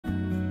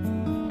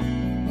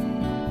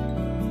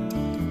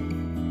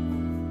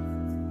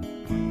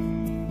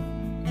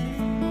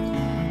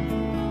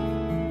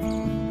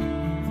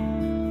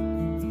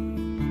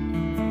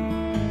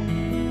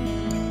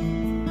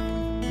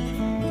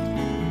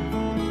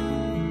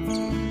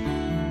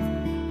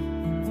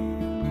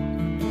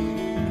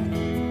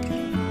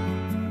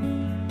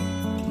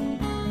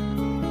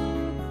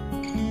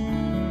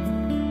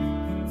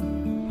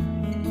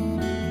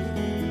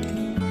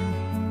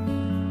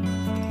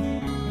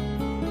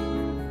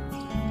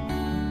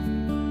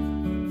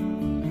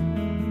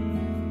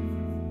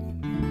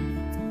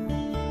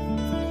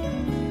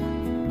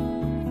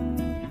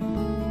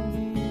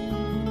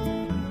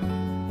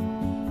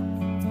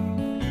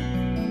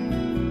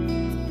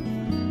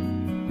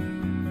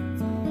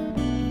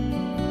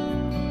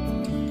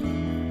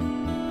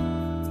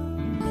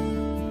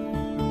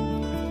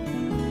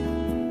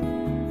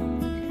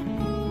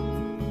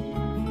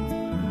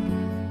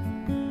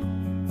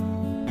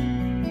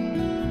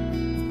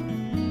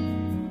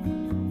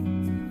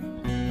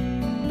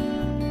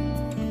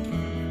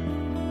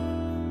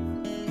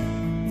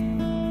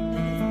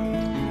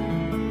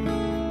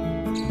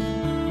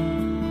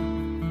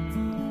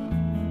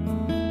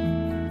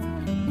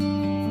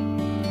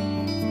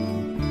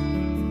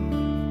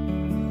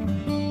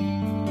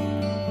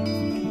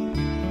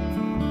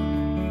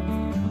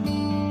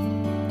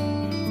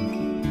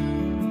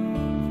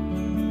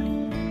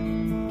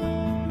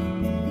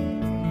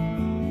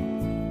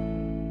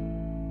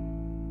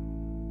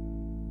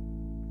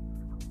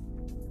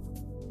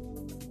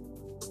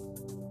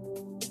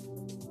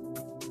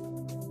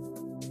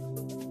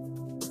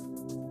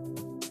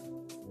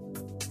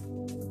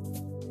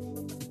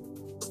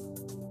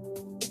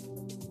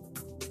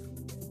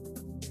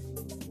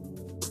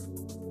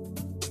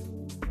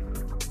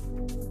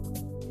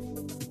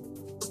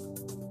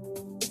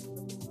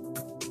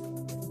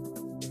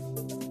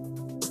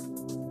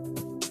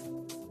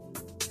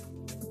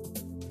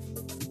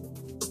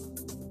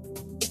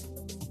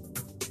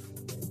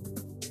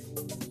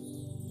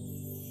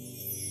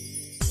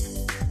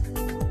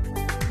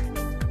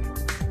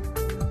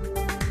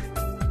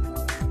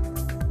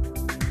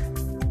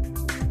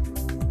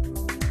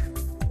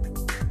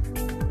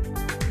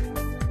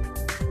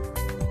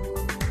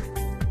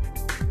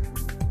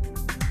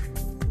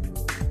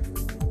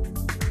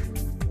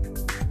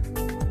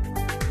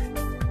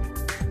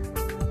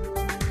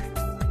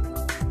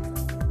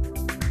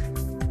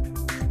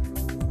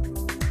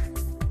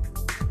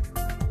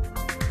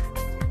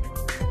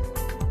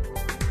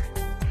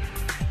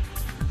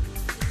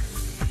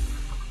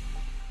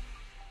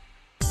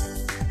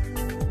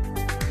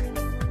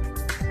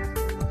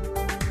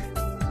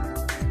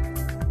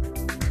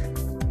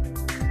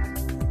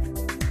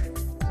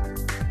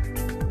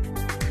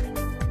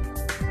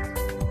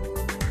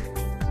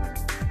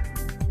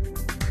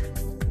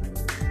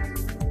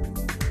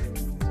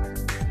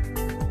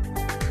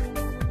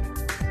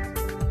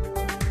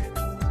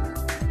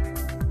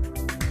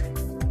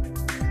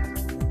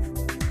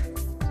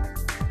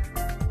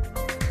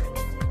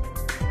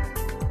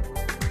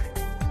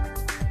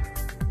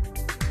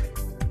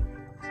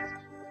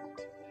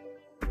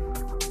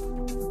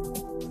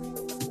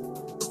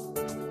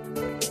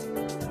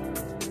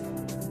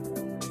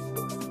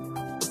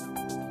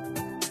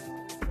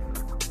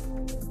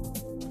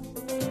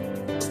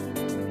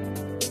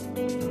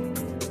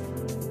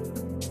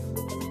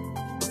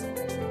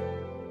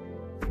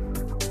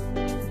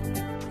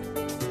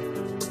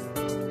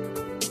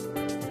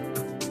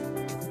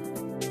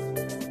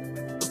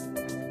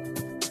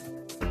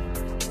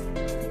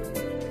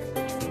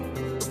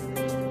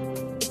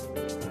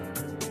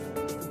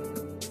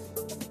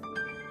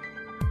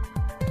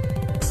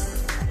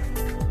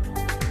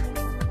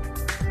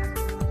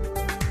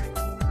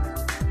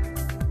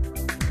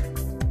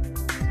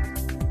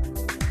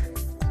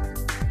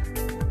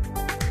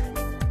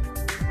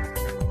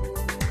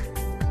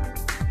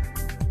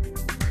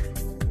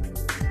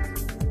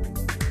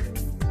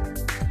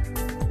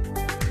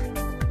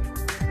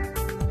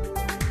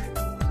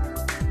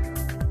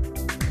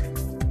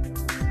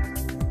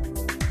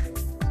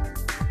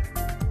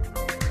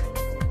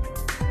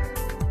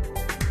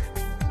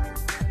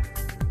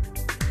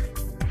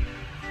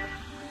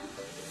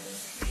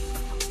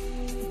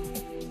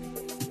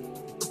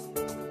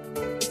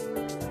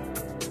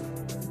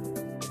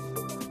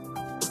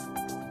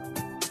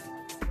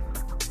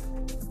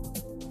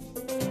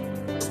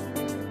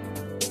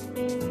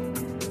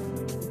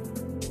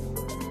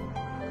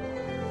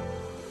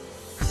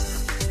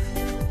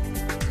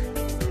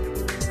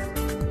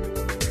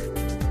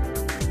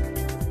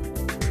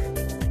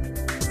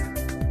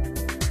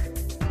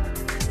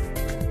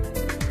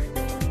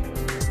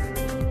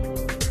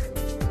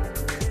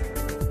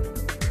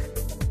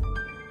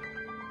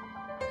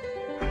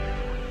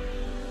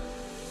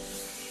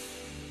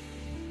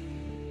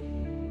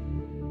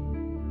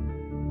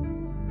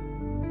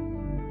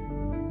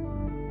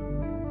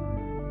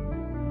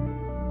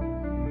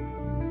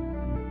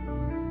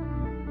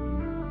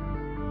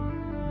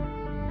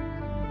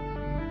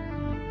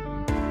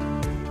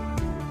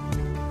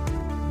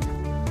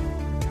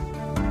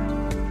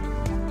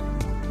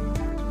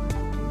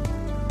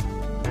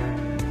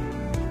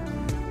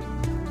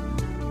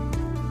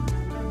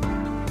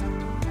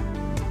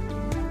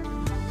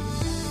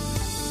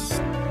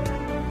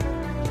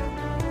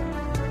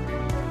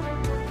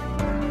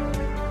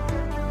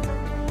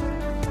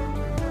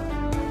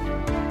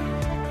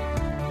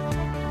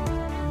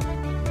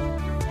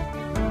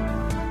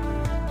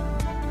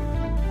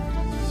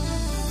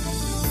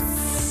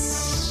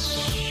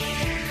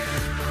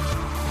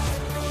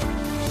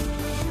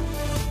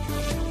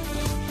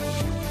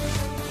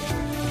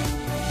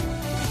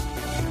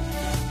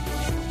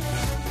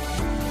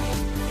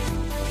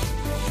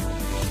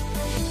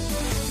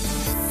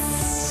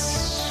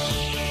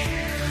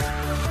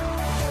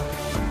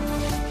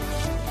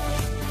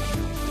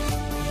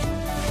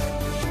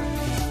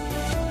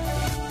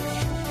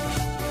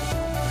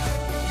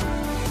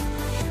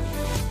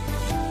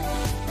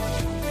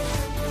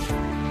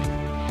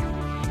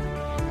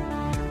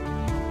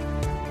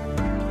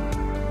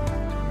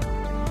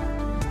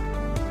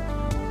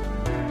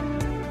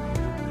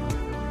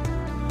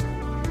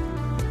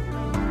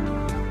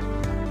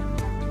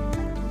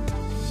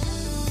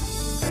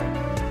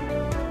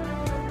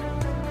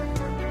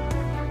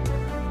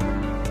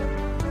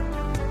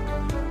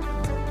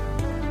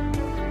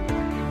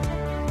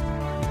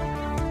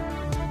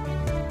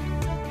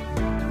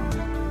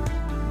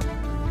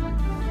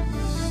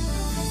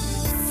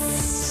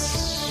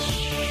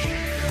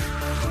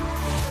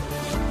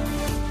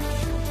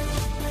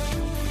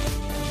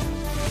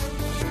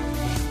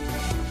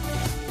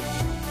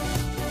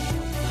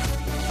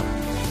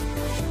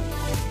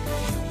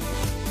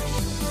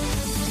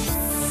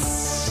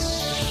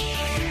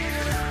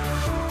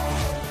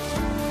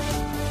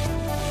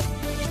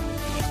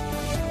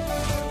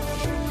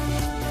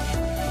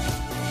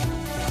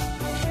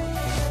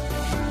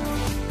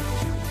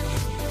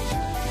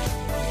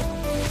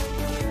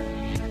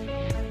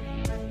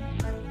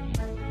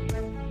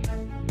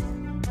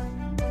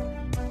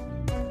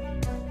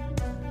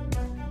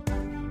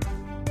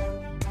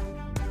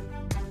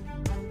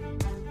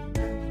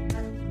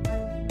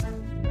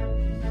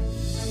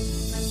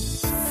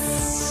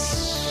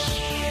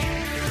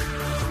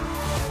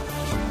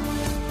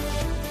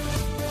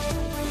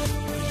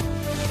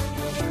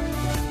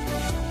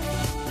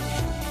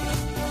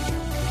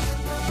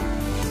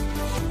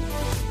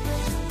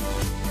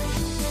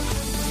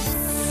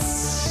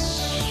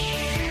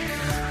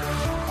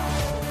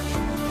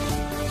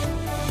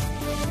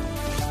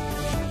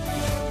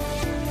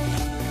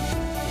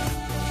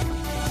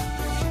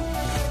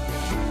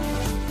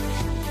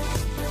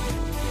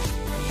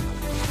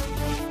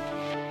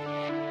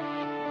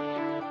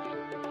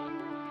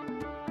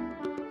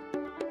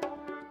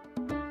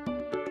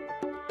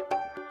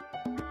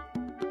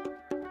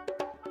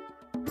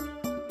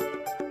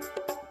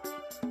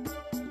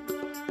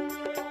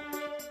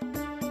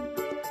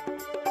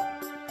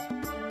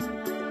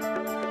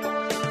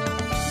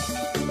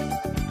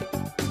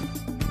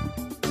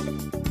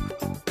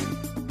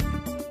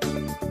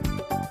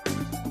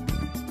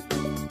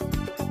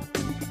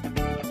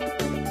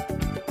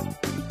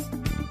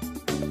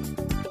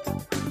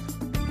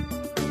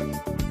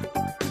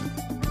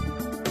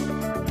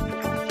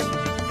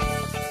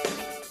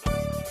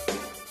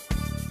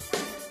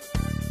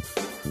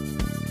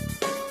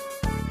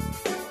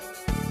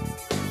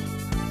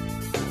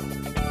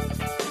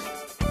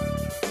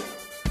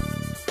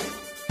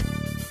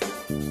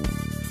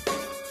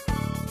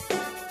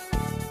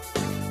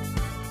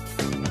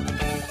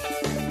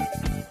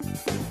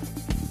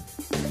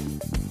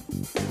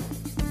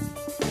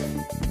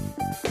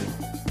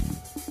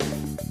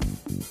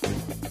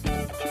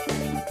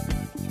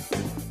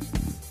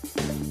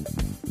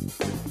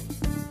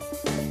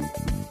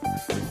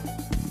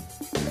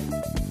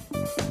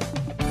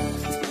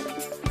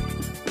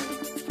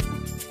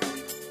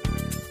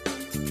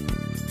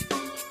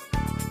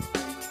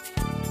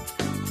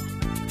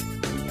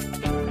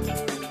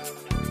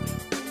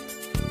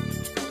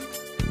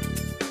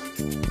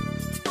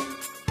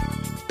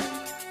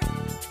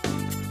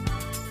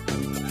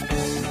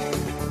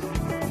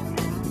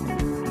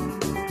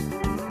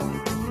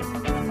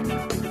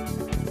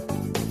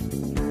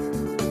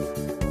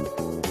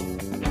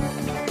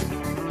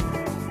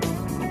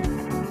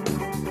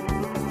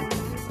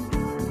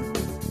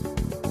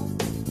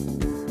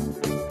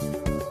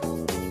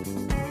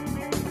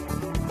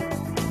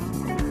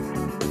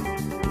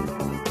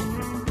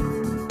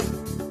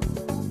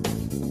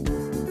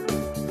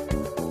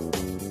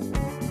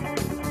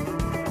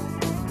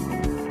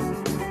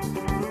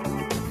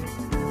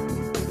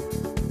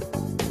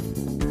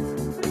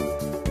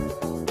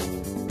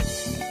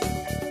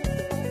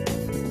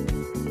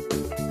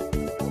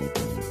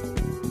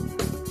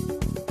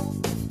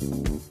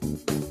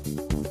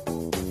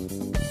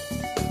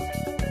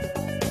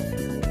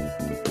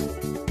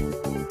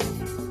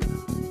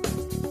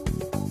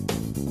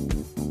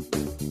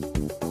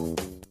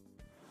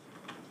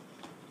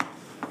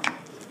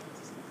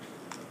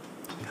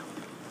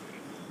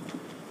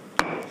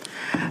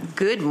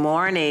Good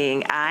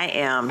morning. I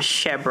am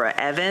Shebra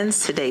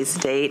Evans. Today's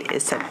date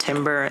is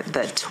September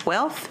the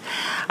 12th.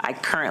 I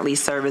currently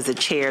serve as the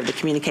chair of the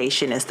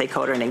Communication and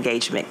Stakeholder and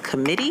Engagement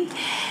Committee,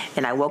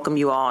 and I welcome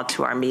you all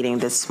to our meeting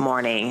this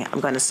morning.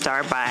 I'm going to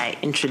start by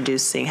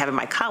having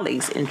my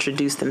colleagues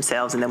introduce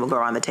themselves, and then we'll go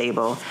around the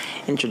table,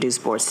 introduce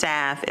board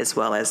staff, as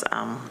well as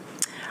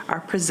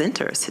our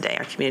presenters today,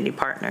 our community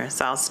partners.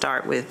 So I'll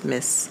start with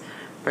Ms.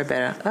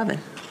 Rivera Oven.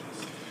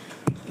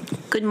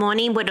 Good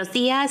morning, buenos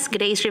dias.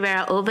 Grace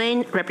Rivera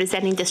Oven,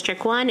 representing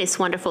District 1. It's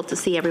wonderful to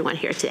see everyone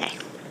here today.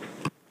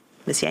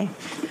 Ms. Yang.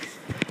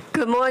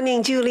 Good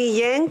morning, Julie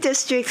Yang,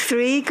 District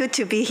 3. Good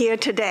to be here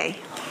today.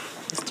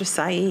 Mr.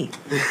 Saeed.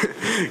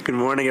 Good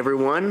morning,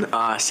 everyone.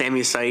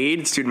 Sammy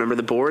Saeed, student member of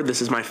the board.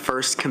 This is my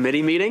first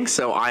committee meeting,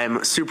 so I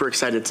am super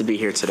excited to be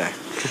here today.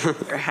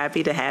 We're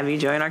happy to have you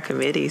join our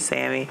committee,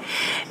 Sammy.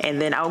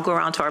 And then I'll go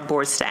around to our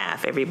board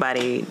staff.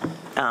 Everybody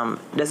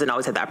doesn't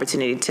always have the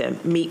opportunity to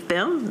meet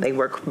them. They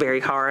work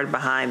very hard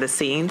behind the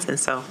scenes, and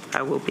so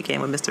I will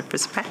begin with Mr.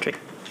 Fitzpatrick.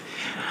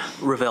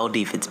 Ravel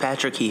D.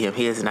 Fitzpatrick, he, him,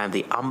 his, and I'm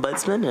the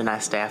ombudsman, and I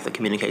staff the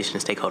Communication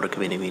and Stakeholder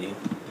Committee meeting.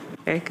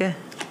 Very good.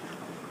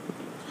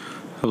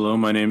 Hello,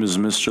 my name is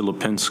Mr.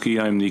 Lipinski.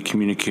 I'm the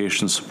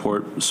Communication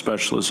Support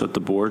Specialist at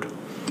the board.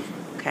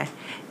 Okay.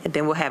 And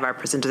then we'll have our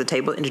presenters at the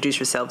table introduce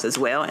yourselves as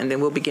well, and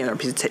then we'll begin our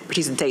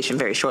presentation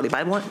very shortly. But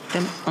I want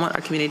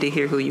our community to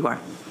hear who you are.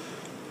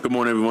 Good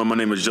morning, everyone. My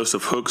name is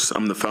Joseph Hooks.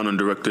 I'm the founder and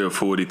director of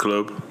 4D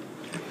Club.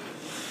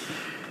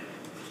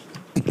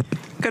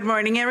 Good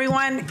morning,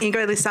 everyone.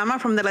 Ingrid Lizama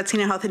from the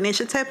Latino Health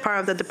Initiative, part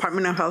of the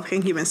Department of Health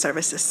and Human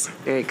Services.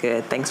 Very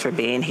good. Thanks for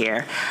being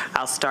here.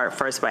 I'll start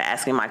first by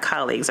asking my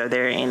colleagues, are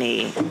there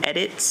any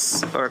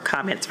edits or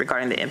comments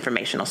regarding the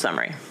informational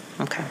summary?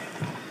 Okay.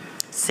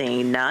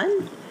 Seeing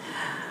none,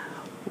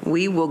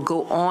 we will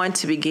go on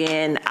to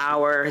begin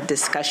our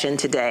discussion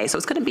today. So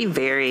it's going to be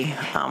very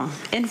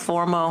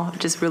informal,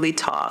 just really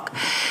talk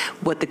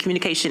what the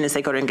Communication and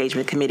Stakeholder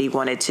Engagement Committee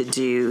wanted to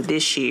do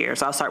this year.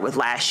 So I'll start with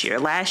last year.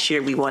 Last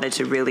year, we wanted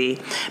to really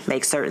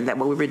make certain that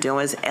what we were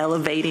doing is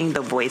elevating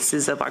the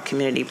voices of our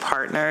community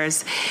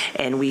partners,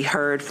 and we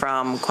heard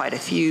from quite a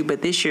few,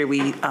 but this year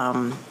we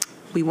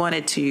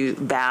wanted to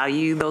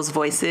value those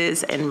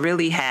voices and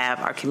really have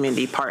our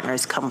community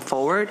partners come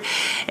forward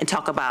and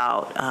talk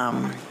about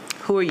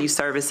who are you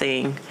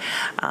servicing?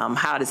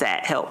 How does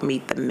that help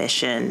meet the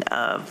mission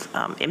of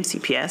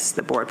MCPS,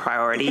 the board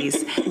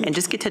priorities, and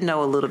just get to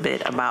know a little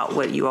bit about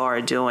what you all are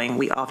doing.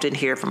 We often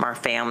hear from our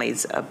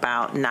families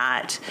about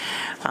not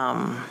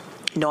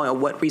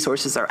knowing what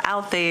resources are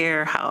out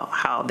there,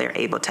 how they're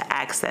able to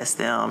access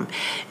them,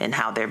 and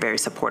how they're very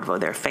supportive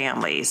of their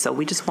families. So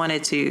we just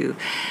wanted to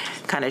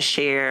kind of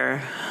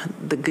share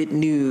the good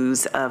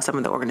news of some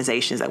of the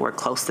organizations that work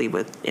closely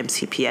with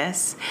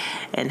MCPS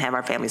and have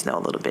our families know a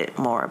little bit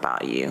more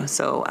about you.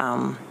 So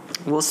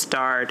we'll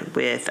start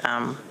with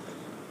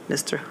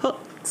Mr.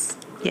 Hooks.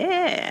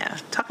 Yeah,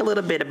 talk a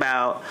little bit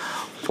about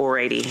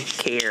 480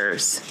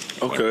 Cares.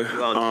 Okay.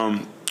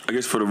 I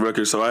guess for the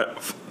record, so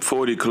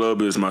 4D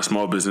Club is my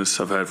small business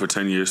I've had for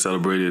 10 years,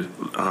 celebrated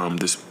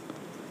this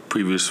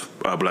previous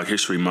Black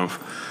History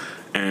Month.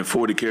 And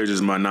 4D Cares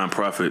is my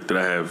nonprofit that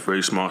I have,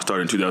 very small,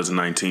 started in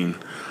 2019.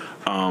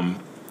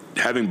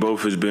 Having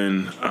both has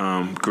been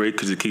great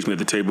because it keeps me at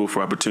the table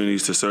for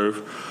opportunities to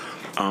serve.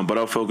 But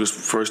I'll focus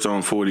first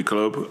on 4D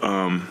Club.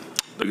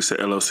 Like I said,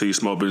 LLC,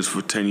 small business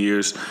for 10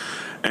 years.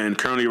 And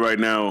currently right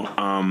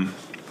now,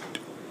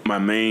 my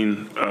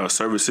main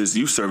service is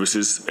youth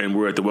services, and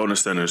we're at the wellness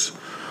centers.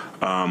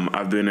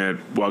 I've been at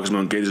Walkersville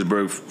and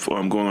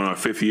Gaithersburg going on our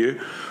 5th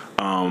year.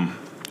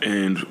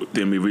 And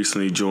then we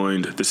recently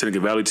joined the Seneca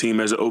Valley team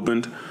as it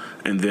opened.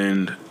 And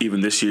then even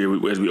this year,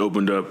 as we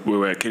opened up,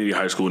 we're at Kennedy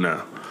High School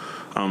now.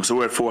 So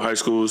we're at 4 high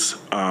schools.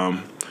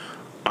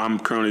 I'm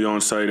currently on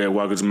site at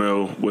Walker's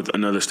Mill with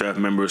another staff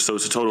member. So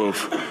it's a total of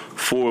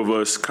 4 of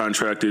us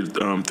contracted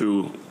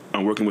through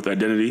working with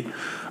Identity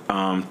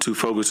to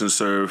focus and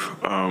serve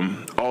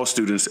all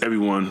students,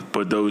 everyone,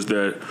 but those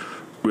that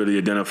really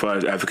identify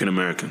as African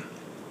American.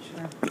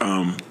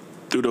 Sure.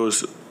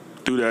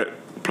 Through that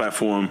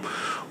platform,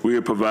 we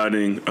are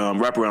providing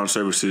wraparound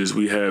services.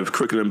 We have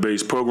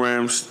curriculum-based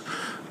programs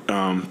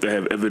that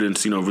have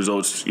evidence,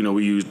 results.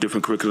 We use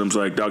different curriculums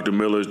like Dr.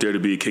 Miller's Dare to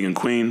Be a King and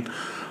Queen.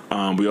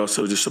 We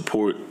also just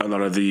support a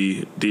lot of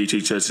the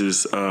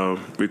DHHS's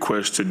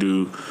requests to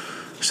do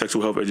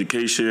sexual health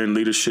education,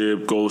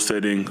 leadership, goal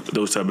setting,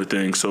 those type of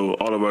things. So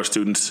all of our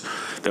students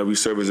that we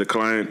serve as a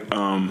client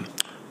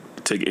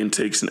take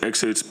intakes and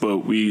exits, but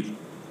we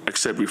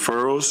accept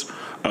referrals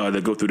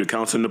that go through the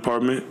counseling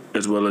department,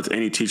 as well as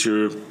any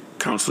teacher,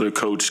 counselor,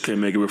 coach can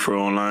make a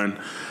referral online,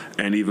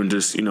 and even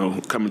just,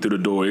 coming through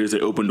the door. It is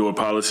an open door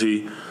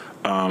policy.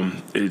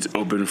 It's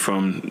open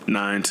from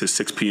 9 to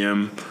 6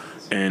 p.m.,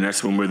 and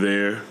that's when we're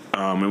there.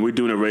 And we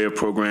do an array of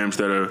programs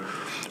that are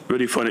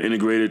really fun and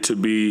integrated to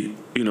be,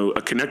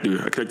 a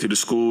connector to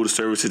school, to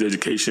services,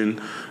 education,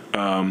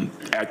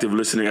 active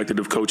listening,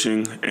 active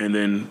coaching, and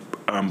then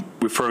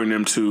referring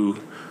them to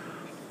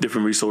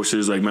different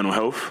resources like mental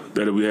health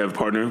that we have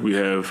partnered. We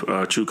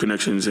have True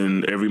Connections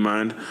in Every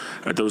Mind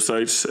at those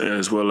sites,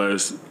 as well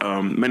as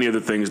many other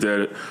things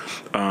that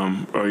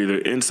are either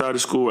inside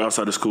of school or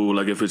outside of school.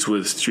 Like if it's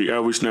with Street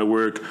Outreach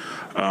Network,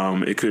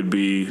 it could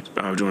be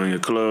joining a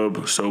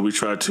club. So we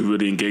try to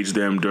really engage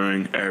them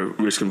during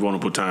at-risk and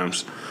vulnerable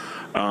times.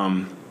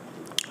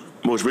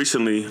 Most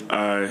recently,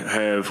 I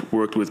have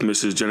worked with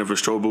Mrs. Jennifer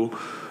Strobel,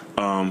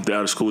 the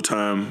out-of-school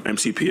time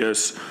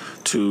MCPS,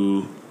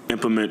 to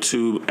implement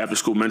 2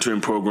 after-school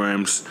mentoring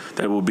programs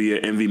that will be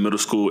at NV Middle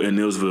School in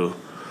Neillsville.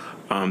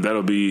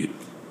 That'll be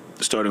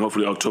starting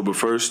hopefully October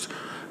 1st.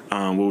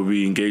 We'll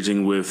be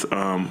engaging with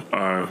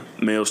our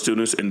male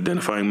students,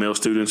 identifying male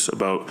students,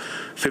 about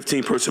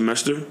 15 per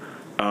semester,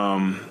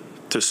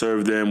 to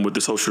serve them with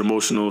the social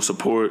emotional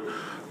support,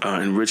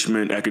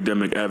 enrichment,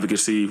 academic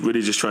advocacy,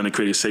 really just trying to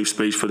create a safe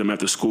space for them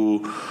after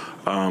school.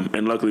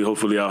 And luckily,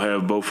 hopefully, I'll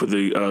have both of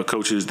the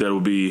coaches that will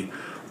be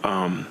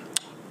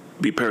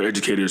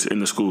paraeducators in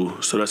the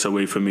school. So that's a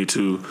way for me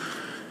to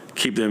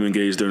keep them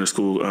engaged during the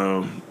school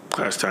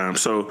class time.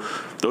 So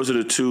those are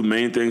the 2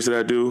 main things that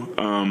I do.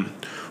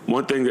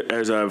 One thing,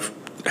 as I've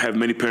had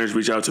many parents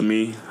reach out to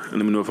me, and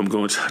let me know if I'm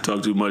going to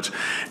talk too much,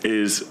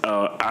 is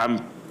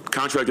I'm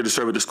contracted to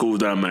serve at the schools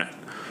that I'm at.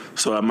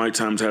 So I might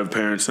times have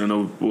parents, and I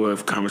know we'll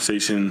have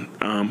conversation,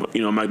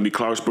 it might be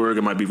Clarksburg,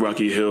 it might be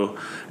Rocky Hill,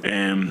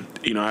 and,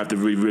 I have to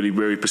be really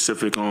very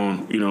specific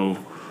on,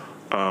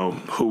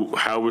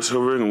 how we're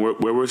serving and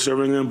where we're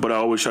serving them, but I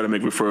always try to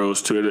make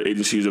referrals to other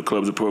agencies or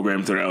clubs or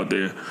programs that are out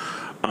there.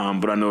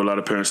 But I know a lot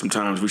of parents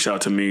sometimes reach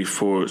out to me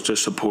for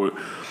just support.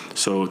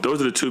 So those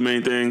are the 2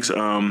 main things.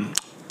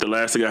 The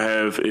last thing I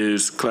have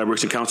is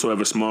Collaboration Council. I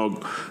have a small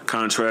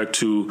contract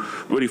to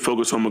really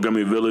focus on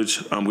Montgomery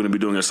Village. I'm going to be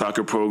doing a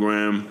soccer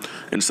program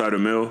in Cider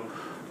Mill,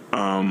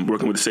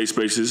 working with the safe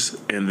spaces.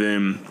 And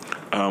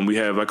then we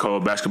have, I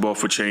call Basketball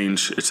for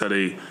Change. It's at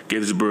a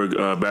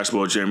Gaithersburg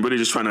basketball gym, really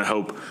just trying to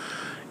help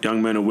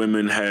young men and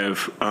women have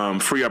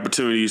free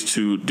opportunities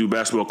to do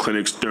basketball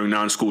clinics during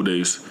non-school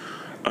days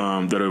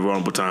that are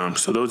vulnerable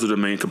times. So those are the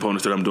main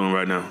components that I'm doing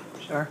right now.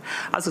 Sure.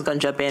 I was just going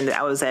to jump in.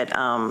 I was at,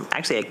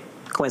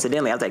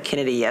 coincidentally, I was at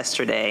Kennedy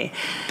yesterday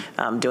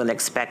doing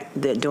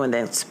the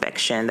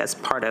inspection. That's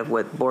part of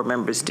what board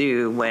members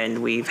do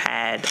when we've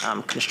had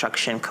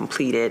construction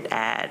completed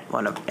at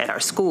our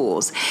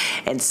schools.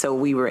 And so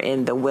we were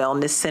in the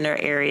wellness center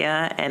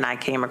area, and I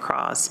came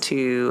across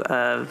 2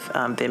 of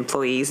the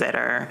employees that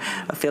are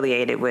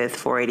affiliated with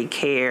 480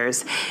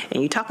 Cares.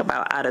 And you talk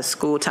about out of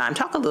school time.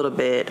 Talk a little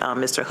bit,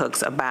 Mr.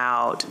 Hooks,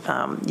 about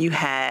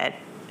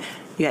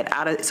so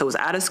it was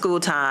out of school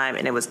time,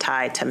 and it was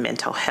tied to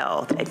mental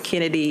health. At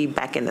Kennedy,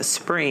 back in the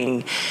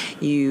spring,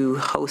 you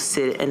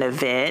hosted an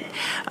event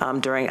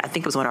during, I think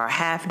it was one of our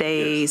half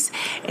days,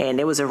 and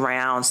it was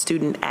around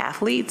student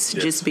athletes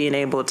just being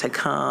able to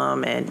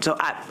come. And so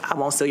I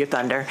won't steal your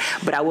thunder,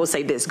 but I will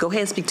say this. Go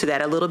ahead and speak to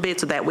that a little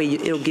bit, so that way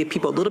it'll give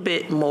people a little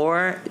bit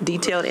more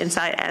detailed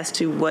insight as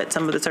to what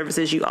some of the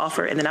services you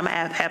offer. And then I'm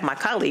going to have my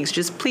colleagues,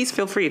 just please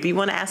feel free. If you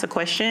want to ask a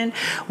question,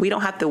 we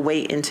don't have to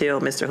wait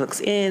until Mr.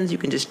 Hooks ends. You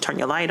can just turn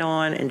your light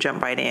on and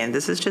jump right in.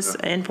 This is just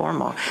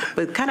informal,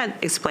 but kind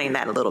of explain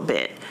that a little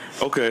bit.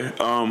 Okay,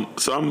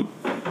 so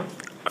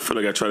I feel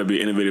like I try to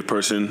be an innovative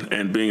person,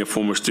 and being a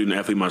former student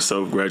athlete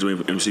myself,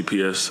 graduating from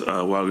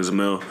MCPS, Wilders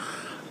Mill,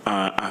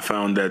 I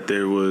found that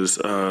there was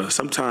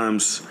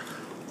sometimes,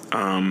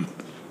 I'm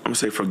gonna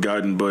say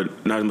forgotten,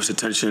 but not as much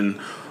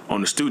attention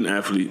on the student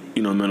athlete,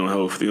 mental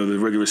health, the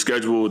rigorous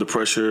schedule, the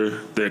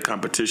pressure, the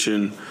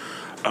competition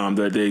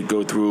that they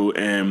go through.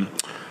 And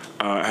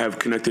I have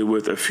connected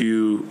with a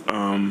few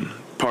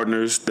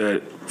partners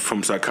that,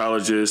 from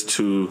psychologists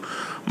to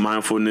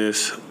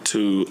mindfulness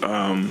to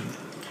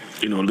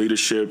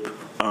leadership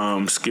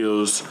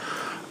skills.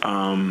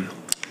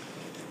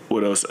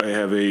 What else? I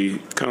have a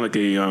kind of like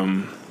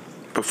a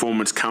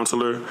performance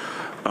counselor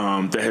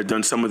that had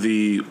done some of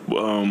the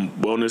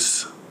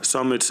wellness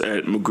summits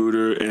at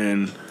Magruder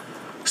and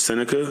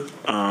Seneca.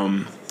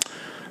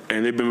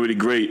 And they've been really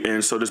great.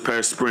 And so this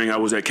past spring, I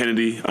was at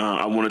Kennedy.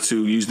 I wanted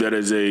to use that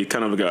as a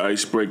kind of like an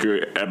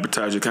icebreaker,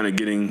 appetizer, kind of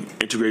getting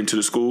integrated into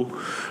the school.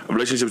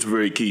 Relationships are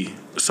very key.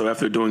 So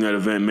after doing that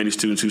event, many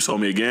students who saw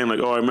me again, like,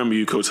 oh, I remember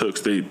you, Coach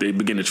Hooks. They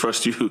begin to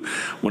trust you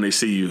when they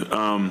see you.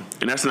 And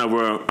that's not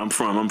where I'm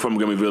from. I'm from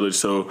Montgomery Village,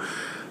 so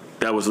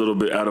that was a little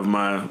bit out of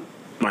my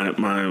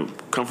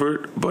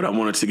comfort, but I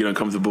wanted to get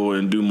uncomfortable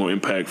and do more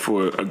impact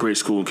for a great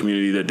school and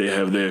community that they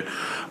have there.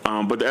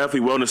 But the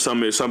Athlete Wellness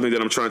Summit is something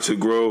that I'm trying to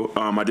grow.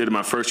 I did it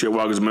my first year at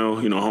Wilders Mill,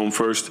 home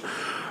first.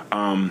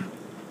 And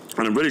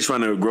I'm really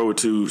trying to grow it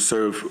to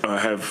serve,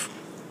 have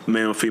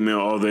male,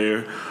 female all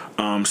there.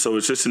 So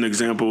it's just an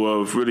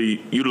example of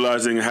really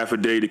utilizing a half a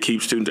day to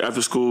keep students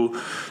after school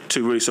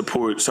to really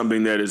support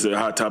something that is a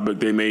hot topic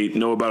they may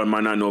know about or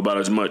might not know about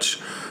as much.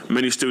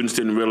 Many students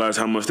didn't realize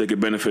how much they could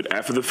benefit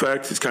after the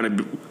fact. It's kind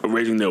of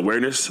raising the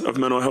awareness of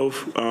mental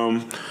health.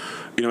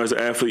 As an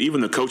athlete,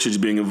 even the coaches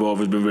being involved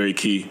has been very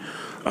key.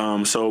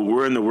 So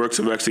we're in the works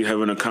of actually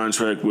having a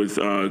contract with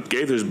City of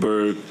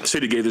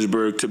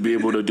Gaithersburg, to be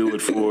able to do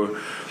it for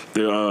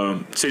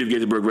the City of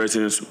Gaithersburg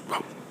residents.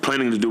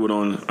 Planning to do it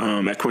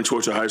on at Quince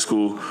Orchard High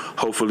School,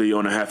 hopefully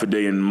on a half a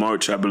day in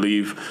March, I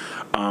believe,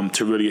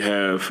 to really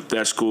have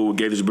that school,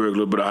 Gaithersburg, a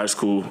little bit of high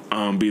school,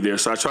 be there.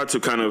 So I tried to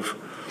kind of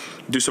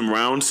do some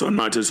rounds, so I'm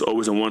not just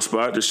always in one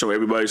spot, just show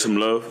everybody some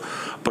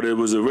love. But it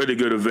was a really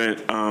good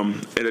event. On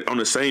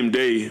the same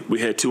day, we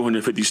had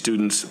 250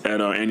 students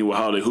at our annual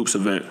Holiday Hoops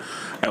event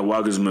at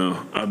Waggers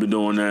Mill. I've been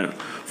doing that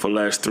for the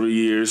last 3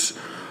 years.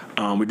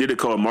 We did it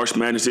called March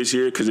Madness this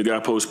year because it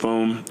got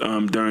postponed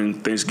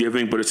during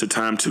Thanksgiving, but it's a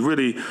time to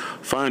really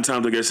find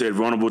times, like I said,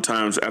 vulnerable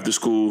times after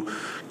school,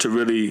 to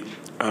really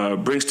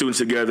bring students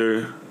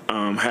together,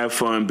 have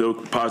fun,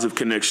 build positive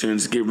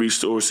connections, get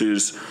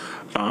resources,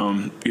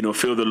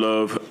 feel the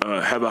love,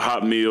 have a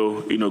hot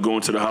meal, go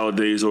into the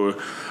holidays, or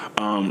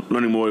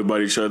learning more about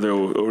each other,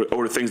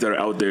 or the things that are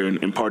out there,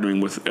 and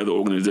partnering with other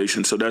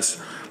organizations. So that's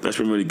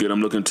been really good.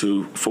 I'm looking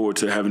forward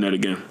to having that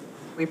again.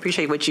 We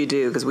appreciate what you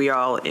do, because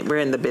we're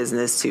in the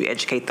business to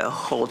educate the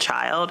whole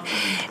child.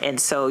 And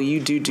so you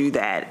do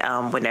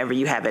that whenever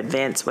you have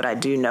events. What I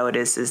do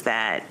notice is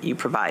that you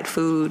provide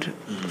food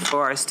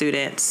for our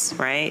students,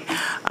 right?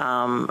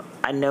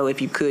 I know if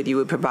you could, you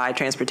would provide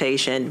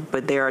transportation,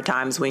 but there are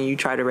times when you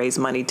try to raise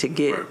money to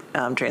get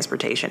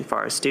transportation for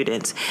our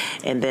students.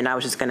 And then I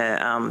was just going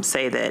to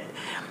say that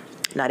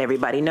not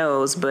everybody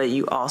knows, but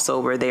you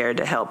also were there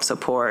to help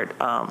support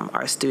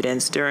our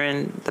students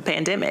during the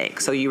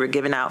pandemic. So you were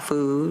giving out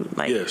food,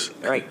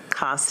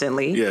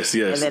 constantly. Yes.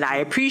 And then I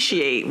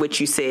appreciate what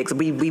you said, because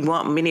we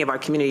want many of our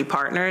community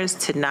partners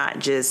to not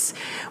just,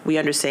 we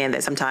understand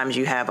that sometimes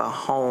you have a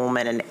home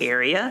and an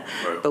area,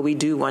 but we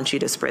do want you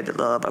to spread the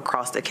love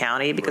across the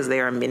county, because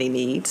there are many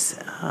needs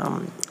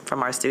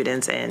from our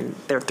students, and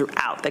they're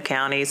throughout the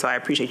county. So I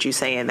appreciate you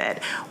saying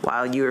that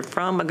while you're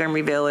from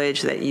Montgomery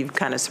Village, that you've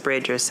kind of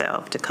spread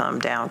yourself to come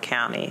down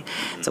county.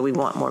 So we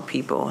want more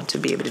people to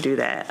be able to do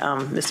that.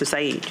 Mr.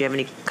 Saeed, do you have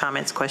any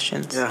comments,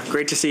 questions? Yeah,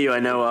 great to see you. I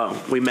know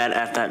we met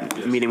at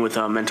that meeting with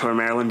Mentor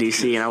Maryland,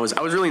 DC, and I was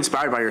really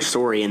inspired by your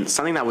story. And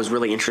something that was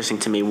really interesting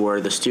to me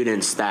were the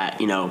students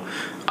that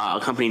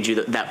accompanied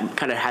you, that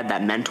kind of had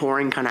that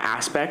mentoring kind of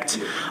aspect.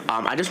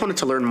 I just wanted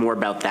to learn more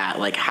about that,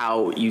 like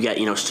how you get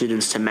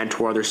students to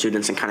mentor other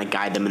students and kind of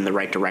guide them in the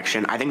right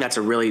direction. I think that's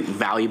a really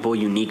valuable,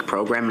 unique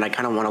program, and I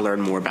kind of want to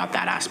learn more about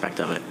that aspect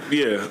of it.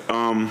 Yeah.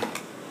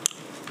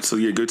 So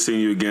good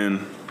seeing you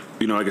again.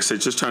 Like I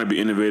said, just trying to be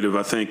innovative.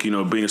 I think,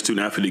 being a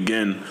student athlete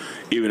again,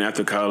 even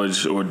after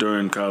college or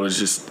during college,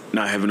 just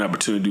not having an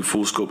opportunity to do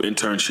full scope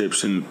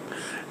internships.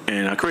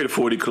 And I created a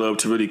 40 Club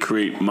to really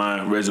create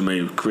my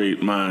resume,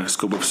 create my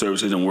scope of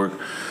services and work.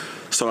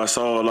 So I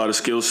saw a lot of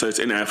skill sets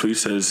in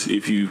athletes, as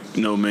if you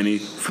know many,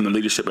 from the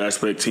leadership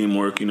aspect,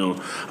 teamwork, a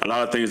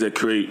lot of things that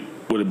create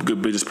what a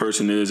good business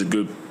person is, a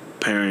good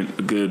parent,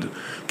 a good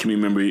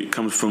community member. It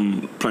comes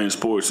from playing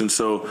sports. And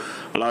so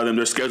a lot of them,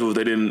 their schedules,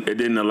 it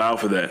didn't allow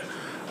for that.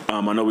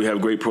 I know we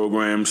have great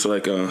programs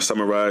like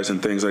Summer Rise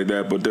and things like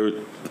that, but their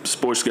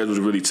sports schedules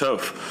are really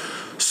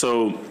tough.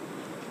 So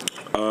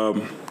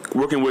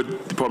working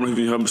with Department of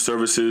Human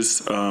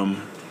Services,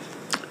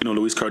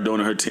 Luis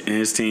Cardona and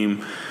his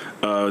team,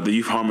 the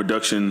Youth Harm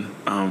Reduction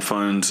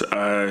funds,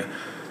 I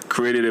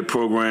created a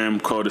program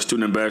called the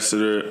Student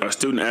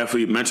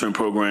Athlete Mentoring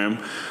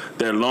Program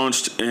that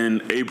launched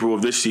in April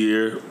of this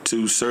year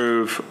to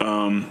serve,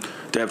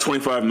 to have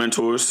 25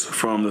 mentors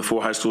from the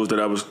 4 high schools that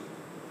I was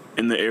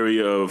in the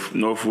area of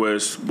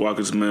Northwest,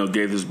 Watkins Mill,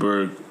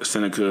 Gaithersburg,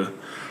 Seneca,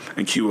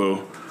 and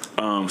QO.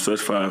 So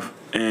that's 5.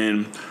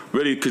 And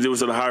really, because there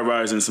was a high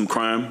rise in some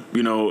crime,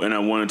 and I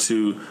wanted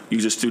to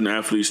use the student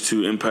athletes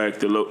to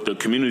impact the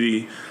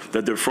community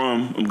that they're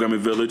from, Montgomery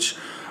Village.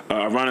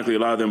 Ironically, a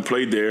lot of them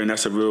played there, and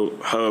that's a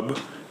real hub.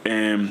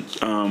 And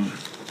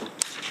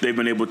they've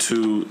been able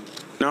to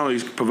not only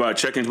provide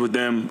check-ins with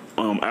them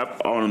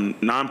on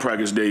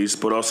non-practice days,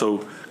 but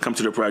also come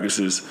to their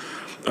practices.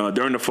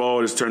 During the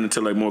fall, it's turned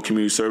into more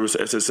community service,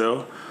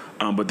 SSL,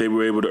 but they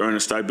were able to earn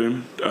a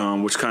stipend,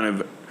 which kind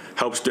of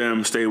helps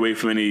them stay away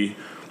from any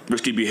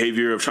risky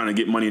behavior of trying to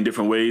get money in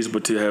different ways,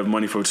 but to have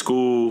money for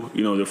school,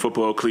 their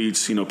football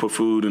cleats, put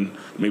food and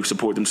maybe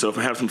support themselves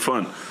and have some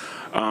fun.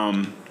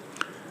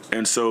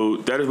 And so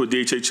that is with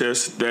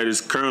DHHS. That is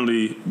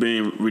currently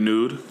being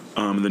renewed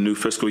in the new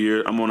fiscal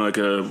year. I'm on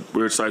a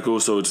weird cycle,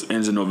 so it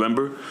ends in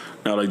November,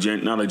 not like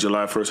July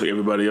 1st like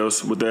everybody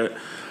else with that.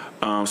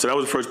 So that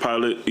was the first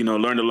pilot.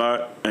 Learned a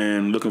lot,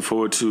 and looking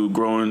forward to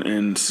growing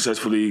and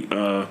successfully,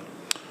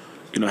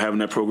 having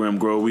that program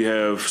grow. We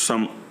have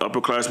some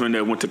upperclassmen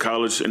that went to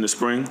college in the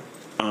spring.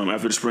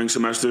 After the spring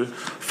semester,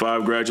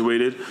 5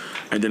 graduated,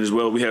 and then as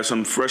well we have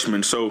some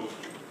freshmen. So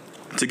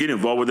to get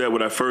involved with that,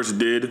 what I first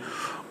did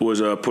was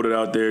put it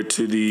out there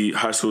to the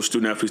high school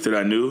student athletes that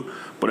I knew.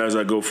 But as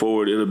I go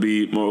forward, it'll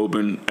be more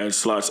open as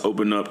slots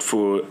open up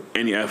for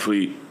any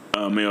athlete,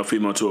 male or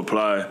female, to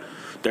apply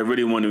that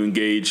really want to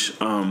engage.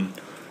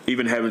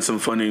 Even having some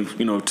funding,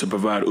 to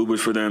provide Ubers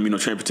for them.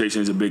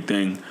 Transportation is a big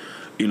thing.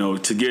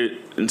 to get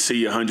and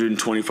see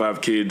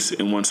 125 kids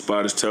in one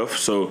spot is tough.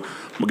 So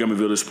Montgomery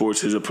Village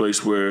Sports is a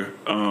place where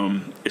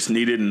it's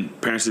needed,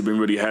 and parents have been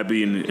really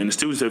happy, and the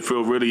students that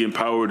feel really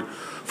empowered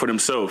for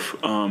themselves.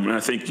 And I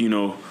think,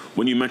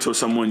 when you mentor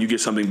someone, you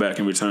get something back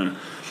in return.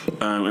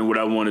 And what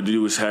I wanted to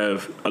do is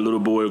have a little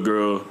boy or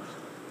girl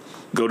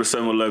go to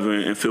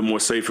 7-Eleven and feel more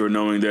safer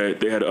knowing that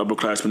they had an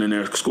upperclassman in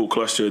their school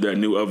cluster that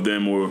knew of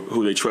them or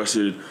who they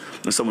trusted,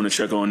 and someone to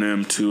check on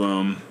them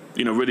to,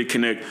 really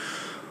connect.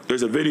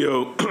 There's a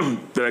video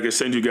that I can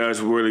send you guys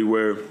really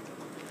where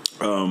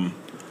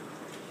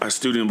our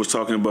student was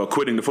talking about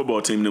quitting the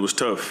football team, and it was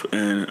tough.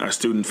 And our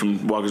student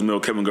from Walker's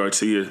Mill, Kevin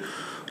Garcia,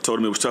 told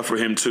him it was tough for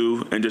him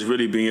too, and just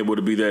really being able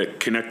to be that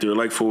connector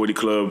like 480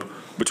 Club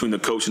between the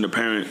coach and the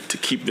parent to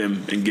keep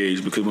them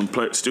engaged, because when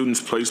students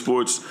play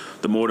sports,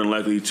 they're more than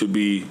likely to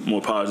be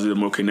more positive,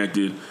 more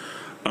connected,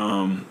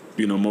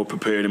 more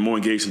prepared, and more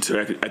engaged into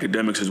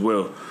academics as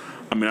well.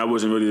 I mean, I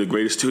wasn't really the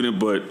greatest student,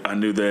 but I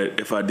knew that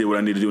if I did what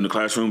I needed to do in the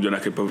classroom, then I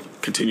could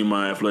continue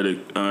my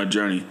athletic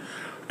journey.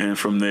 And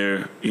from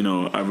there,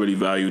 I really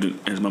valued it.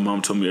 As my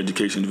mom told me,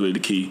 education is really the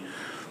key.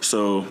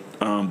 So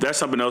that's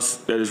something else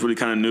that is really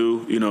kind of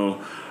new.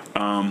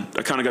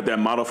 I kind of got that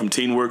model from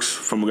TeenWorks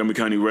from Montgomery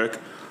County Rec,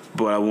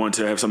 but I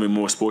wanted to have something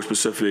more sports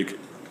specific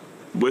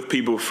with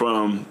people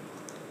from,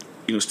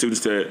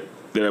 students that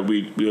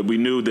we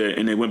knew that,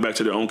 and they went back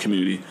to their own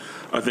community.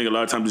 I think a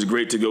lot of times it's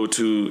great to go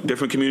to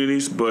different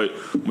communities, but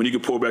when you can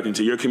pour back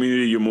into your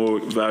community,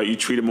 you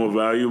treat it more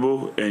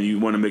valuable, and you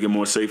want to make it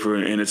more safer,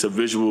 and it's a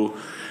visual,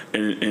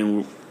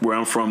 and where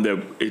I'm from,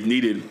 that it's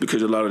needed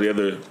because of a lot of the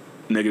other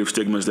negative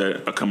stigmas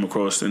that I come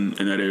across in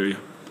that area.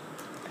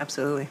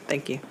 Absolutely.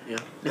 Thank you. Yeah.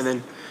 And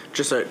then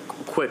just a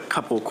quick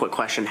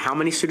question. How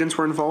many students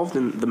were involved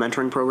in the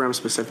mentoring program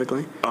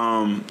specifically?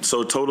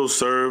 So total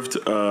served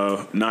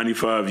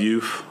 95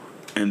 youth,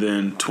 and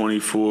then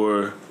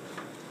 24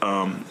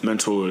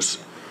 mentors.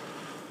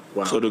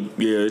 Wow. So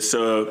it's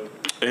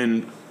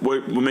and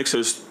what makes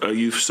us a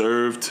youth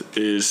served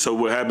is, so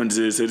what happens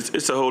is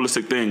it's a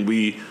holistic thing.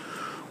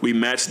 We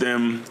match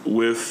them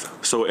with,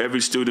 so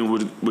every student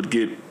would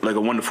get like a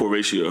 1-to-4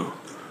 ratio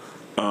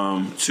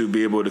to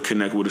be able to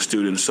connect with a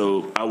student.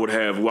 So I would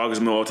have Walker's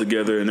Mill all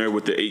together, and they're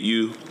with the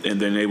 8U, and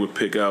then they would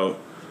pick out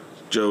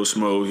Joe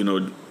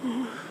Smo,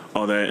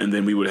 all that, and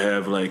then we would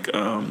have like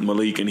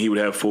Malik, and he would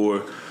have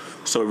 4.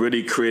 So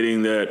really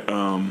creating that,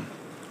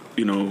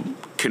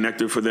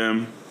 connector for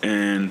them,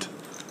 and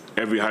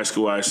every high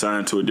school I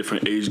assigned to a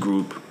different age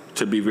group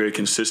to be very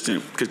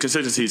consistent, because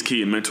consistency is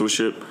key in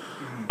mentorship,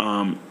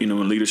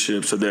 in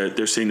leadership, so that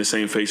they're seeing the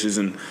same faces,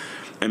 and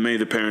many of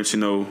the parents,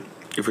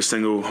 if a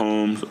single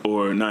home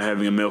or not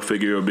having a male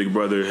figure or big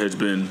brother has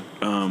been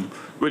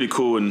really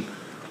cool, and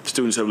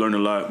students have learned a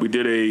lot. We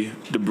did a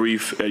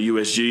debrief at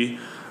USG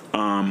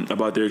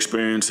about their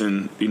experience,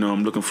 and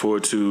I'm looking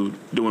forward to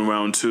doing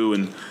round 2,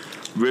 and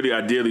really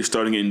ideally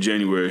starting it in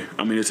January.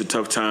 I mean, it's a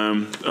tough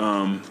time,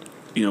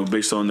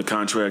 based on the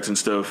contracts and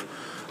stuff,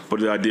 but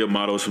the ideal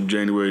model is from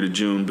January to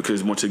June,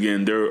 because once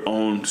again, their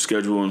own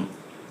schedule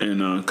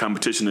and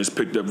competition has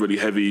picked up really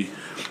heavy,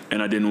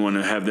 and I didn't want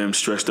to have them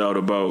stressed out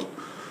about,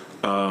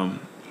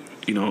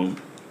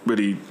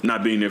 really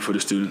not being there for the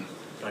student.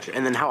 Gotcha.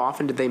 And then how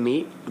often did they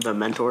meet, the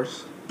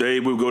mentors? They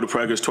would go to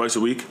practice twice a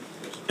week,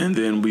 and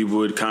then they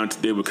would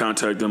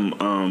contact them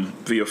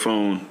via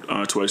phone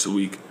twice a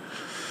week.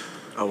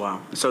 Oh,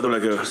 wow. So there were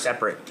two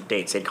separate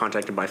dates. They'd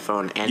contacted by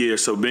phone. And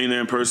so being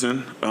there in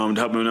person,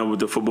 helping them with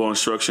the football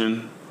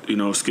instruction,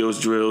 skills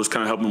drills,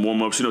 kind of helping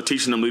warm-ups,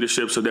 teaching them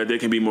leadership so that they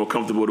can be more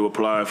comfortable to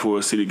apply for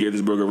a City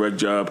Gaithersburg or rec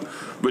job,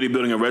 really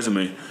building a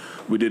resume.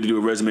 We did do a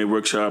resume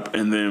workshop,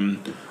 and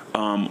then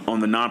on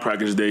the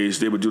non-practice days,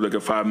 they would do like a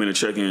 5-minute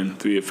check-in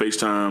via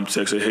FaceTime,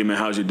 text, say, hey, man,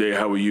 how's your day?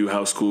 How are you?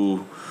 How's school?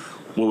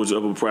 What was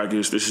up with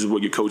practice? This is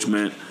what your coach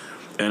meant.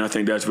 And I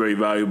think that's very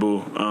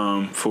valuable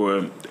for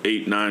an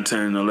 8, 9,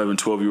 10, 11,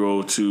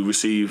 12-year-old to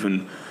receive.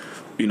 And,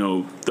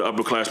 the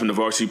upperclassmen, the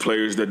varsity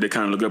players that they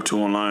kind of look up to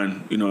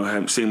online,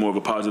 have seen more of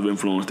a positive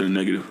influence than a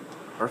negative.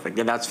 Perfect.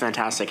 Yeah, that's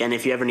fantastic. And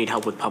if you ever need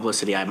help with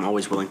publicity, I'm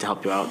always willing to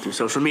help you out through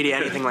social media,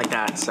 anything like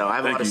that. So I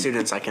have a lot of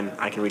students I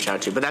can reach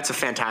out to. But that's a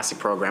fantastic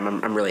program.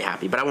 I'm really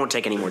happy. But I won't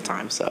take any more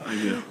time. So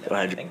go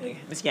ahead. Thank you.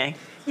 Ms. Yang.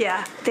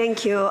 Yeah,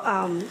 thank you,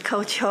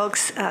 Coach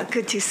Hooks.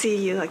 Good to see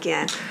you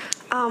again.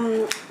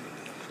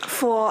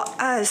 For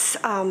us,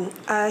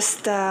 as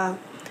the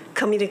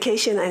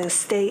Communication and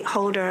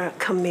Stakeholder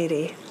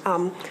Committee,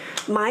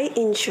 my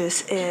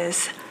interest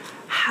is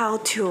how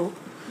to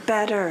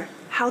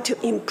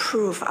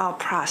improve our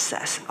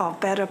process, or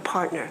better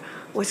partner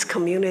with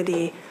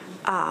community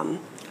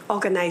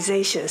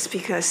organizations,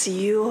 because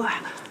you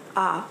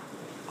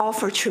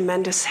offer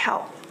tremendous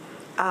help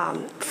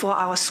for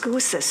our school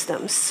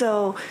system.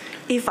 So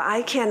if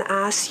I can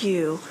ask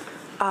you,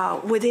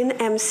 within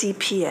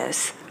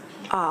MCPS,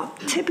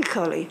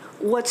 typically,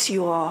 what's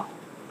your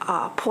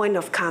point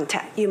of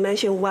contact? You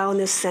mentioned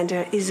wellness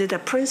center. Is it a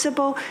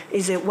principal?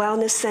 Is it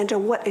wellness center?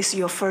 What is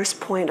your first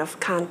point of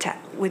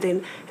contact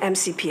within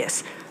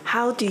MCPS?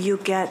 How do you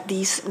get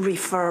these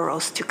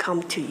referrals to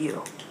come to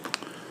you?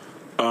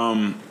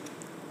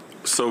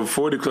 So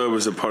 40 Club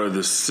is a part of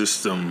the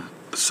system.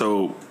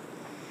 So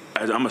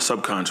I'm a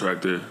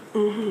subcontractor.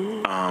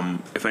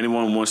 If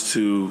anyone wants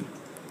to,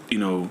 the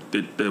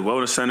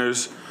wellness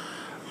centers.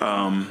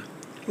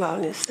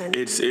 Wellness center.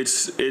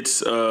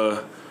 It's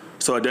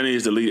so Identity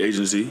is the lead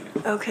agency.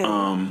 Okay.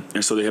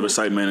 And so they have a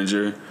site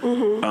manager. A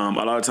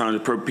lot of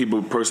times,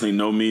 people personally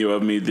know me or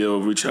of me,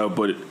 they'll reach out,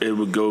 but it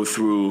would go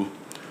through.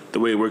 The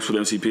way it works with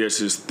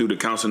MCPS is through the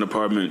counseling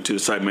department to the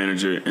site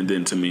manager and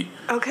then to me.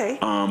 Okay.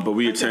 But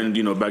we attend,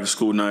 back to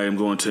school night. I'm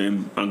going to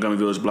Montgomery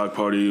Village Block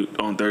Party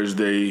on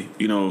Thursday.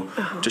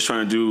 Just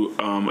trying to do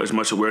as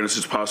much awareness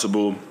as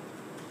possible.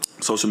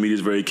 Social media is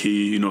very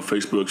key.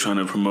 Facebook trying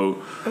to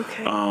promote.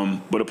 Okay.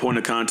 But a point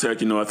of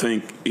contact, I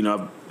think,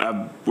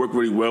 I've worked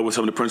really well with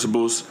some of the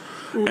principals,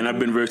 and I've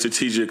been very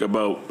strategic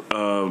about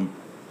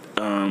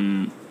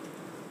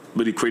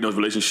really creating those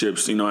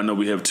relationships. I know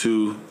we have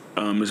two.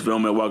 Ms.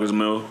 Velma at Walker's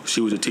Mill,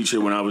 she was a teacher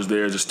when I was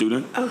there as a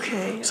student.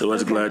 Okay. So I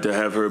was glad to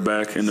have her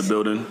back in the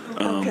building.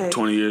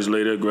 20 years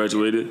later,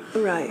 graduated.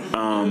 Right.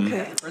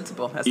 Okay.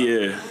 Principal.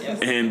 Yeah.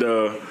 And,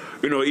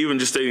 even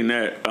just stating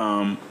that,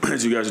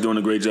 as you guys are doing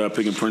a great job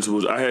picking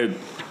principals, I had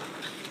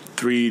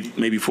 3,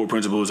 maybe 4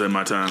 principals at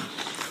my time.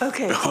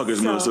 Okay. At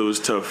Walker's Mill, so it was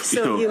tough.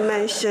 So you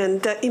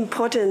mentioned the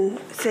important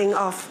thing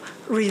of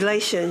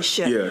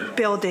relationship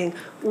building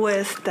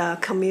with the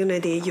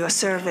community you're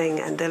serving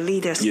and the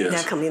leaders in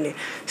that community.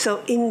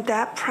 So in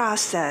that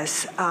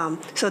process,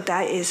 so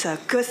that is a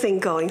good thing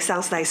going.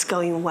 Sounds like it's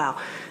going well.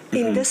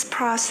 In this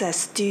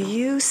process, do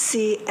you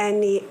see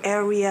any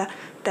area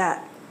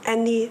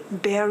any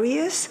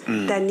barriers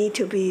that need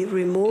to be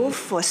removed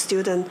for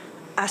students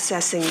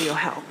accessing your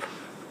help?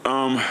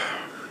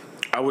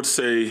 I would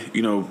say,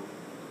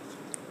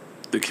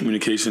 the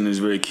communication is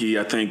very key.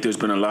 I think there's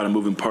been a lot of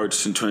moving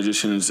parts and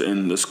transitions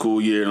in the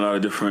school year and a lot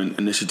of different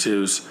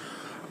initiatives.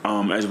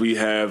 As we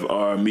have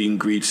our meet and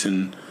greets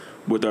and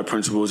with our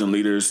principals and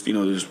leaders,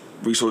 there's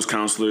resource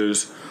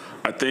counselors.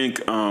 I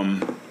think,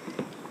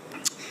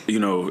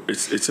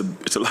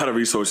 it's a lot of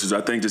resources.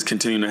 I think just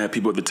continuing to have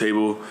people at the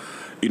table,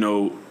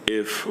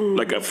 if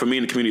like for me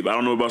in the community, if I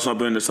don't know about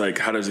something, it's like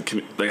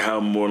how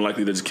more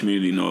likely does the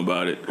community know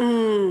about it?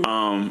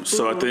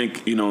 So I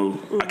think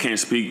I can't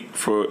speak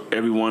for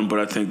everyone, but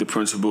I think the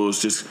principals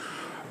just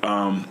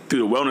through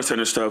the wellness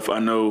center stuff. I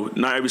know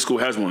not every school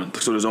has one,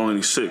 so there's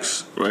only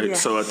 6, right?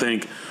 Yes. So I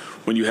think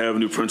when you have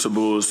new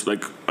principals,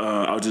 like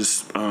I'll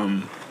just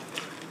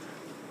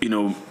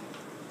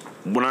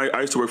when I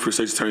used to work for the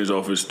State's Attorney's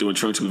Office doing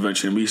truancy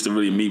prevention, we used to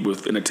really meet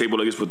in a table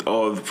like this with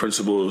all the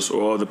principals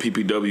or all the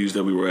PPWs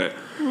that we were at.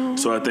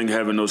 So I think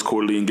having those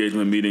quarterly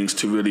engagement meetings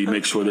to really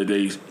make sure that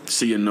they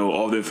see and know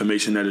all the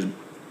information that is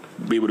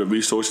be able to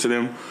resource to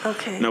them.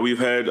 Okay. Now we've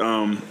had,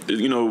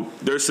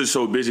 they're just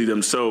so busy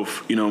themselves,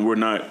 we're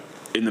not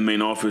in the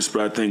main office,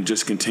 but I think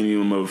just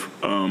continuum of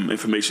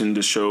information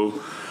to show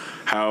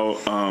how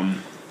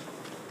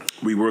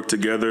we work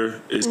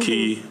together is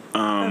key.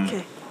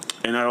 Okay.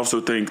 And I also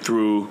think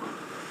through,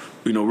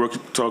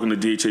 talking to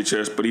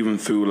DHHS, but even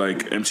through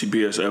like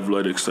MCPS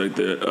athletics, like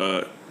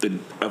the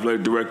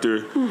athletic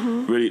director,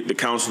 really the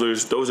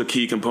counselors, those are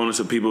key components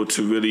of people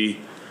to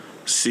really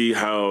see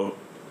how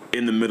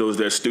in the middle is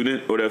that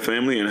student or that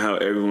family and how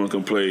everyone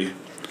can play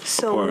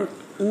a part.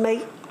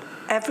 Make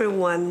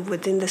everyone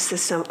within the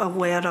system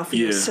aware of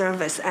your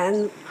service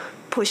and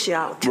push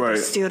out to the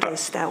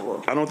students that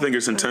will. I don't think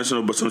it's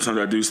intentional, but sometimes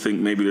I do think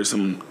maybe there's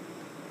some,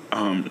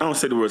 I don't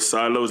say the word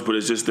silos, but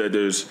it's just that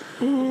there's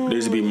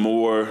to be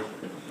more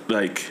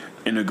like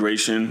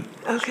integration.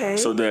 Okay.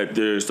 So that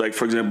there's like,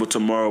 for example,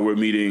 tomorrow we're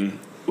meeting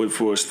with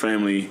Forest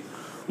Family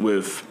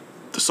with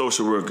the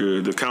social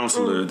worker, the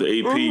counselor, the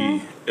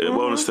AP, the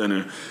Wellness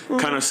Center,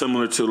 kind of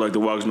similar to like the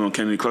Walker's Mill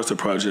Kennedy Cluster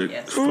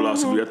Project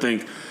philosophy. I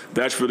think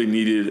that's really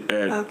needed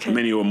at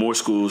many or more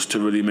schools to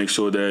really make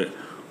sure that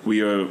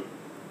we are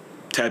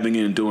tapping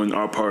in and doing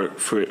our part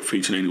for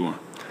each and any one.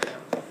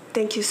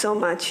 Thank you so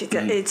much.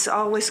 It's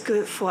always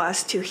good for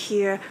us to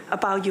hear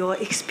about your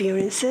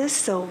experiences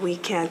so we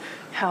can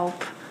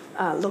help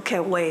look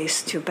at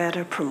ways to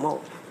better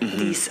promote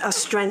these,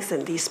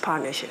 strengthen these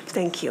partnerships.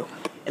 Thank you.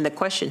 And the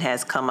question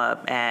has come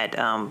up at,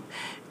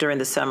 during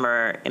the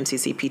summer,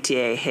 MCC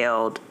PTA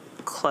held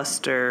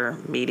cluster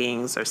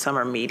meetings or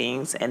summer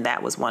meetings, and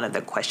that was one of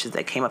the questions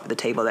that came up at the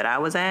table that I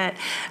was at.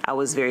 I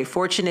was very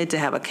fortunate to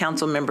have a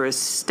council member's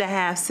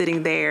staff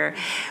sitting there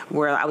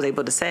where I was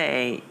able to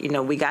say,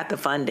 we got the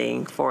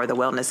funding for the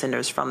wellness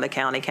centers from the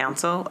county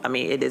council. I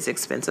mean, it is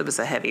expensive, it's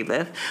a heavy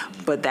lift,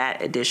 but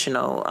that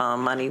additional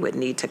money would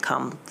need to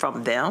come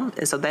from them.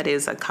 And so that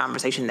is a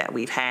conversation that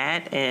we've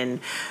had, and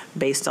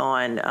based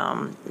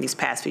on these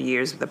past few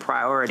years, the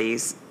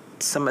priorities,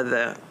 some of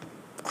the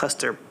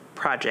cluster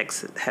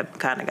projects have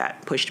kind of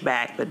got pushed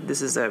back, but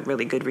this is a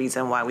really good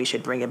reason why we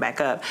should bring it back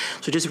up.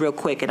 So just real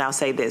quick, and I'll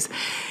say this,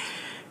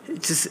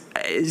 just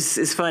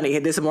It's funny.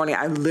 This morning,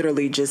 I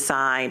literally just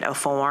signed a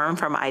form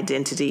from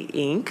Identity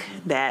Inc.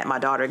 that my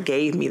daughter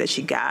gave me that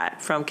she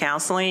got from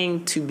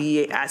counseling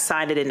I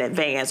signed it in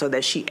advance so that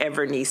if she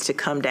ever needs to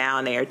come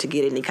down there to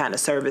get any kind of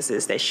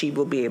services, that she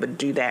will be able to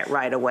do that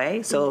right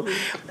away. So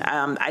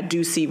I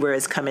do see where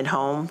it's coming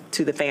home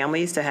to the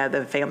families, to have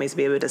the families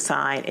be able to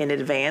sign in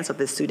advance. So if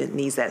the student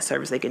needs that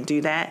service, they can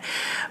do that.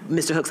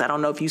 Mr. Hooks, I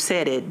don't know if you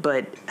said it,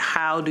 but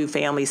how do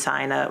families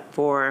sign up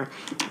for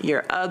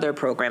your other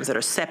programs that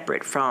are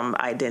separate from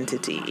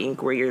Identity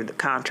Inc., where you're the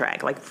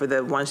contract, like for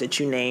the ones that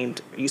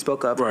you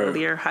spoke of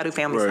earlier? How do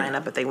families sign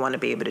up if they want to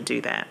be able to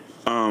do that?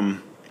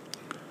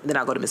 Then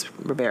I'll go to Ms.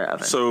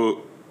 Rivera-Oven.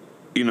 So,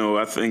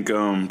 I think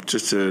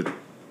just to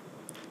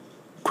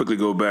quickly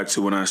go back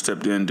to when I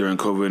stepped in during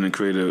COVID and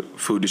created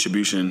food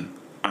distribution,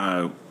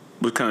 I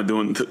was kind of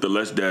doing the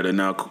less data.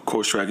 Now,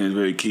 course tracking is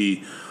very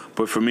key.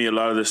 But for me, a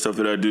lot of the stuff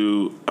that I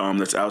do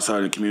that's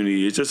outside the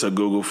community, it's just a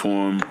Google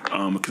form,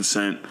 a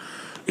consent,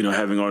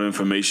 having all the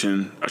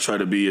information. I try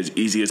to be as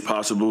easy as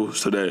possible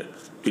so that,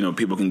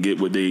 people can get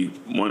what they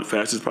want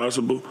fast as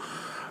possible.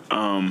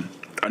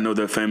 I know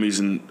that families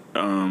in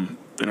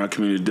our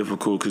community is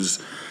difficult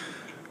because,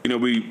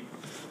 we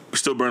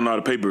still burn a lot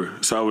of paper.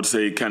 So I would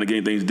say kind of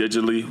getting things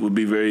digitally would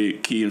be very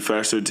key and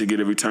faster to get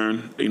a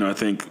return. I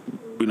think,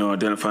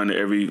 identifying that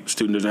every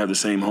student doesn't have the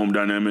same home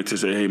dynamic to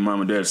say, hey,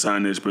 mom and dad,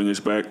 sign this, bring this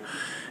back.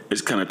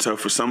 It's kind of tough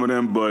for some of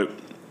them, but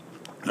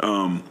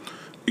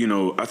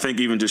I think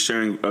even just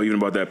sharing even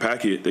about that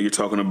packet that you're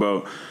talking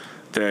about,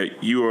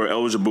 that you are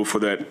eligible for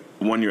that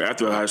 1 year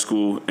after high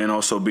school, and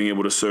also being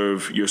able to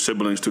serve your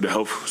siblings through the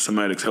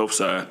somatics health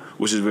side,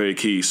 which is very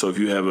key. So if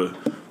you have a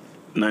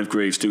 9th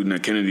grade student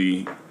at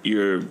Kennedy,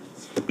 your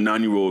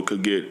 9-year-old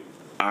could get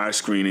eye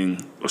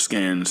screening or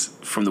scans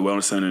from the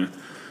wellness center.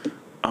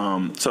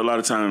 So a lot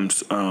of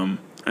times,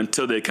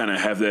 until they kind of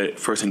have that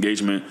first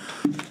engagement,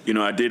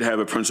 I did have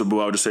a principal,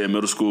 I would just say in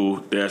middle school,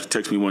 they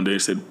texted me one day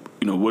and said,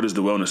 what is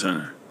the wellness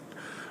center?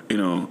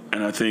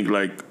 And I think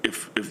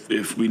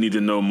if we need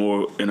to know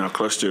more in our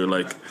cluster,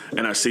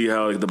 and I see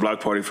how the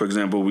block party, for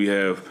example, we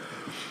have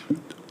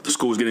the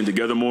schools getting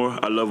together more.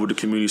 I love what the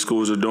community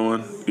schools are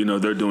doing.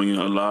 They're doing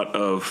a lot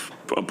of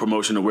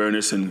promotion,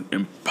 awareness,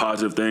 and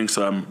positive things.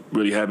 So I'm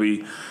really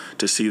happy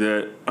to see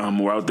that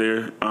more out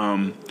there.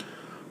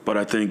 But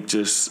I think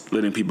just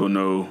letting people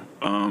know,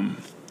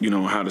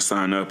 how to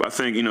sign up. I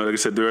think, like I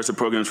said, there are some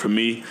programs for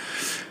me.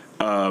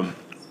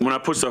 When I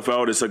put stuff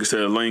out, it's like I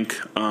said, a link.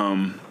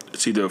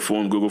 It's either a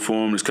form, Google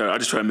form. I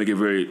just try to make it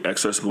very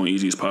accessible and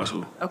easy as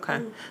possible. Okay.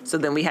 So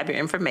then we have your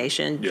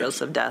information, Yes.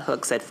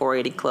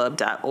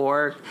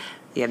 joseph.hooks@480club.org.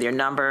 You have your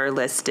number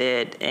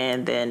listed,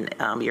 and then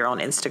you're on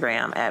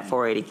Instagram at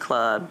 480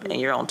 Club, and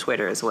you're on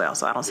Twitter as well.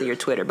 So I don't see your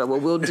Twitter, but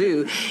what we'll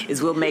do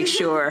is we'll make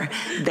sure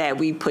that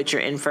we put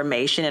your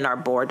information in our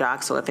board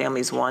doc so if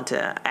families want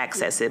to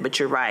access it. But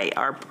you're right,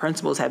 our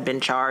principals have been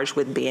charged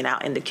with being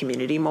out in the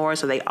community more,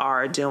 so they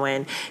are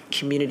doing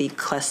community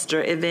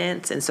cluster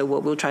events. And so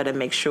what we'll try to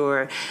make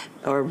sure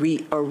or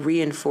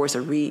reinforce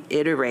or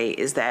reiterate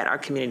is that our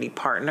community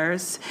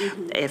partners,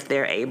 if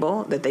they're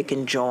able, that they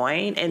can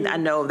join. And I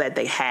know that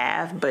they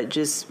have, but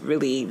just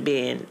really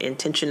being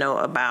intentional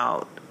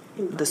about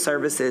the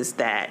services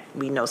that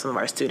we know some of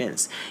our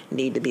students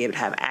need to be able to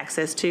have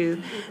access to,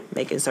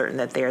 making certain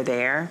that they're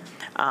there.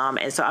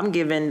 And so I'm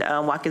giving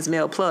Watkins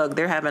Mill a plug.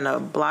 They're having a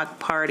block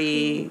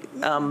party,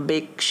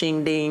 big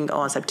shing-ding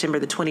on September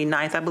the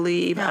 29th, I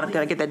believe. Did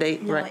I get that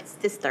date right? It's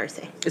this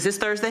Thursday. Is this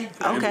Thursday?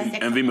 Okay.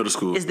 MV Middle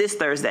School. Is this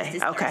Thursday?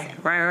 This Okay.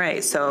 Thursday.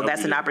 Right. So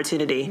that's an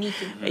opportunity.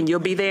 And you'll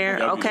be there?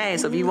 I'll be Okay. there.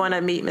 So if you want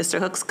to meet Mr.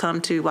 Hooks, come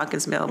to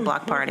Watkins Mill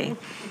block party.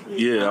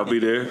 Yeah, I'll be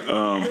there.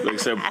 Like I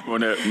said,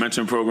 on that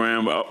mentoring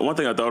program, one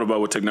thing I thought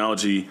about with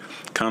technology,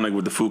 kind of like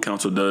what the Food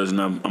Council does,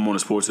 and I'm on the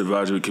Sports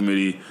Advisory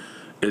Committee,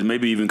 is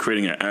maybe even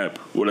creating an app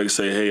where I can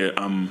say, hey,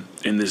 I'm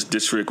in this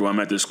district or I'm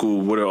at this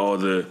school, what are all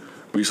the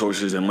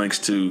resources and links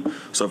to?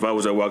 So if I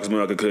was at Watkins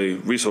Mill, I could say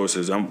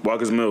resources. I'm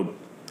Watkins Mill.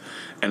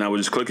 And I would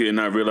just click it and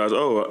I realize,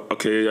 oh,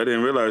 okay, I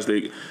didn't realize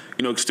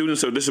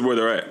students, so this is where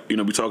they're at.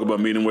 We talk about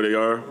meeting where they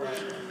are.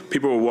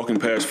 People are walking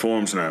past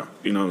forms now.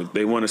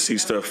 They want to see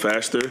stuff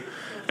faster.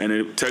 And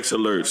it text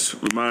alerts,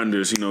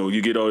 reminders,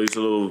 you get all these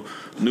little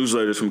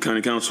newsletters from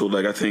county council.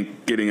 I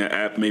think getting an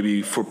app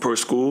maybe for per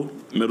school,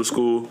 middle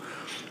school,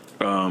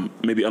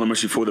 maybe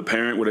elementary for the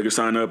parent where they can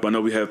sign up. I know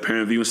we have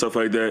parent view and stuff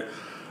like that.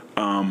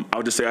 I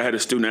would just say I had a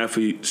student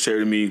athlete share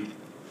to me,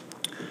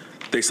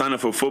 they signed up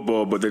for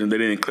football, but then they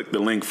didn't click the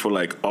link for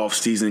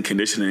off-season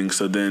conditioning.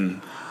 So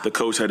then the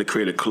coach had to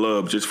create a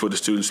club just for the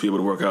students to be able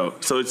to work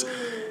out. So it's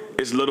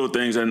little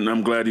things, and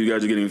I'm glad you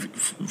guys are getting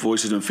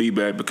voices and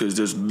feedback because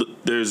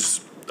there's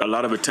a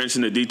lot of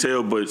attention to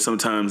detail, but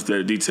sometimes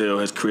that detail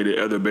has created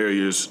other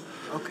barriers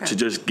to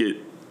just get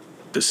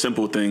the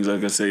simple things,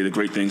 like I say, the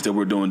great things that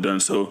we're doing done.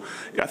 So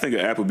I think an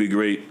app would be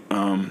great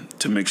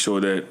to make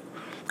sure that,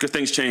 because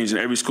things change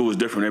and every school is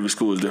different. Every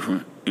school is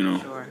different,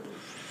 Sure.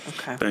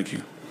 Okay. Thank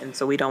you. And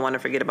so we don't want to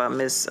forget about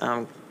Ms.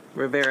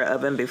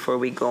 Rivera-Oven before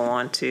we go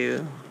on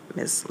to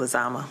Ms.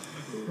 Lazama.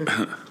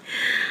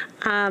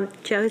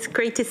 Joe, it's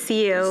great to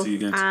see you. Good to see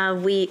you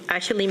again. We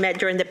actually met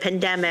during the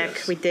pandemic.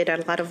 Yes. We did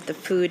a lot of the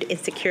food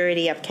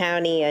insecurity of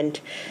county and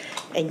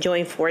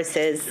joined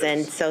forces. Yes.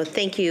 And so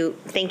thank you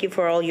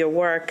for all your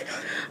work.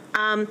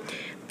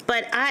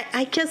 But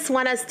I just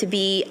want us to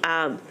be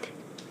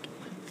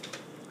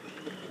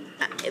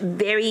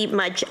very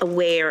much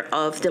aware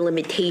of the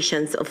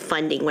limitations of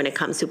funding when it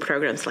comes to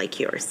programs like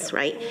yours,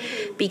 right?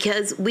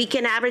 Because we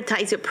can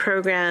advertise a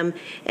program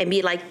and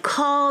be like,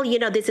 call,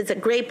 this is a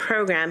great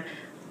program,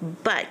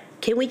 but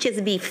can we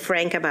just be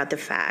frank about the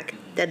fact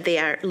that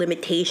there are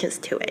limitations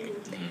to it?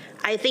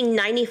 I think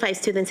 95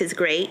 students is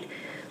great,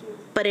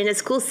 but in a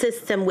school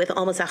system with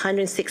almost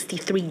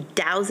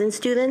 163,000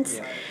 students,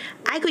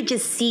 I could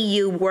just see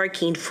you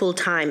working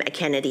full-time at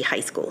Kennedy High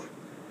School.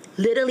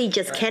 Literally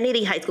just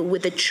Kennedy High School,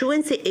 with the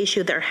truancy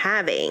issue they're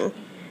having,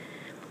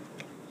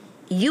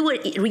 you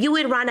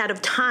would run out of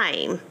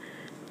time.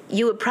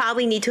 You would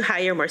probably need to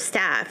hire more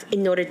staff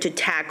in order to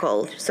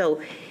tackle.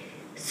 So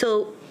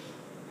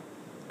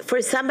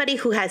for somebody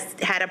who has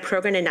had a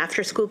program, an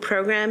after-school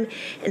program,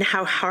 and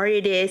how hard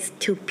it is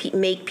to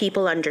make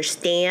people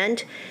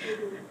understand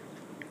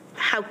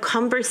how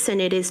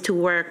cumbersome it is to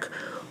work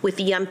with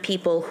young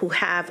people who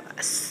have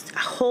a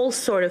whole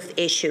sort of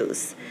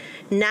issues,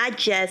 not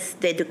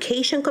just the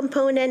education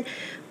component,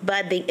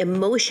 but the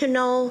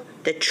emotional,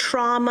 the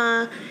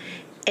trauma,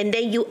 and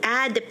then you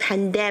add the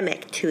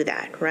pandemic to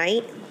that,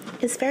 right?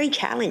 It's very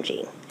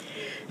challenging.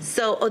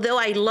 So although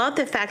I love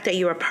the fact that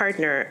you're a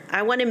partner,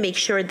 I want to make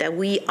sure that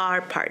we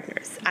are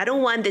partners. I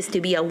don't want this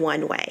to be a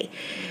one-way,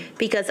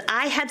 because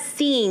I have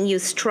seen you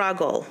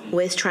struggle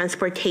with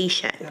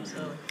transportation,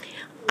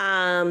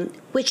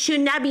 which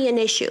should not be an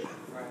issue.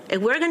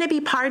 If we're going to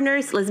be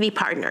partners, let's be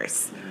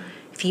partners.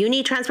 If you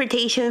need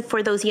transportation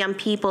for those young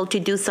people to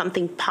do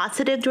something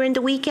positive during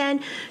the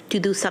weekend, to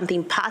do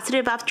something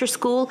positive after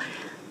school,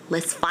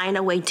 let's find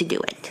a way to do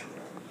it.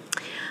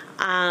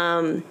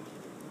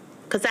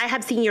 Because I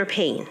have seen your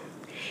pain.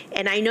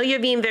 And I know you're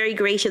being very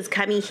gracious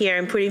coming here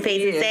and putting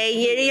faces and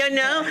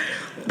saying,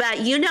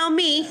 but you know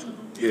me,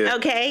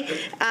 okay?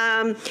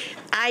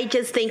 I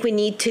just think we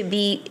need to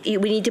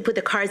put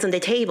the cards on the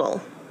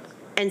table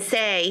and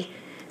say,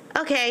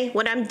 okay,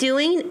 what I'm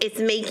doing is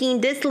making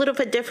this little of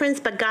a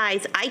difference, but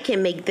guys, I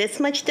can make this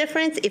much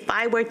difference if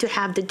I were to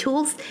have the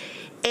tools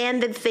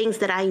and the things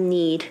that I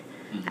need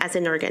as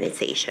an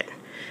organization.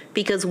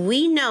 Because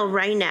we know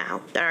right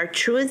now that our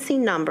truancy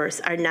numbers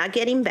are not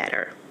getting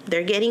better,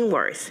 they're getting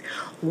worse.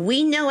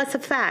 We know as a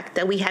fact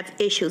that we have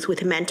issues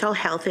with mental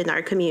health in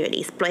our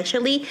community,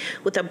 especially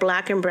with the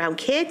Black and brown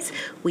kids.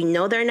 We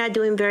know they're not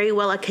doing very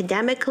well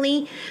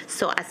academically.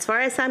 So as far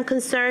as I'm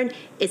concerned,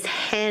 it's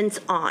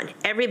hands-on.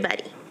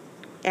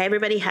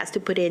 Everybody has to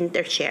put in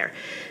their share.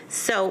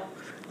 So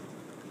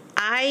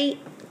I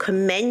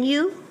commend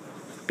you,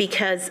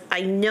 because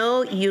I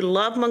know you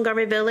love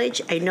Montgomery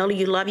Village. I know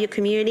you love your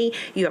community.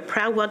 You're a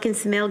proud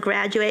Watkins Mill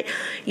graduate.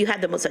 You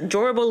have the most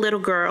adorable little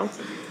girl.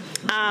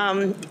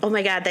 Oh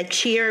my God, that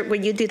cheer,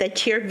 when you do that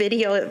cheer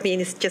video, I mean,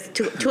 it's just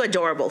too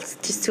adorable. It's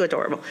just too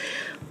adorable.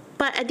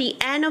 But at the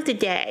end of the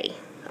day,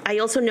 I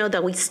also know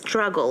that we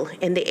struggle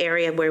in the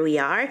area where we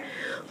are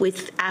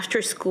with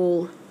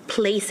after-school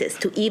places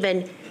to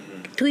even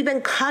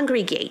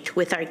congregate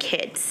with our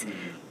kids.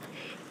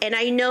 And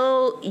I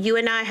know you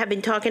and I have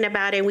been talking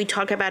about it, and we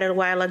talked about it a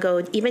while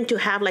ago, even to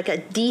have like a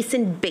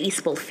decent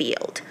baseball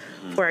field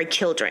for our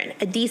children,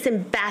 a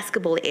decent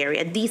basketball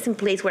area, a decent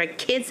place where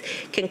kids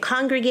can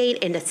congregate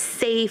in a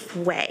safe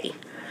way.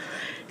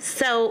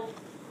 So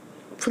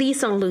please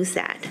don't lose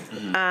that.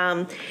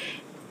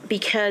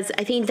 Because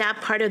I think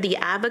that part of the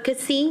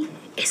advocacy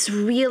is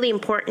really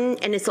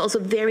important, and it's also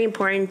very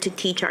important to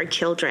teach our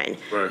children,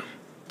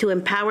 to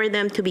empower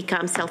them to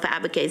become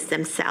self-advocates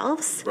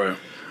themselves.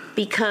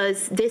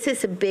 Because this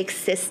is a big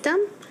system,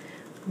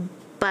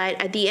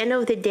 but at the end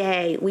of the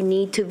day, we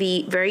need to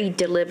be very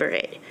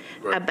deliberate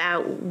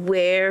about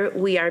where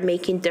we are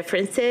making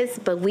differences,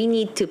 but we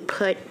need to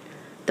put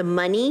the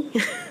money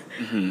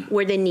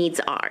where the needs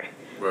are.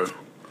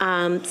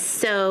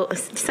 So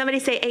somebody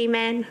say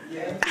amen.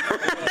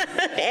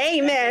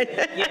 Amen.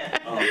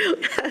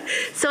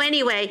 So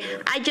anyway,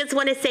 I just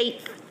want to say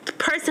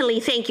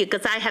personally, thank you,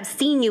 because I have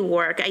seen you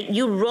work.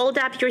 You rolled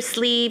up your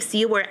sleeves.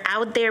 You were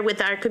out there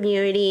with our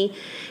community.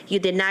 You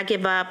did not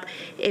give up.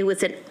 It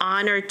was an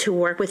honor to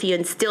work with you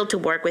and still to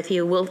work with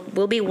you.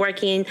 We'll be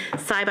working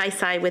side by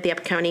side with the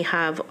Up County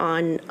Hub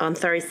on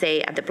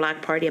Thursday at the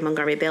Block Party in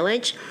Montgomery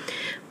Village.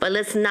 But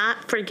let's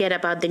not forget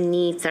about the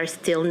needs that are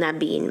still not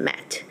being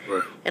met.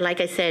 And like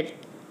I said,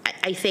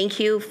 I thank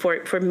you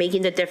for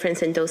making the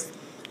difference in those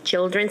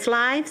children's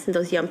lives and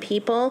those young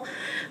people.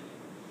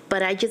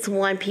 But I just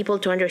want people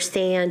to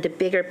understand the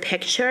bigger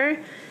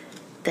picture,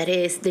 that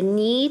is, the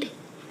need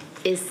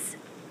is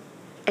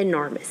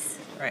enormous.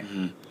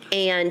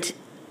 And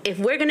if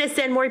we're going to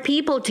send more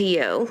people to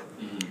you,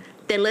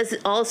 then let's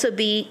also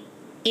be,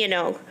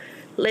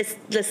 let's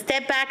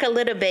step back a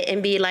little bit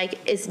and be like,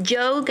 is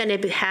Joe going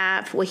to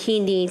have what he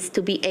needs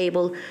to be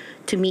able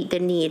to meet the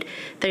need?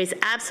 There is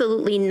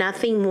absolutely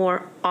nothing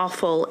more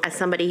awful as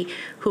somebody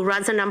who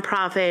runs a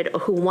nonprofit or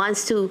who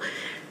wants to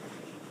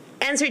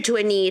answer to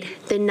a need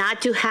than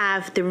not to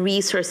have the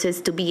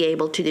resources to be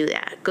able to do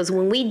that. Because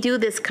when we do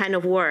this kind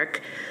of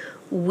work,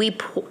 we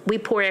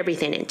pour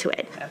everything into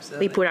it.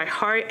 Absolutely. We put our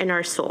heart and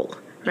our soul,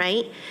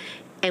 right?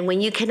 And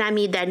when you cannot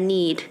meet that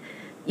need,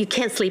 you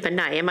can't sleep at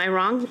night. Am I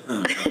wrong?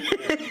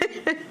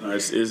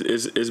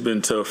 It's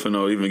been tough,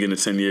 even getting to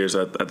 10 years.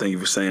 I thank you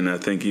for saying that. I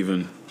think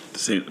even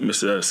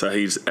Mr.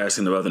 Sahid's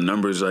asking about the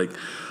numbers. Like,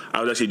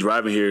 I was actually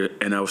driving here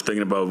and I was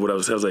thinking about what I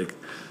was like,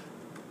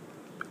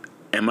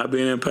 am I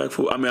being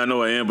impactful? I mean, I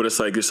know I am, but it's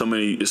like there's so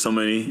many.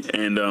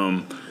 And,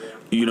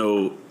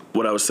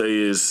 what I would say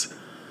is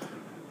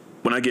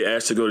when I get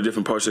asked to go to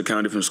different parts of the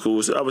county, different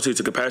schools, obviously it's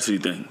a capacity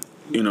thing,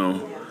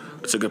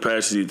 It's a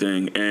capacity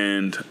thing.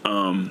 And,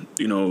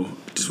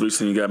 just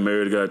recently got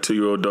married, got a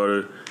 2-year-old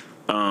daughter.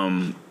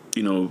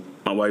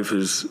 My wife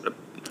is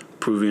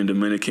Peruvian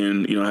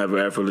Dominican, I have an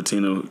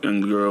Afro-Latino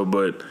young girl.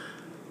 But,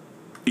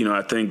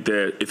 I think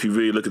that if you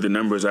really look at the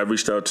numbers, I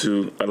reached out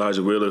to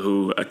Elijah Wheeler,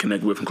 who I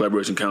connect with from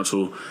Collaboration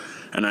Council,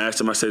 and I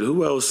asked him, I said,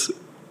 who else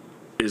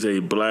is a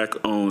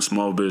Black-owned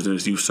small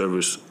business youth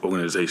service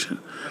organization?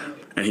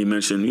 And he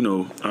mentioned,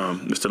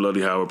 Mr.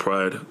 Ludley Howard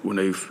Pride, when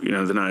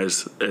they're not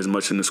as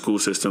much in the school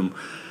system.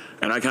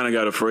 And I kind of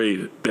got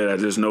afraid that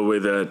there's no way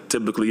that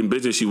typically in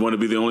business you want to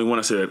be the only one.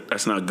 I said,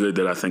 that's not good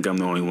that I think I'm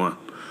the only one.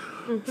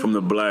 Mm-hmm. From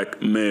the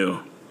Black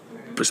male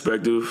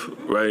perspective,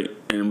 right?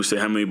 And we say,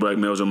 how many Black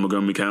males are in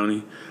Montgomery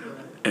County?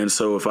 And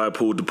so if I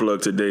pulled the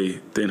plug today,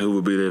 then who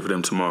would be there for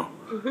them tomorrow?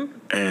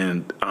 Mm-hmm.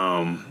 And,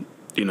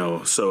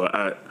 so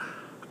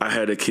I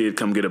had a kid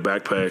come get a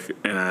backpack,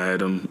 and I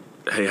had him,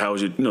 hey, how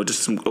was your,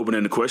 just some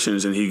open-ended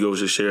questions, and he goes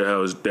to share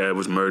how his dad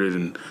was murdered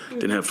and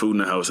didn't have food in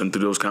the house. And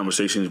through those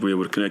conversations, we were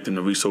able to connect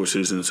into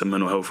resources and some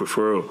mental health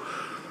referral.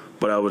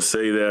 But I would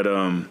say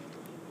that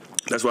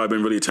that's why I've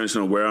been really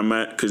intentional where I'm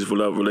at, because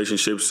without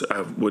relationships,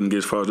 I wouldn't get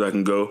as far as I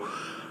can go.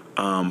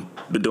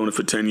 Been doing it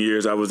for 10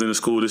 years. I was in the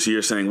school this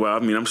year saying, wow,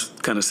 I'm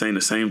kind of saying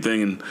the same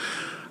thing. And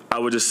I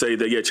would just say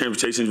that, yeah,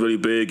 transportation is really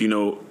big.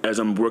 As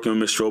I'm working with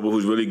Ms. Strobel,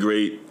 who's really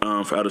great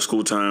for out of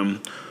school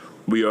time,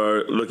 we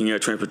are looking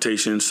at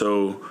transportation.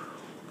 So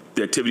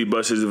the activity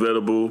bus is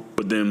available,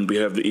 but then we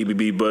have the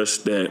EBB bus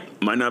that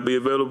might not be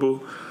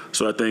available.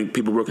 So I think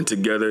people working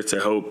together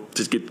to help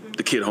just get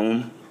the kid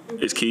home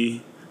is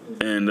key.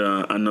 And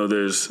I know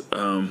there's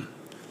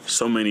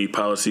so many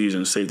policies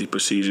and safety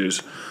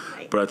procedures,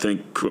 but I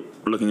think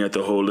looking at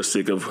the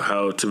holistic of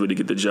how to really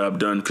get the job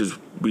done, because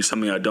be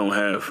something I don't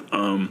have.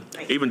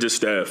 Even just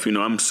staff,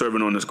 I'm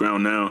serving on this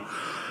ground now.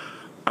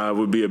 I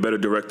would be a better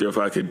director if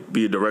I could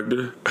be a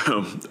director.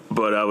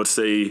 But I would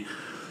say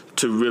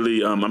to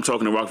really, I'm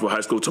talking to Rockville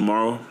High School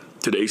tomorrow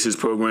to the ACES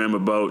program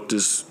about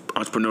just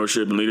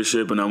entrepreneurship and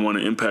leadership, and I want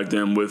to impact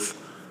them with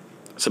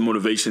some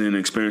motivation and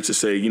experience to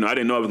say, I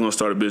didn't know I was going to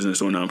start a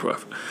business or a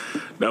nonprofit.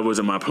 That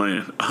wasn't my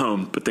plan.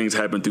 But things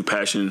happen through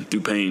passion,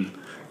 through pain.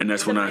 And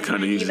that's when I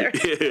kind of use it.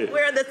 Yeah.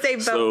 We're on the same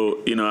boat.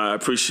 So, I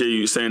appreciate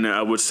you saying that.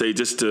 I would say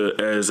just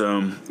as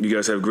you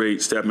guys have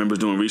great staff members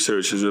doing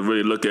research, is to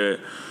really look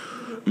at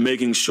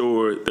making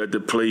sure that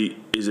the plate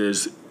is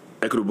as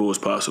equitable as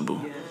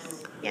possible.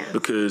 Yeah.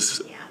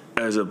 Because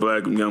as a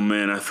Black young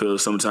man, I feel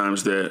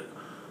sometimes that,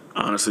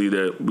 honestly,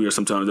 that we are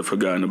sometimes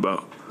forgotten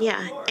about.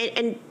 Yeah,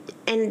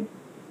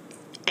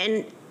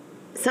 and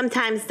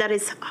sometimes that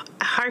is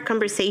a hard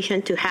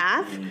conversation to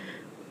have,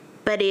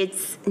 but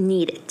it's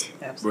needed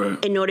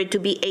in order to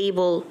be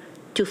able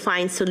to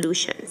find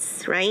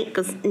solutions, right?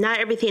 Because not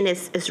everything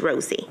is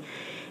rosy,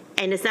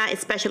 and it's not,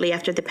 especially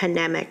after the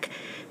pandemic.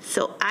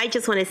 So I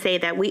just want to say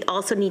that we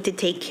also need to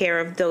take care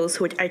of those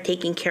who are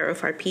taking care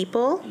of our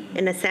people,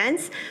 in a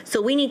sense.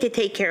 So we need to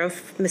take care of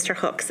Mr.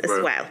 Hooks as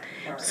well.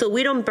 So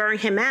we don't burn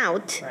him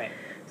out. Right.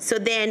 So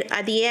then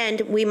at the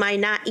end, we might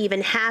not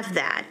even have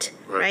that,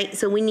 right?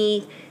 So we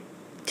need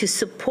to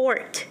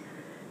support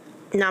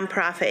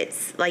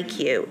nonprofits like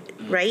you,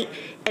 right?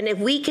 And if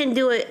we can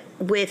do it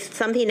with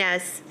something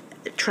as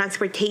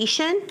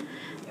transportation,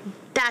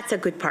 that's a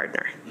good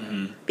partner.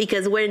 Mm-hmm.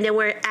 Because when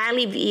we're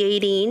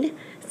alleviating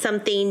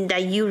something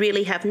that you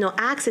really have no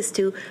access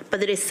to,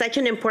 but it is such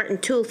an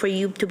important tool for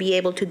you to be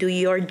able to do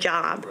your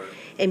job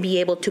and be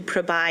able to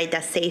provide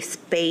that safe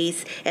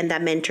space and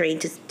that mentoring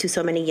to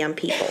so many young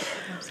people.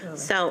 Absolutely.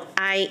 So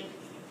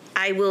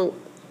I will,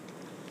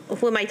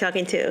 who am I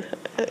talking to?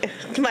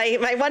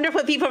 My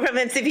wonderful people from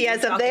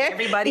MCPS up there.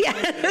 Everybody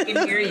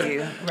can hear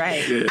you,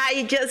 right. Yeah.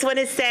 I just want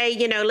to say,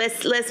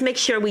 let's make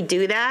sure we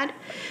do that,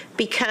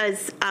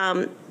 because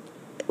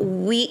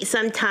we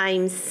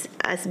sometimes,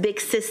 as big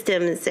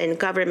systems and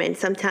government,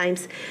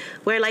 sometimes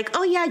we're like,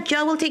 oh yeah,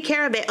 Joe will take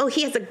care of it. Oh,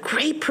 he has a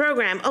great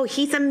program. Oh,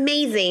 he's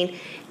amazing.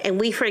 And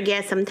we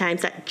forget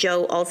sometimes that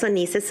Joe also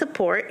needs the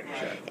support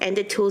and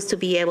the tools to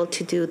be able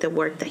to do the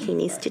work that he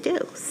needs to do.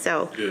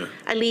 So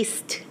at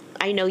least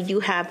I know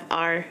you have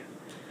our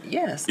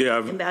Yes. Yeah, I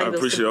Invaluable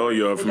appreciate all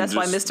y'all from That's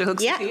why just, Mr.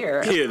 Hooks Yeah. is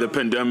here. Yeah, the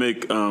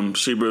pandemic.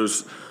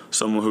 Shebra's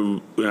someone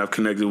who I've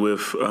connected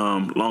with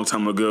long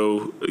time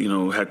ago.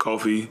 Had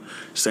coffee.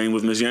 Same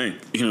with Ms. Yang.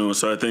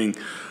 So I think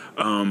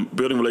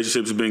building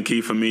relationships has been key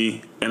for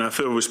me, and I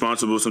feel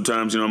responsible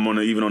sometimes. I'm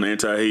even on the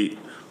anti-hate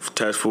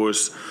task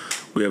force.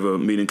 We have a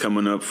meeting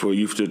coming up for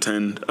youth to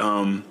attend.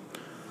 I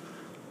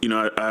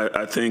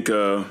think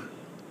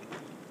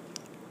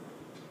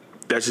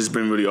that's just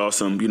been really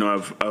awesome.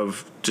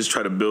 I've just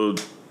tried to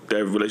build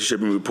that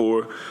relationship and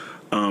rapport.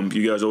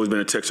 You guys always been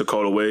a text or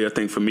call away. I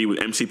think for me with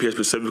MCPS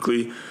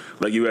specifically,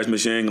 like you asked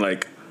Ms. Yang, I'm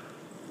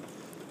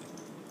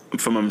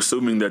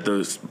assuming that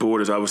the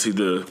board is obviously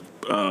the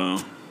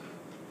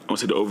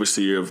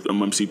overseer of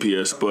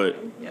MCPS, but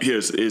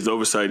yes, is the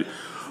oversight.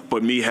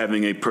 But me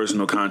having a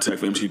personal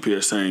contact with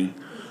MCPS saying,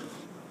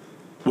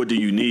 what do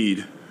you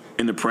need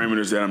in the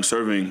parameters that I'm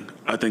serving?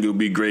 I think it would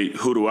be great.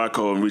 Who do I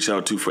call and reach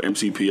out to for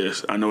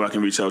MCPS? I know I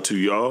can reach out to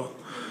y'all.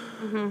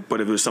 But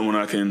if there's someone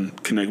I can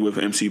connect with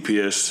at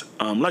MCPS,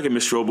 like a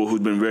Ms. Strobel, who's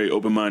been very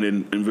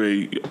open-minded and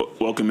very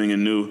welcoming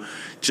and new,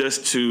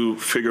 just to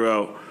figure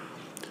out,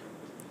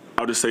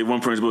 I'll just say one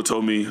principal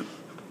told me,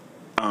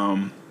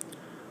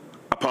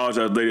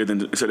 apologize later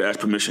than instead of ask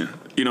permission.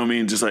 You know what I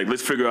mean? Just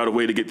let's figure out a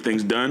way to get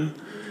things done.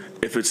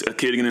 If it's a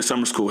kid getting in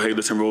summer school, hey,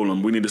 let's enroll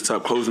them. We need to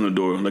stop closing the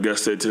door. Like I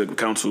said to the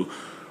council,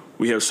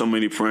 we have so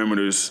many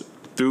parameters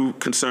through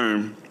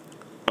concern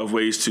of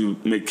ways to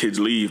make kids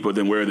leave, but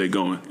then where are they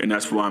going? And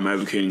that's why I'm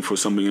advocating for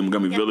something in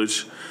Montgomery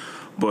Village.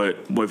 But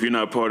if you're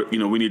not part of,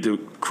 we need to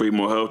create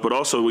more help. But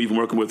also even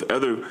working with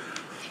other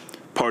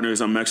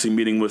partners, I'm actually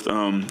meeting with,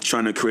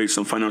 trying to create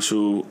some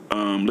financial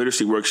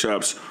literacy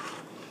workshops,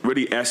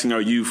 really asking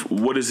our youth,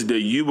 what is it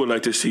that you would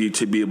like to see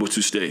to be able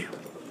to stay?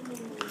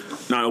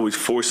 Not always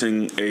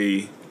forcing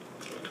like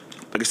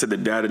I said, the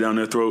data down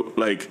their throat.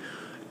 Like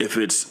if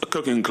it's a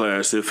cooking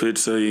class, if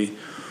it's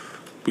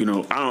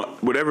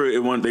whatever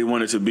they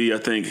want it to be, I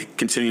think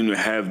continuing to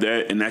have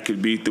that, and that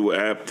could be through an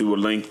app, through a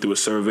link, through a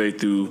survey,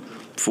 through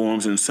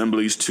forums and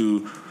assemblies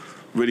to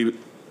really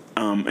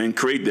and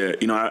create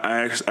that.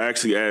 I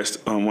actually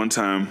asked one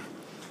time,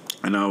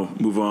 and I'll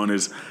move on,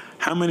 is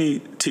how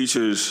many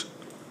teachers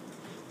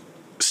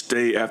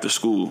stay after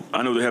school?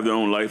 I know they have their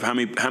own life. How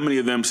many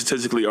of them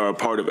statistically are a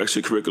part of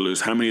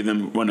extracurriculars? How many of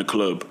them run a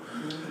club?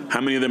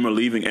 How many of them are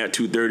leaving at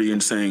 2:30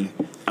 and saying,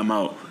 I'm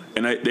out?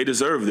 And they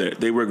deserve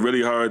that. They work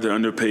really hard. They're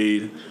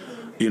underpaid.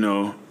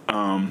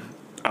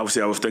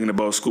 Obviously, I was thinking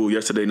about school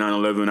yesterday,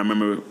 9/11. I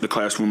remember the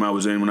classroom I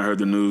was in when I heard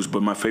the news.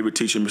 But my favorite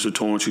teacher, Mr.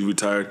 Torrance, who's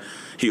retired,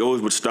 he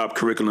always would stop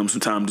curriculum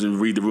sometimes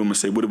and read the room and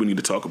say, what do we need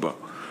to talk about?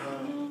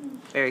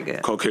 Very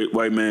good. Caucasian,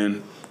 white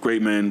man,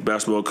 great man,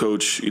 basketball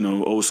coach,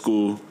 old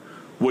school.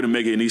 Wouldn't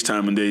make it in these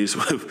time and days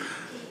with,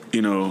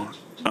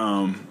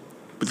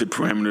 with the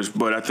parameters.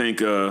 But I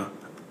think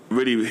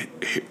really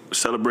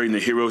celebrating the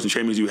heroes and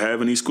champions you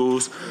have in these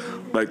schools,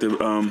 like the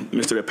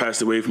Mr. that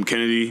passed away from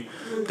Kennedy.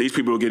 These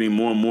people are getting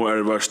more and more out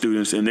of our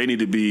students, and they need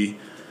to be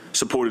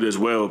supported as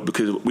well,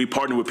 because we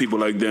partner with people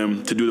like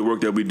them to do the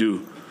work that we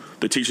do.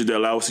 The teachers that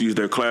allow us to use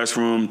their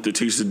classroom, the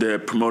teachers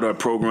that promote our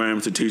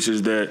programs, the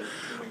teachers that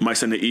might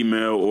send an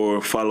email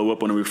or follow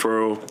up on a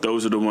referral,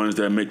 those are the ones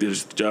that make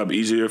this job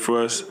easier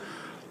for us.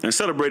 And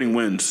celebrating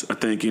wins. I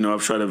think,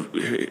 I've tried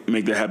to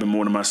make that happen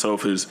more than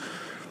myself, is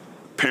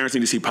parents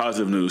need to see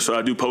positive news. So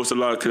I do post a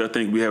lot because I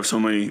think we have so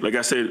many, like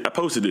I said, I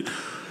posted it.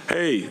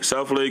 Hey,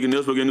 South Lake and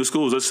Nielsburg get new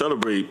schools, let's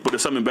celebrate. But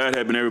if something bad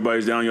happened,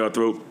 everybody's down your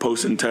throat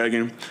posting,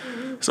 tagging.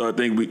 So I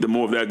think the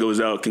more of that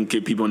goes out can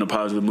get people in a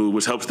positive mood,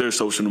 which helps their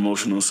social and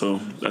emotional. So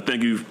I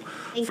thank you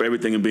for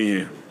everything and being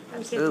here.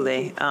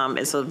 Absolutely.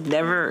 And so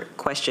never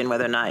question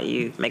whether or not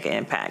you make an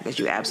impact, because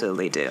you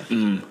absolutely do.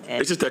 Mm-hmm.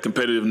 It's just that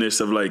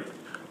competitiveness of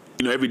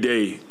every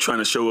day trying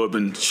to show up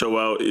and show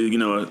out,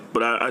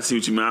 but I see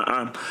what you mean.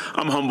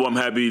 I'm humble. I'm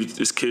happy.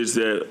 There's kids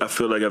that I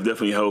feel like I've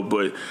definitely helped,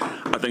 but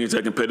I think it's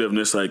that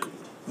competitiveness,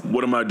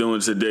 what am I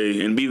doing today?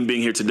 And even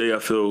being here today, I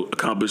feel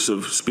accomplished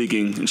of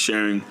speaking and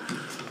sharing.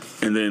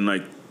 And then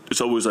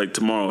it's always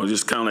tomorrow,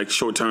 just kind of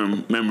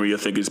short-term memory. I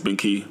think it's been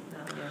key.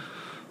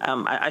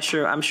 I'm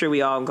sure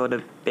we all go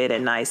to bed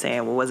at night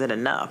saying, well, was it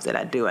enough? Did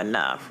I do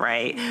enough?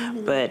 Right.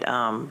 Mm-hmm. But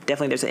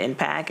definitely there's an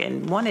impact,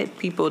 and wanted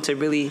people to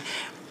really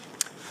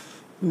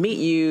meet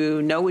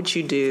you, know what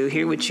you do,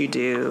 hear what you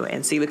do,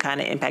 and see what kind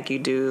of impact you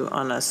do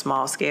on a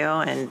small scale.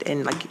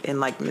 And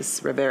like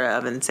Ms.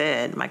 Rivera-Ovens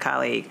said, my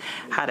colleague,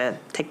 how to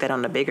take that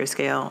on a bigger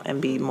scale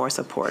and be more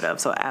supportive.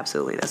 So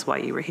absolutely, that's why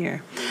you were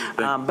here.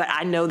 But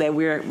I know that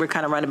we're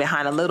kind of running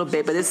behind a little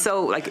bit, but it's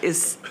so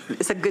it's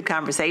a good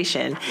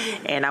conversation,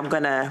 and I'm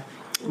gonna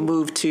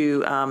move to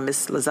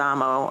Ms.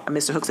 Lozamo.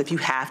 Mr. Hooks, if you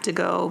have to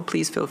go,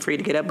 please feel free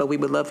to get up, but we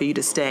would love for you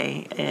to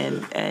stay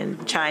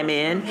and chime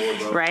in,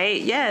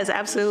 right? Yes,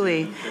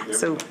 absolutely.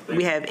 So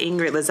we have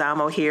Ingrid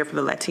Lozamo here from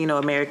the Latino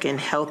American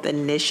Health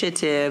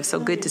Initiative. So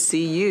good to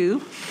see you.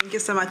 Thank you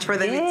so much for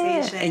the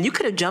invitation. And you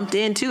could have jumped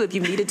in too if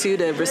you needed to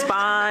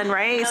respond,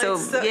 right? So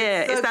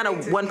it's not a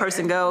one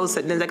person goes,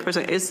 and the next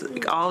person, it's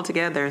all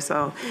together.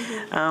 So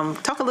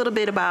talk a little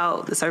bit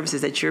about the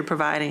services that you're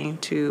providing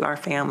to our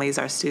families,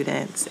 our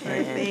students.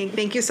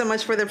 Thank you so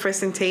much for the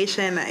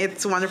presentation.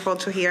 It's wonderful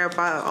to hear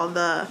about all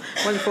the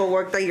wonderful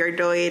work that you're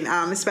doing,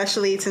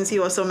 especially since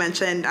you also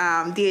mentioned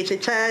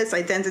DHHS,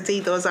 identity.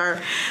 Those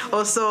are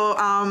also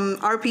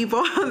our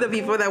people, the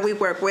people that we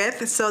work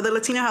with. So the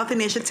Latino Health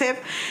Initiative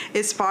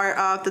is part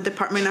of the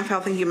Department of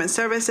Health and Human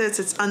Services.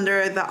 It's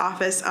under the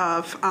Office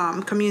of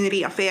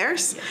Community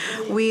Affairs.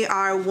 We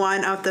are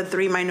one of the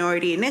 3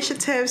 minority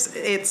initiatives.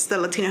 It's the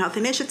Latino Health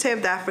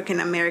Initiative, the African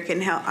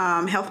American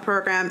Health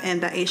Program,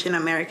 and the Asian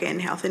American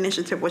Health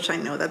Initiative, which I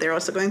know that they're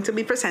also going to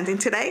be presenting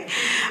today.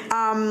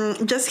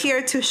 Just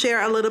here to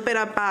share a little bit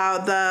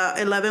about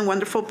the 11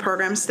 wonderful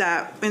programs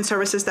and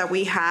services that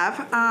we have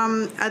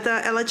at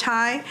the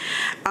LHI.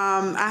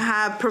 I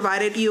have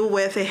provided you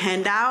with a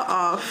handout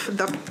of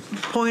the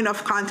point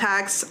of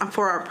contacts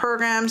for our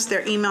programs,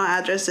 their email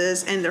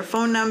addresses, and their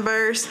phone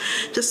numbers.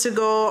 Just to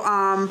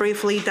go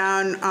briefly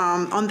down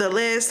on the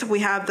list, we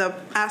have the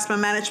Asthma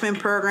Management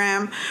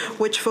Program,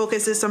 which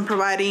focuses on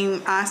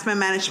providing asthma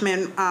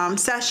management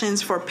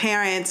sessions for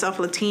parents of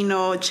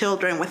Latino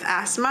children with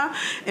asthma,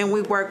 and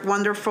we work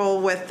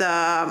wonderful with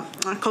the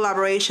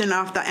collaboration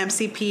of the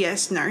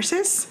MCPS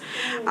nurses.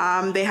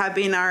 They have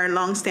been our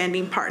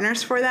long-standing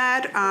partners for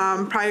that.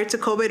 Prior to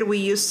COVID, we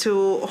used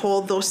to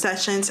hold those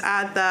sessions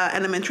at the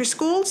elementary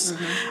schools,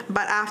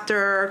 but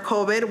after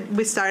COVID,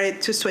 we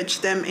started to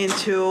switch them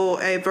into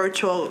a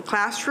virtual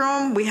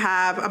classroom. We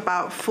have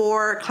about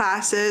 4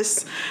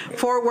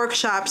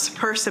 workshops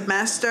per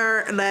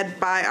semester, led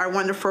by our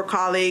wonderful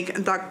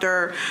colleague,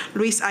 Dr.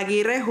 Luis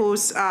Aguirre,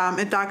 who's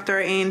a doctor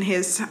in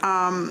his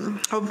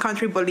home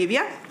country,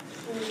 Bolivia.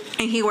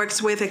 And he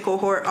works with a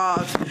cohort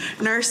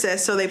of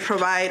nurses, so they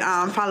provide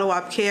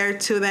follow-up care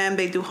to them.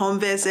 They do home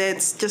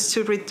visits just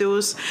to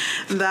reduce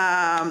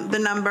the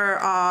number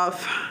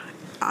of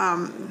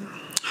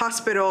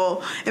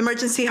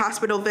emergency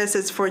hospital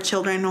visits for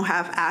children who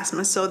have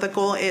asthma. So the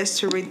goal is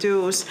to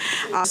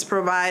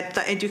provide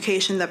the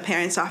education that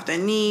parents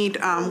often need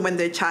when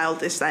their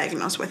child is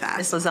diagnosed with asthma.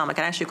 Ms. Lozama,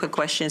 can I ask you a quick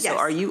question? Yes. So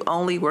are you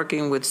only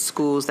working with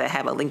schools that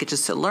have a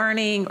linkages to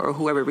learning, or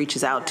whoever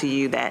reaches out to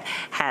you that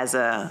has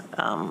a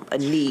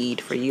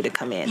need for you to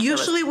come in?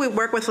 Usually we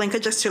work with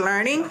linkages to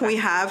learning. We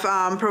have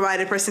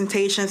provided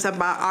presentations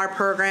about our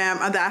program,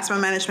 the asthma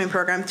management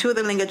program, to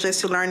the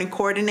linkages to learning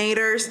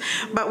coordinators,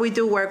 but we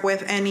do work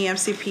with any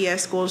MCPS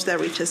schools that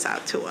reaches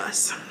out to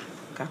us.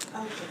 Okay.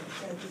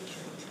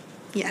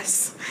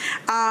 Yes.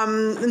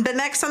 The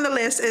next on the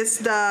list is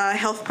the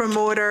Health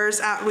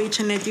Promoters Outreach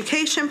and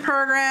Education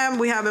Program.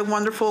 We have a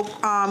wonderful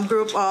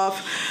group of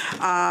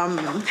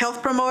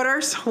health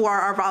promoters who are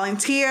our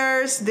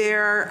volunteers.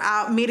 They're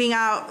out meeting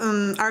out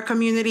in our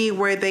community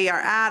where they are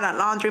at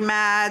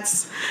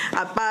laundromats,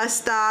 at bus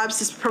stops,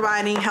 just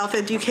providing health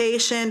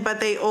education, but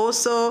they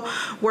also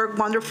work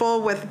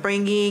wonderful with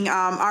bringing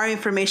our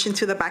information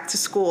to the back to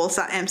schools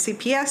at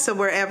MCPS. So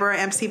wherever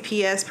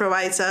MCPS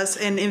provides us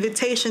an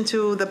invitation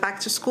to the back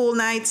to school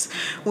nights,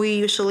 we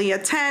usually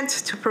attend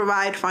to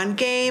provide fun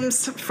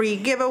games, free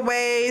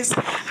giveaways,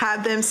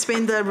 have them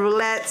spin the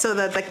roulette so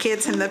that the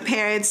kids and the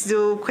parents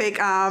do quick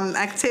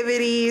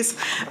activities,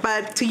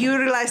 but to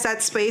utilize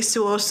that space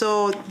to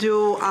also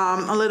do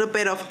a little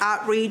bit of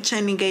outreach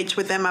and engage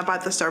with them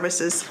about the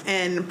services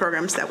and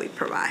programs that we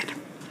provide.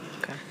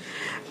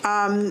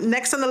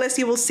 Next on the list,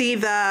 you will see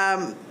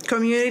the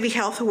Community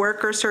Health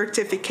Worker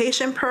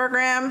Certification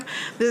Program.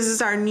 This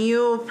is our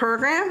new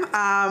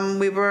program.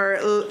 We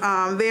were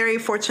very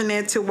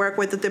fortunate to work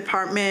with the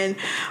Department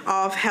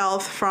of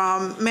Health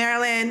from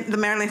Maryland, the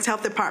Maryland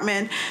Health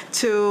Department,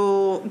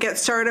 to get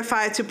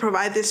certified to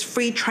provide these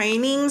free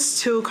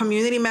trainings to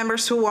community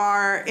members who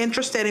are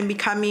interested in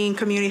becoming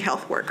community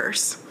health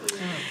workers.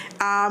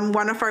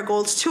 One of our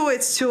goals too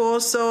is to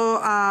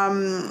also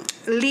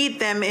lead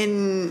them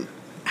in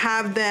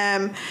have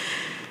them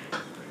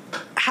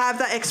have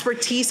the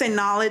expertise and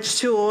knowledge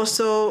to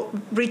also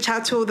reach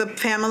out to the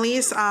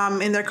families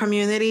in their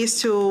communities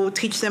to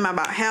teach them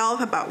about health,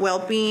 about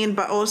well-being,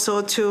 but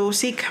also to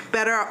seek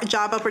better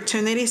job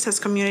opportunities as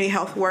community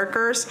health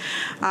workers,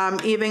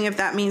 even if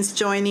that means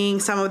joining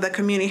some of the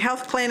community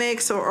health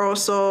clinics or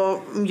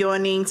also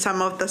joining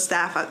some of the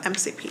staff at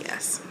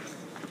MCPS.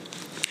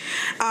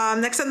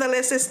 Next on the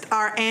list is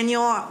our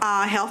annual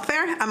health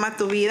fair, Ama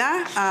Tu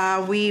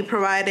Vida. We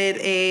provided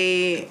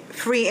a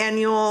free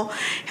annual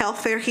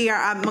health fair here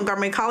at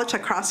Montgomery College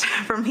across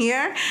from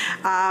here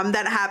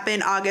that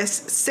happened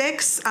August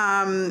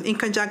 6th in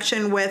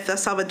conjunction with the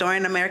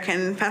Salvadoran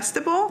American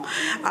Festival.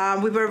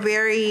 We were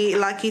very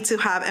lucky to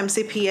have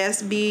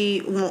MCPS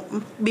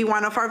be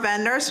one of our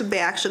vendors. They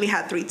actually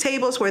had 3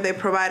 tables where they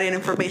provided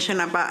information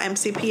about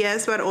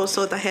MCPS, but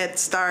also the Head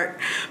Start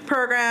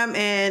program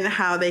and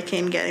how they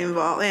can get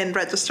involved and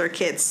register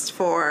kids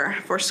for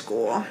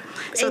school.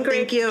 So and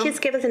thank you.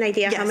 Just give us an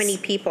idea how Yes. many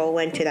people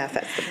went to that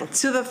festival.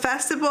 To the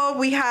festival,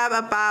 we have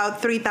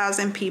about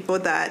 3,000 people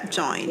that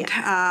joined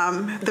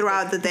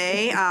throughout the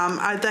day.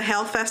 The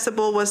health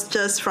festival was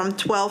just from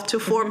 12 to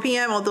 4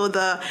 p.m., although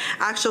the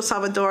actual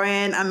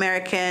Salvadoran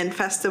American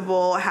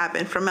Festival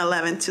happened from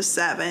 11 to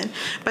 7.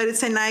 But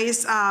it's a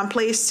nice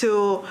place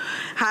to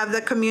have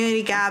the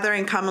community gather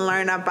and come and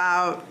learn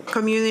about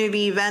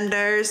community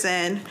vendors,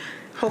 and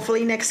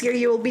hopefully next year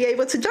you will be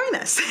able to join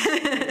us.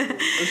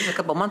 This is a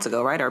couple months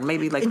ago, right? Or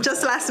maybe like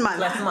Just last month.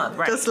 Last month,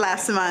 right. Just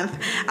last month.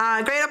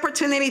 Great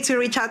opportunity to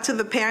reach out to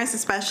the parents,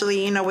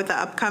 especially, with the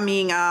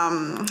upcoming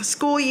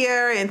school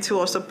year, and to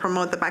also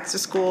promote the back to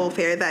school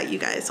fair that you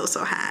guys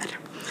also had.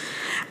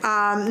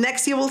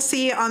 Next, you will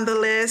see on the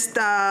list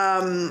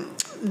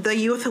the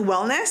Youth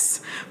Wellness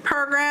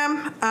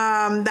Program.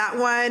 That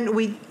one,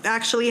 we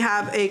actually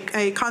have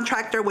a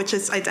contractor, which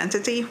is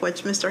Identity,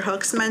 which Mr.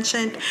 Hooks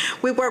mentioned.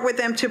 We work with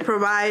them to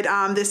provide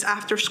this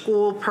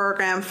after-school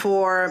program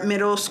for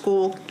middle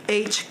school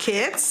age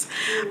kids.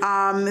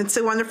 It's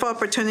a wonderful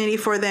opportunity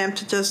for them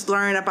to just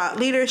learn about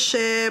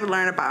leadership,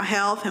 learn about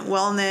health and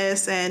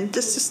wellness, and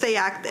just to stay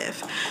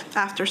active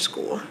after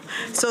school.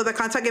 So the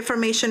contact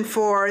information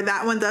for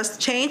that one does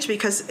change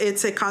because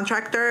it's a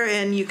contractor,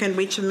 and you can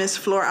reach Ms.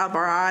 Flor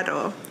Alfaro,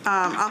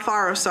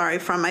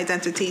 from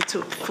Identity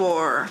to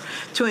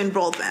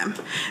enroll them.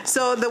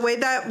 So the way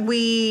that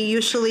we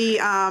usually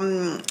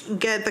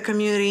get the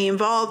community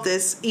involved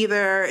is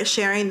either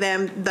sharing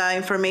them the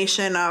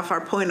information of our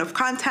point of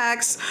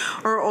contacts,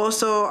 or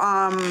also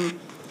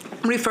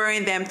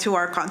referring them to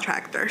our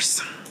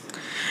contractors.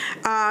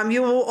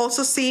 You will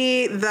also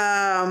see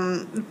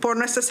the Por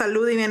Nuestra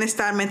Salud y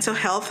Bienestar mental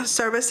health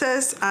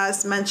services.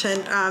 As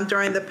mentioned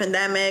during the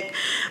pandemic,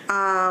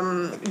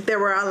 there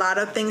were a lot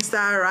of things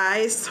that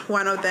arise.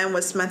 One of them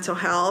was mental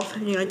health,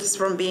 just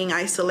from being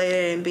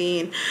isolated and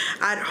being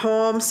at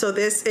home. So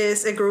this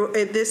is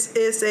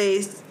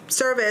a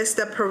service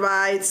that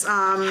provides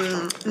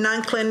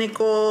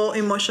non-clinical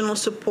emotional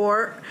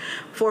support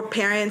for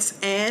parents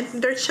and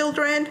their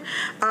children.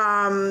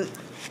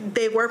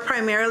 They work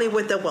primarily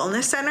with the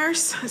wellness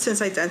centers,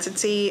 since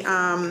Identity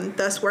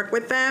does work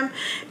with them,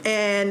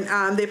 and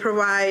they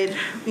provide,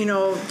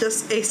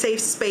 just a safe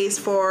space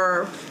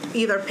for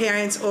either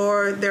parents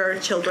or their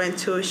children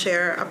to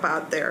share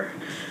about their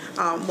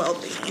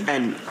well-being.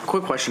 And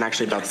quick question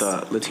actually about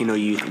the Latino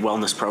Youth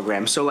Wellness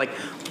Program. So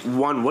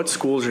what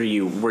schools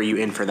were you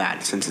in for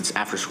that, since it's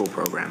after school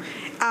program?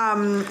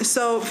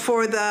 So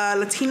for the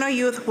Latino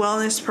Youth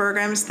Wellness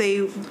Programs,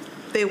 they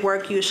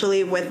work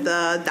usually with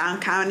the down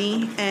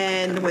county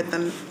and with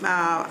the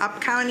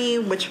up county,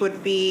 which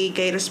would be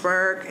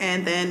Gaithersburg,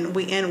 and then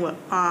we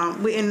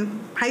in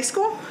high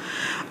school.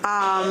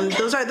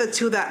 Those are the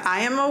 2 that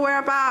I am aware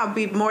about. I'll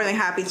be more than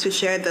happy to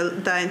share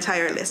the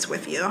entire list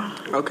with you.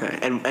 Okay,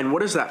 and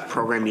what does that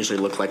program usually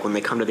look like when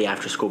they come to the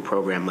after-school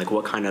program? Like,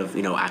 what kind of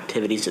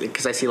activities?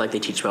 Because I see they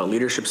teach about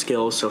leadership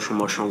skills, social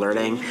emotional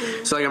learning.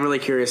 Mm-hmm. So I'm really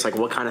curious,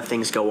 what kind of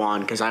things go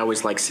on? Because I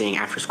always like seeing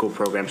after-school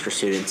programs for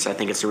students. I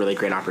think it's a really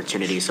great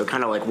opportunity. So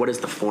what does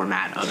the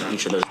format of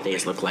each of those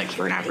days look like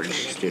for an average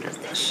student?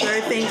 Sure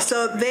thing.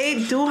 So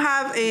they do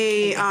have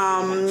a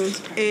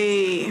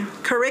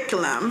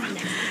curriculum.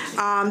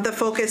 The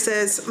focus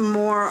is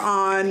more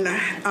on,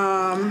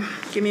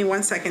 give me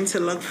 1 second to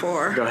look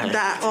for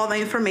all the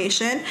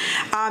information.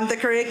 The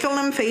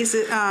curriculum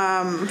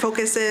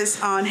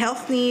focuses on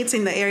health needs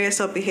in the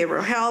areas of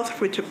behavioral health,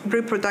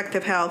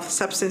 reproductive health,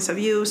 substance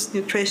abuse,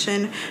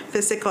 nutrition,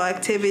 physical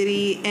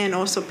activity, and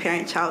also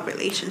parent-child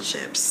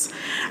relationships.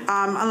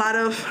 A lot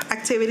of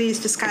activities,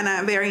 just kind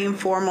of very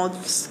informal,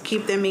 just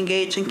keep them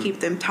engaged and keep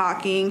them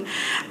talking.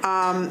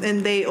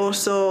 And they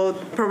also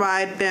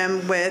provide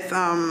them with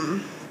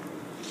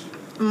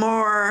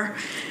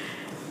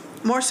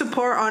more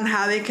support on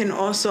how they can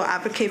also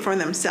advocate for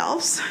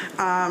themselves.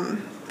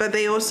 But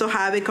they also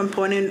have a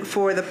component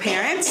for the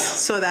parents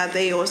so that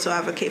they also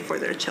advocate for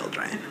their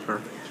children.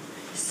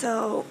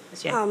 So,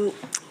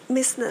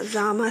 Ms.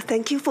 Nazama,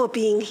 thank you for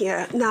being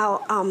here.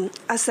 Now,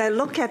 as I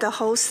look at the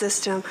whole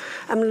system,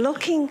 I'm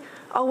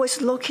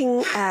always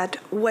looking at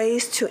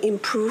ways to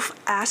improve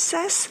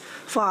access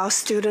for our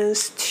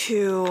students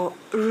to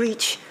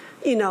reach,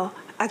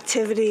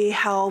 activity,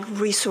 help,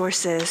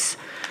 resources.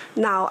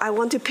 Now, I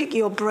want to pick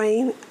your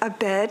brain a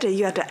bit.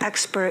 You're the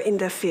expert in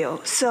the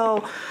field.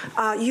 So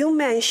you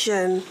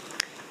mentioned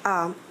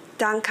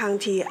down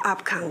county,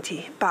 up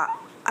county, but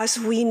as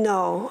we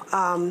know,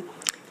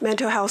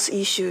 mental health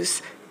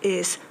issues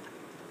is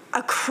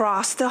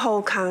across the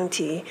whole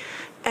county.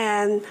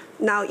 And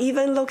now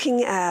even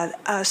looking at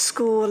a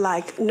school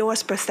like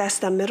North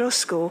Bethesda Middle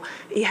School,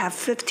 you have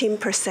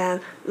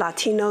 15%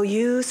 Latino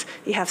youth,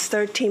 you have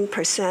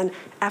 13%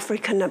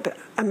 African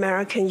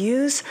American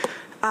youth.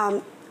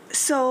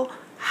 So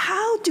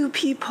how do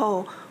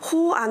people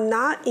who are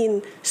not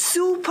in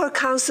super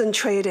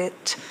concentrated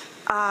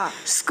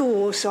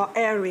schools or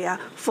area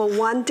for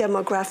one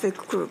demographic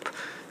group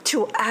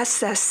to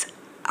access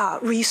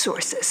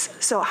resources?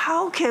 So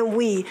how can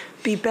we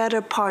be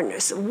better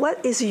partners?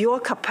 What is your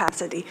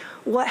capacity?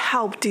 What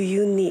help do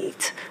you need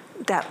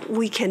that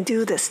we can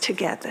do this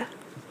together?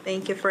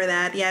 Thank you for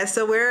that. Yeah,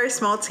 so we're a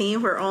small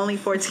team. We're only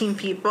 14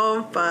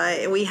 people,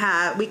 but we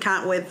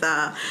count with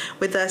the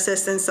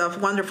assistance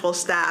of wonderful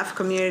staff,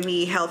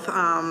 community health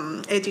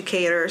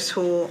educators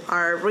who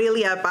are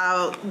really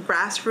about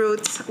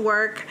grassroots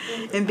work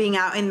and being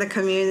out in the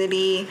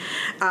community.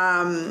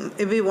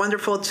 It'd be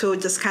wonderful to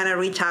just kind of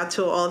reach out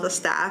to all the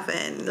staff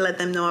and let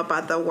them know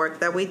about the work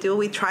that we do.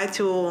 We try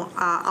to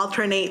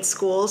alternate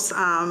schools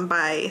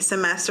by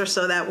semester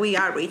so that we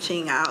are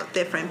reaching out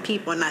different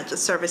people, not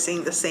just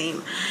servicing the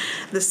same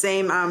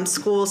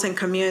schools and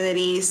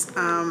communities.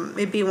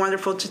 It'd be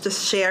wonderful to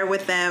just share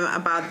with them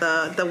about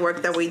the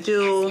work that we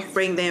do,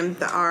 bring them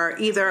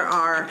either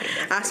our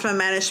asthma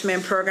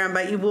management program,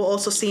 but you will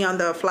also see on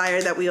the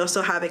flyer that we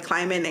also have a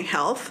climate and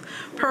health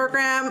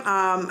program.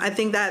 I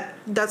think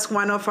that's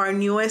one of our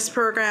newest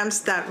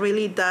programs that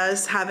really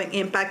does have an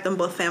impact on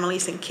both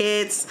families and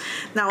kids.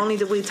 Not only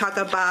do we talk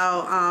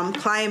about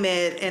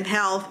climate and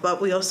health, but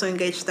we also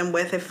engage them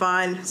with a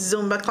fun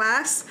Zumba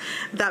class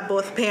that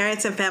both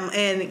parents and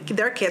family and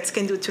their kids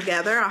can do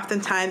together.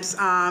 Oftentimes,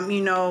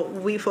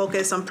 we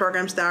focus on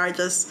programs that are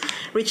just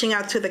reaching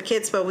out to the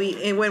kids, but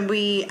when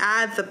we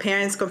add the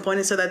parents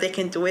component so that they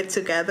can do it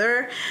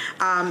together,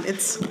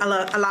 it's a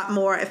lot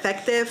more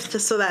effective,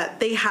 just so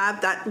that they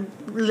have that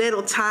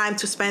little time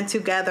to spend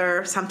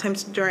together,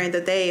 sometimes during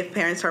the day if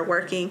parents are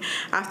working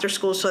after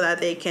school, so that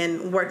they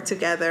can work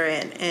together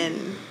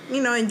and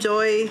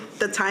enjoy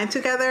the time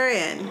together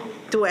and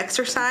do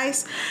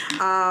exercise.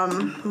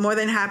 More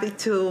than happy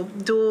to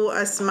do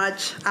as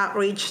much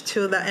outreach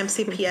to the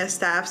MCPS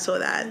staff so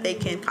that they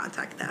can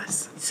contact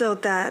us. So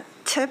that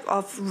type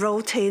of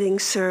rotating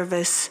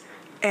service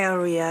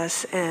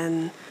areas,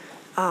 and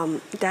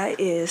that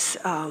is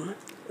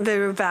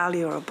very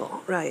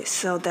valuable, right?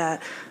 So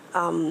that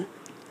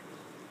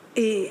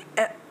it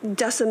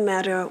doesn't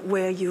matter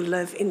where you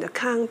live in the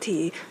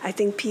county. I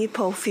think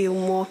people feel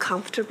more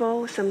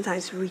comfortable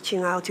sometimes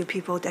reaching out to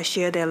people that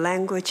share their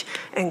language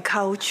and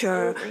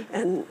culture,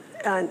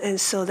 and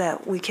so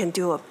that we can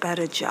do a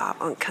better job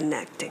on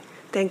connecting.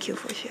 Thank you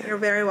for sharing. You're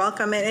very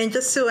welcome. And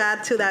just to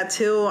add to that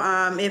too,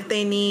 if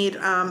they need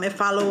a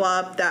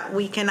follow-up that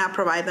we cannot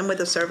provide them with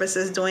the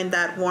services, doing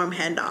that warm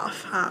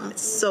handoff.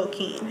 It's so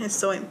key. It's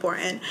so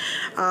important.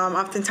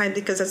 Oftentimes,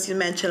 because as you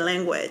mentioned,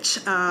 language,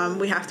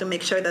 we have to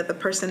make sure that the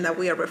person that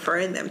we are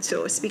referring them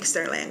to speaks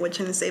their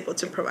language and is able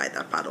to provide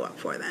that follow-up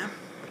for them.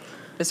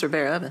 Ms.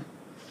 Rivera-Oven.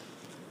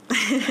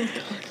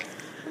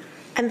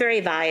 I'm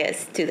very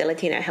biased to the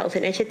Latina Health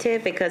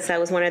Initiative because I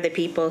was one of the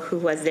people who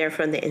was there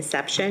from the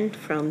inception,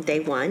 from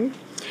day one.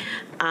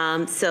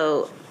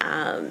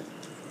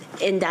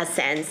 In that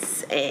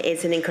sense,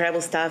 it's an incredible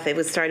stuff. It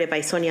was started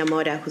by Sonia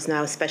Mora, who's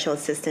now a special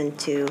assistant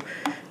to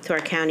our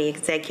county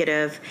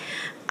executive.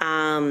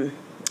 And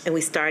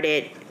we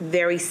started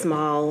very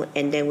small,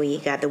 and then we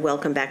got the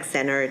Welcome Back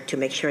Center to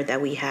make sure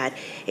that we had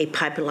a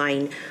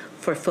pipeline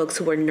for folks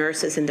who were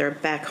nurses in their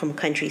back home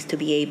countries to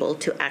be able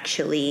to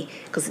actually,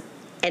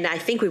 and I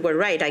think we were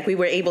right. Like, we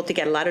were able to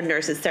get a lot of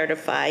nurses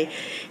certified,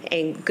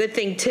 and good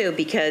thing too,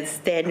 because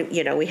then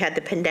we had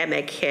the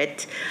pandemic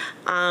hit.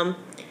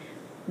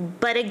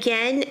 But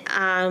again,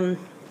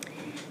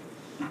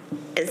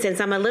 since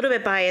I'm a little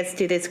bit biased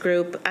to this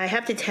group, I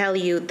have to tell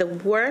you the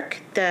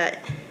work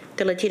that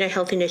the Latina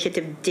Health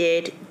Initiative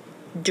did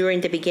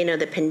during the beginning of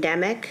the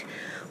pandemic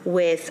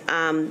with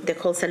the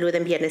called Salud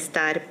en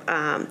Bienestar,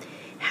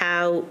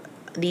 how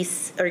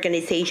these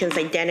organizations,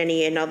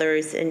 Identity and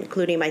others,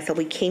 including myself,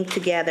 we came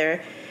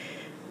together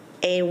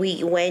and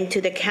we went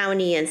to the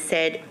county and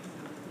said,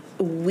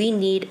 we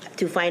need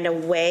to find a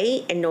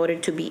way in order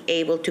to be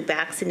able to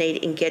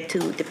vaccinate and get to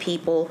the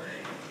people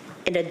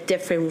in a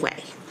different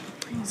way.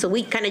 So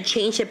we kind of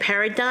changed the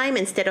paradigm.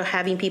 Instead of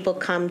having people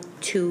come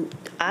to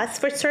us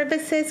for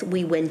services,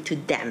 we went to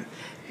them.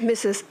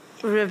 Mrs.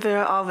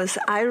 Rivera-Oven,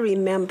 I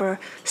remember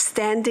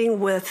standing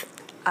with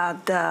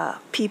the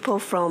people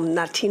from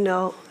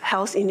Latino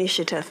Health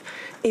Initiative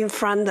in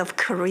front of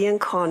Korean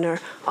Corner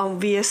on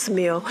V.S.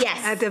 Mill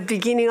at the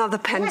beginning of the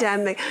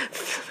pandemic,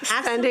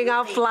 sending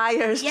out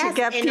flyers to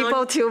get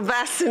people to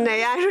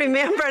vaccinate. I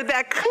remember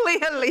that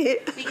clearly.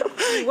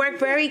 We work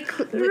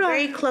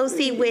very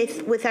closely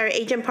with our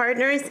agent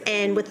partners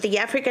and with the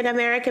African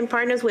American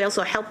partners. We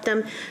also help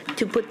them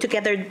to put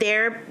together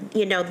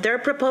their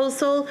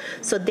proposal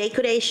so they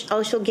could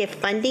also get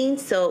funding,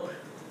 so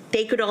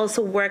they could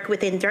also work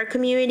within their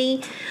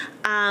community.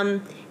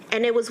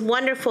 And it was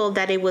wonderful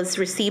that it was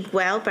received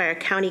well by our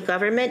county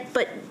government.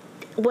 But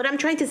what I'm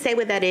trying to say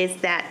with that is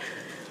that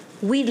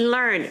we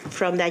learned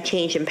from that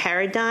change in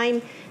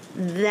paradigm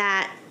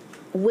that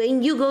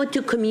when you go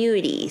to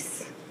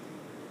communities,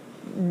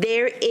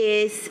 there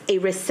is a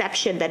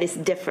reception that is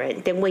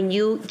different than when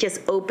you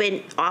just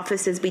open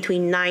offices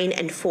between 9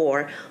 and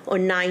 4 or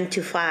 9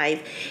 to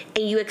 5,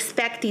 and you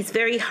expect these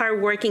very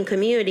hardworking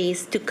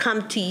communities to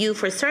come to you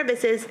for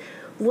services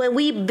when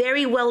we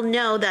very well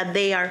know that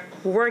they are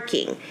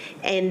working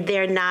and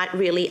they're not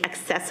really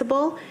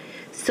accessible.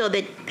 So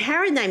the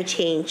paradigm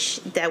change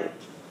that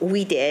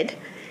we did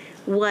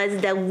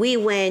was that we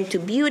went to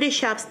beauty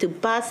shops, to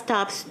bus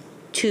stops,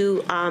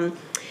 to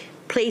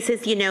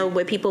places,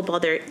 where people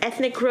bought their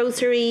ethnic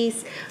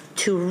groceries,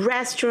 to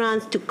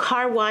restaurants, to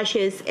car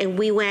washes, and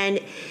we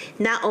went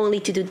not only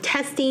to do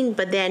testing,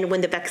 but then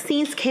when the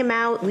vaccines came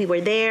out, we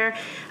were there.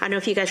 I don't know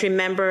if you guys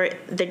remember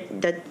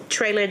the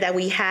trailer that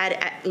we had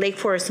at Lake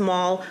Forest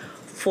Mall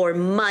for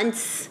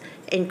months,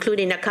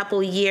 including a couple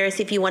of years.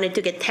 If you wanted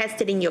to get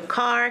tested in your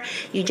car,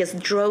 you just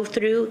drove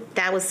through.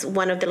 That was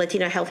one of the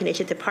Latino Health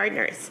Initiative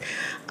partners.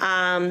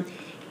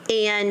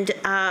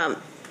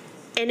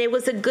 And it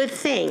was a good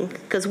thing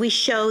because we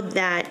showed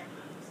that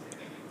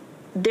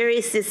there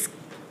is this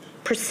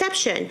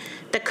perception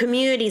that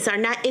communities are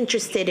not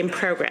interested in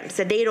programs,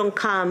 that they don't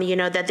come,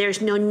 that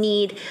there's no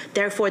need,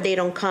 therefore they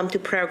don't come to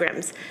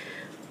programs.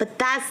 But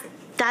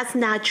that's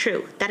not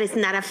true. That is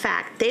not a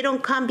fact. They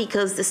don't come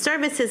because the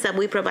services that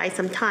we provide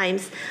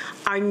sometimes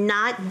are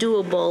not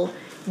doable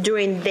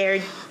during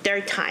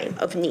their time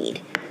of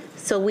need.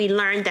 So we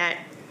learned that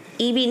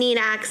evening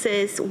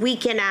access,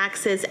 weekend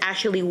access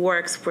actually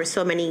works for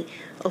so many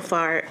of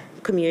our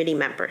community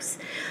members.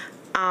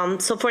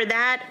 So for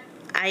that,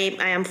 I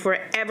am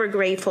forever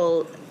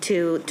grateful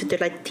to the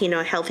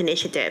Latino Health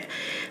Initiative.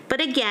 But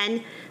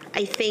again,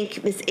 I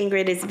think Ms.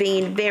 Ingrid is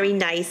being very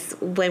nice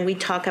when we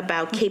talk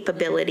about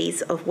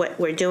capabilities of what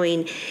we're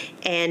doing.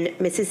 And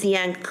Mrs.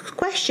 Young's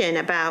question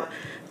about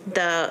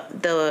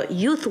the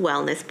youth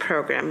wellness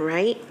program,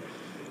 right?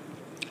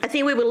 I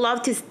think we would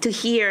love to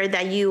hear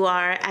that you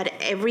are at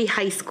every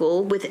high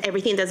school with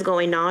everything that's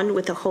going on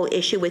with the whole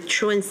issue with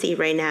truancy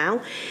right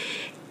now.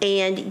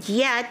 And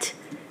yet,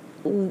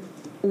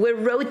 we're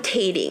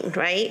rotating,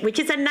 right? Which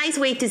is a nice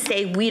way to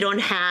say we don't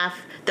have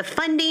the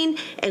funding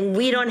and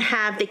we don't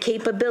have the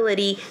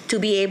capability to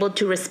be able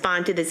to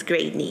respond to this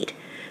great need.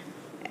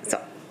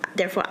 So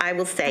therefore, I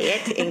will say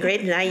it,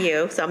 Ingrid, not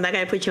you, so I'm not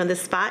going to put you on the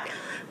spot.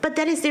 But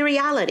that is the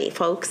reality,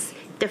 folks.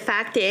 The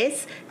fact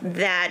is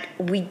that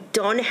we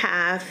don't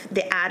have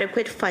the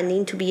adequate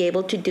funding to be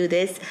able to do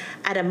this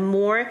at a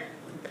more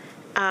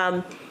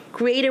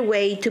greater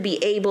way to be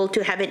able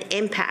to have an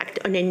impact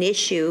on an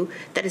issue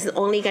that is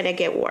only going to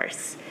get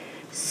worse.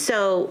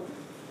 So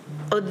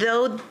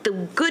although the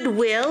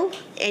goodwill,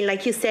 and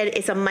like you said,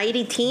 it's a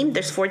mighty team,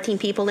 there's 14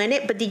 people in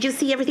it, but did you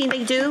see everything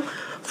they do?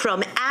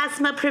 From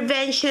asthma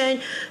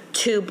prevention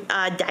to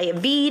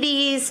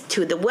diabetes,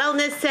 to the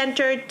wellness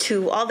center,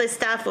 to all the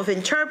stuff of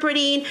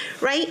interpreting,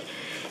 right?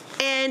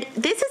 And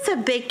this is a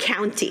big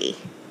county,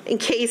 in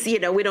case, we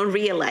don't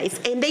realize.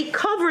 And they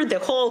cover the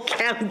whole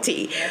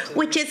county,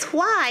 which is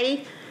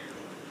why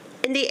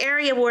in the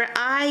area where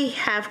I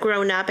have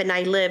grown up and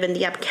I live in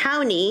the Up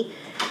County,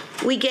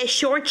 we get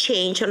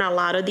shortchanged on a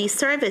lot of these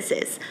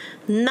services.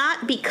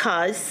 Not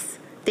because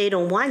they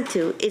don't want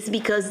to, it's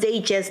because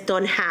they just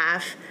don't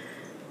have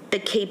the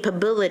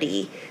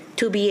capability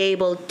to be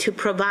able to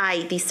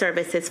provide these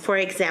services. For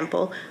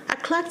example,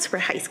 at Clarksburg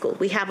High School,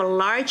 we have a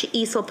large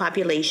ESOL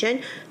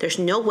population. There's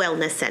no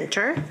wellness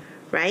center,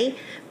 right?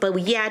 But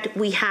yet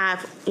we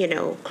have,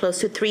 close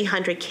to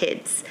 300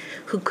 kids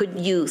who could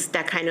use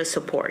that kind of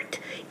support,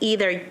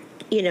 either,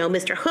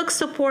 Mr. Hook's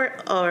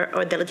support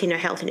or the Latino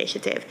Health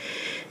Initiative.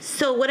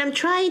 So what I'm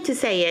trying to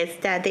say is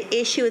that the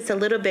issue is a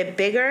little bit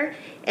bigger,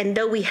 and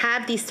though we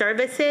have these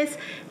services,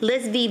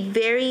 let's be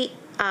very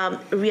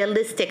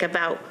realistic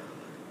about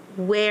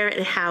where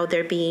and how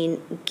they're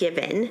being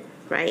given,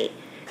 right?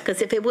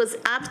 Because if it was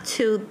up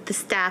to the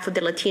staff of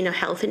the Latino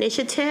Health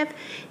Initiative,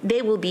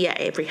 they will be at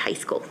every high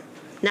school,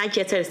 not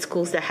just at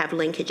schools that have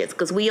linkages.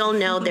 Because we all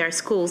know there are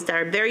schools that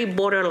are very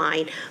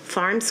borderline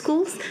farm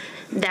schools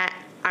that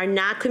are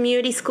not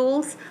community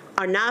schools,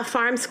 are not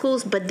farm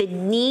schools, but the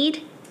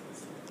need,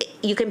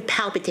 you can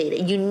palpitate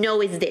it. You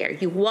know it's there.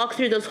 You walk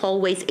through those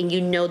hallways and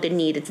you know the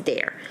need is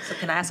there. So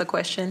can I ask a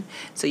question?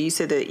 So you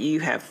said that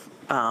you have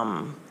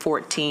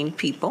 14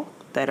 people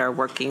that are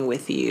working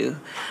with you.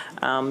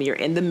 You're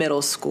in the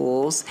middle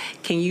schools.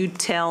 Can you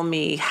tell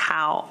me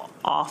how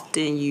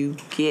often you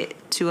get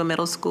to a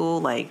middle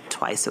school, like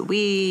twice a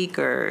week,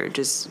 or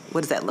just what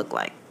does that look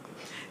like?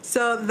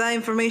 So the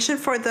information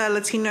for the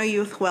Latino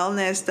Youth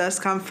Wellness does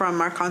come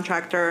from our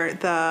contractor,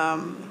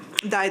 the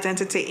the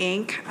Identity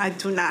Inc. I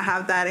do not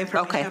have that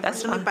information, Okay,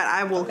 that's unfortunately, fine. but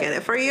I will get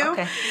it for you.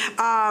 Okay.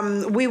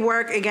 We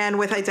work again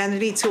with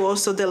Identity to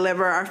also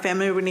deliver our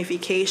family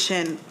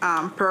reunification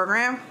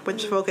program,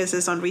 which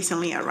focuses on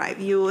recently arrived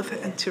youth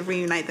and to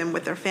reunite them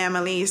with their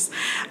families.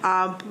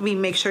 We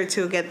make sure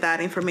to get that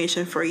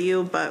information for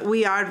you, but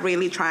we are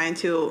really trying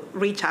to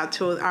reach out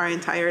to our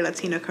entire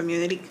Latino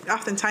community,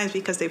 oftentimes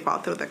because they fall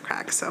through the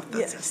cracks of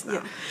the system.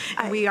 Yeah.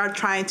 And we are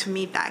trying to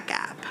meet that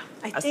gap.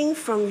 I think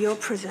from your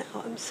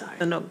I'm sorry.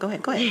 No, go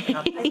ahead.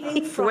 I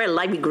think We're a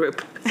likely group.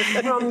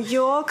 from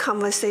your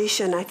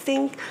conversation, I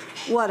think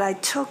what I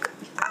took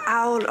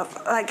out of,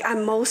 like,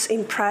 I'm most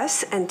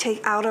impressed and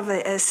take out of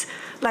it is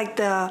like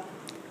the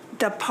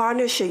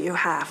partnership you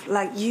have.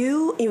 Like,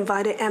 you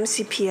invited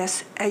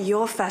MCPS at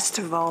your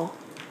festival,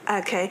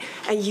 okay,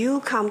 and you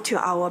come to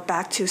our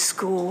back to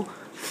school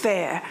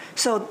fair.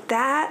 So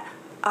that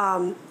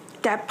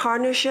that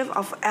partnership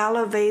of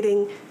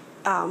elevating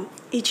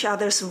each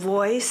other's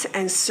voice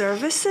and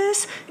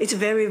services is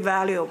very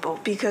valuable,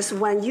 because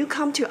when you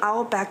come to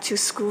our back to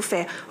school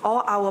fair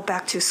or our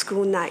back to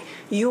school night,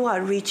 you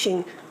are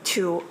reaching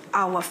to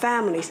our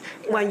families.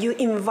 When you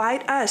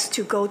invite us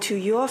to go to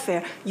your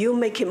fair, you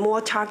make it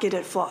more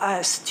targeted for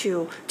us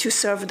to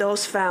serve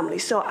those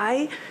families. So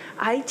I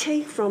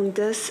take from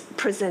this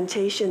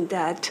presentation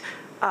that,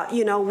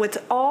 with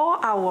all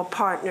our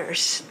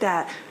partners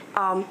that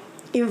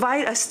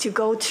invite us to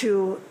go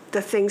to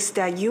the things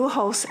that you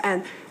host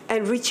and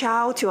reach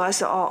out to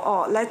us,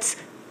 or let's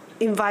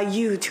invite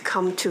you to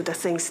come to the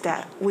things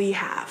that we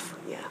have.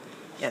 Yeah.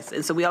 Yes,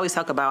 and so we always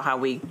talk about how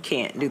we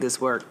can't do this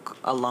work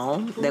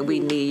alone, that we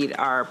need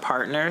our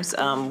partners.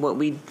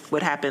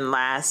 What happened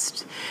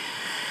last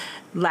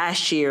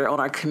year on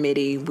our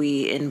committee,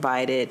 we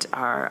invited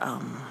our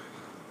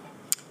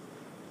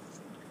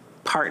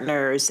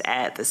partners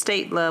at the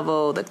state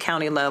level, the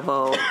county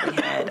level. We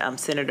had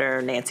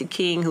Senator Nancy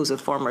King, who's a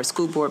former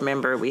school board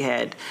member. We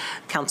had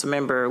Council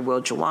Member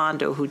Will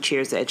Jawando, who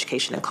chairs the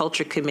Education and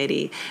Culture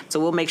Committee. So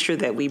we'll make sure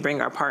that we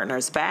bring our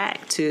partners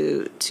back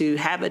to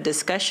have a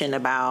discussion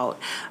about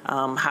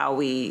how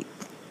we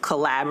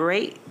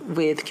collaborate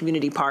with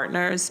community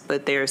partners,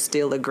 but there's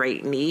still a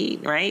great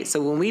need, right?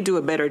 So when we do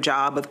a better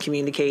job of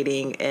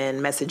communicating and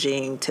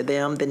messaging to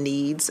them the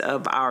needs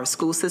of our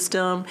school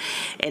system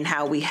and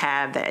how we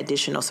have that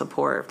additional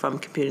support from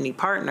community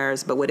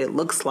partners, but what it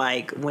looks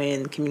like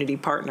when community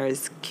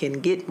partners can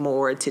get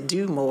more to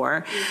do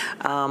more,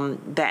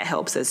 that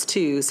helps us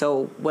too.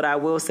 So what I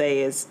will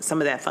say is some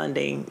of that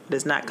funding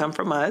does not come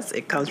from us.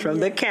 It comes from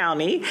the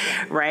county,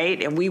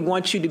 right? And we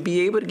want you to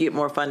be able to get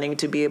more funding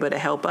to be able to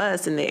help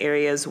us in the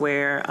areas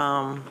where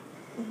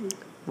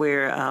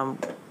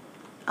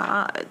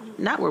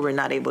not where we're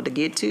not able to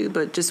get to,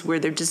 but just where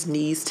there just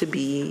needs to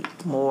be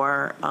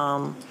more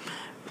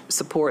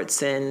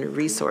supports and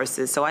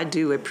resources. So I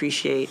do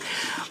appreciate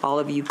all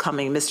of you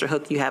coming. Mr.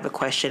 Hook, you have a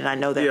question. I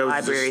know that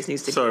libraries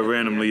needs to. Sorry,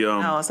 randomly.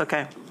 No, it's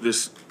okay.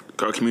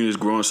 Our community is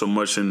growing so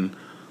much, and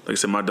like I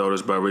said, my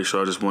daughter's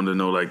biracial. I just wanted to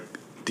know, like,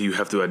 do you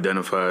have to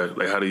identify,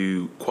 like, how do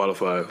you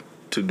qualify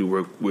to do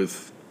work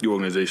with your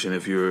organization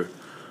if you're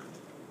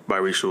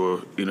biracial,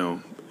 or,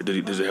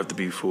 does it have to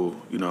be full?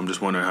 I'm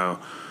just wondering how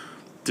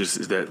does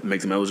that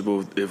make them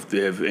eligible if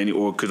they have any,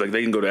 or because like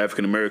they can go to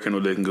African American, or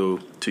they can go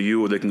to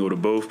you, or they can go to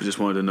both. But just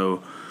wanted to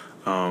know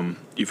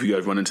if you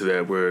guys run into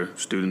that where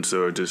students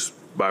are just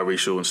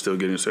biracial and still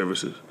getting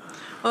services.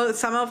 Well,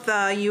 some of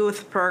the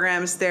youth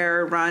programs,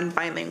 they're run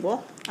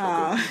bilingual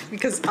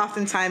because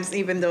oftentimes,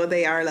 even though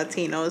they are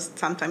Latinos,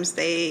 sometimes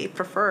they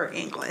prefer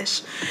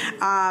English.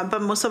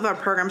 But most of our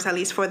programs, at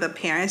least for the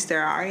parents, they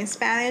are in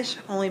Spanish,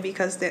 only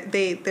because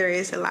there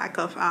is a lack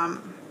of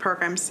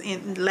programs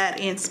led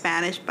in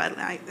Spanish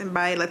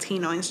by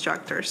Latino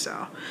instructors.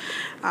 So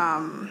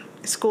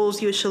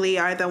schools usually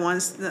are the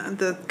ones,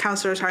 the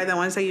counselors are the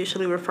ones that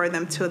usually refer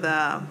them to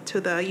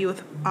the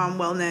youth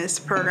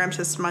wellness programs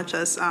as much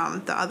as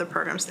the other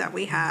programs that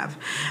we have.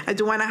 I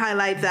do want to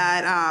highlight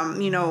that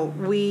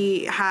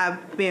we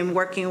have been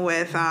working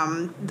with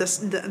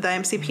the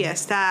MCPS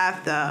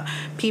staff, the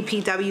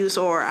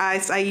PPWs, or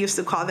as I used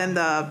to call them,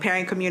 the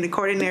Parent Community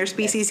Coordinators,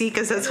 PCC,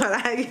 because that's what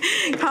I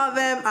call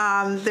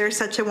them. They're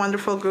such a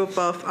wonderful group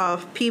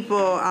of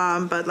people,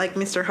 but like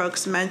Mr.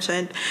 Hooks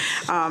mentioned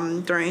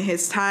during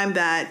his time,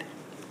 that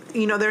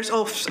there's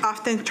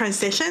often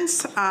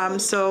transitions,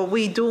 so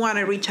we do want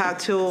to reach out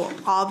to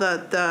all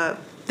the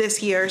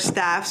this year's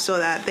staff so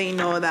that they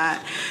know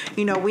that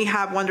we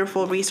have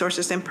wonderful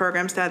resources and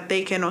programs that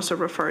they can also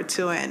refer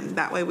to, and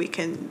that way we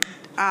can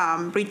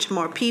reach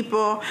more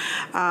people.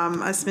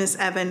 As Ms.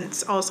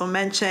 Evans also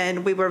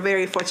mentioned, we were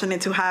very fortunate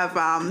to have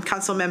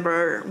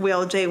Councilmember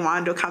Will J.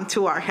 Wando come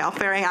to our health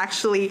fair and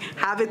actually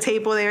have a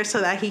table there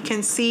so that he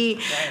can see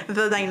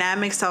the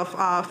dynamics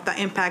of the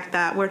impact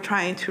that we're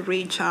trying to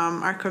reach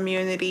our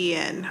community,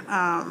 and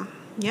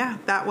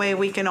that way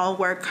we can all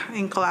work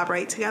and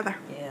collaborate together.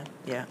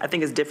 Yeah, I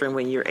think it's different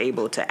when you're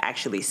able to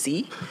actually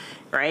see,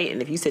 right?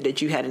 And if you said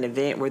that you had an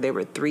event where there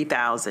were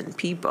 3,000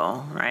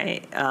 people,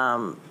 right?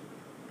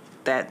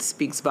 that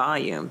speaks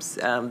volumes.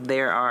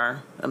 There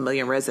are 1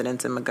 million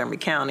residents in Montgomery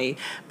County,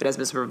 but as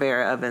Ms.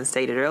 Rivera Evans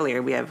stated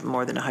earlier, we have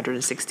more than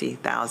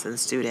 160,000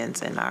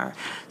 students in our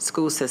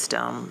school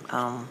system,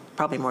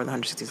 probably more than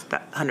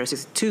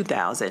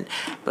 162,000,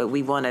 but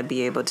we want to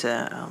be able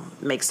to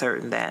make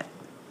certain that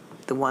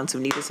the ones who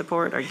need the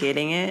support are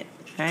getting it,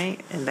 right?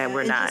 And that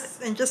we're not.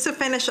 And just to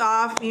finish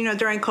off,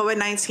 during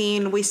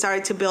COVID-19, we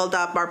started to build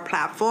up our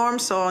platform.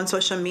 So on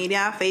social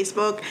media,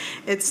 Facebook,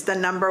 it's the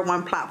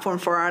 #1 platform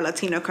for our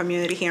Latino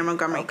community here in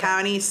Montgomery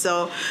County.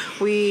 So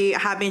we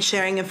have been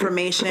sharing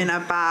information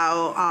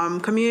about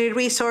community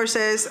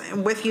resources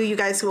with you. You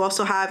guys who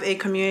also have a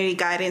community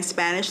guide in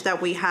Spanish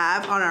that we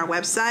have on our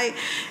website.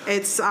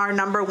 It's our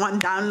 #1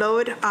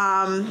 download.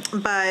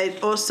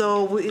 But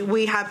also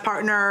we have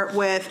partnered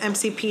with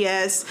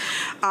MCPS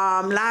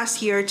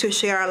last year to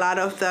share a lot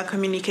of the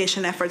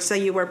communication efforts that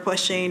you were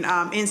pushing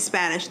in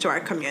Spanish to our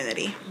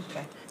community.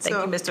 Okay. Thank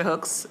you, Mr.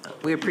 Hooks.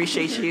 We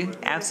appreciate you.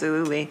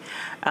 Absolutely.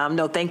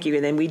 No, thank you.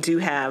 And then we do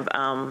have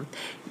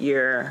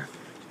your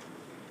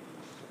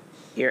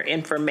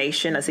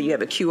information. I see you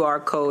have a QR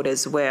code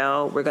as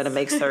well. We're going to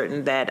make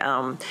certain that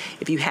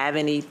if you have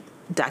any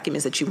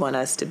documents that you want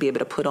us to be able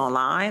to put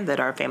online, that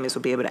our families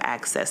will be able to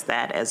access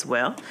that as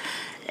well.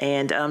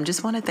 And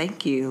just want to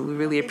thank you. We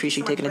really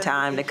appreciate taking the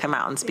time to come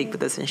out and speak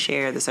with us and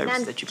share the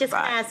services that you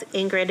provide. Just ask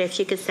Ingrid if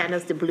she could send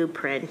us the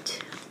blueprint,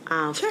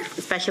 Sure.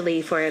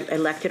 especially for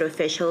elected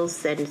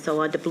officials and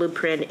so on. The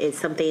blueprint is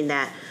something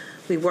that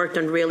we worked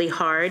on really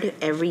hard.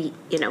 We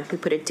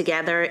put it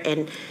together,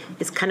 and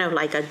it's kind of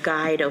like a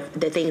guide of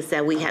the things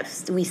that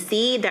we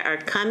see that are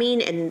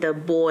coming and the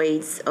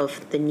voids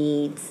of the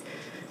needs.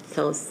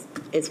 So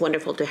it's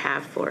wonderful to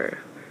have for.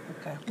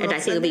 Okay. And I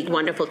think it would be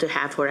wonderful to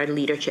have for our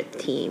leadership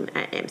team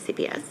at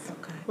MCPS.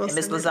 Okay. And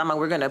Ms. Lozama,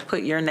 we're going to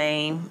put your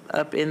name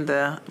up in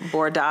the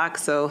board doc,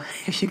 so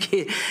if you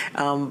get,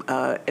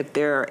 if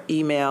there are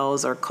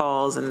emails or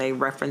calls and they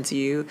reference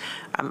you,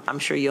 I'm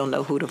sure you'll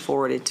know who to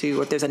forward it to.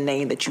 Or if there's a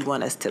name that you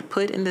want us to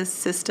put in this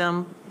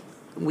system,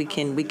 we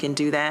can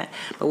do that.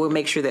 But we'll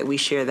make sure that we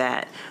share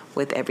that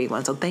with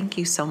everyone. So thank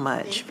you so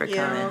much for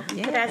coming.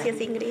 Gracias,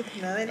 Ingrid.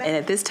 And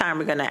at this time,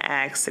 we're going to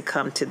ask to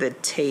come to the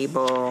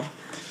table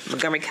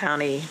Montgomery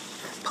County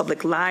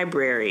Public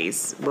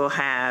Libraries. We'll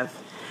have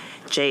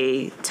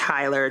J.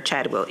 Tyler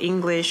Chadwell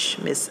English,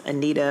 Miss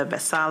Anita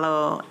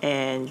Vassallo,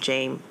 and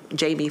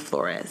Jamie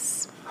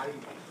Flores.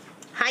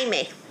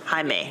 Jaime.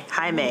 Flores.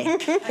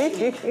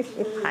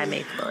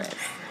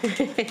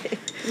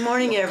 Good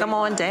morning, everyone. Come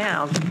on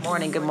down.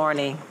 Good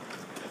morning.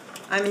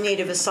 I'm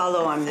Anita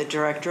Vassallo. I'm the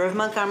Director of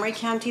Montgomery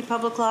County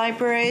Public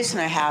Libraries,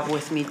 and I have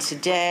with me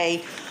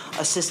today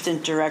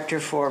Assistant Director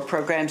for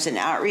Programs and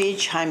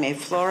Outreach, Jaime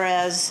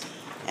Flores,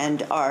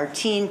 and our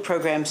Teen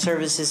Program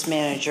Services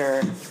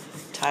Manager,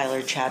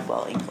 Tyler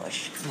Chadwell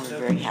English. We're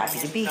very happy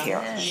to be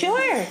here.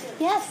 Sure.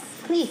 Yes,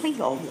 please. Thank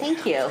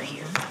you.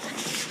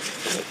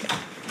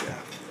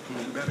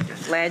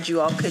 Glad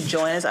you all could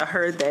join us. I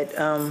heard that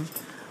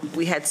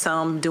we had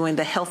some doing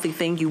the healthy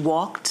thing. You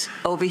walked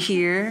over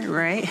here,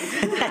 right?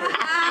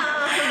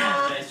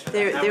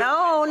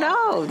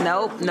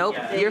 Nope.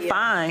 You're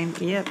fine.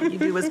 Yep, you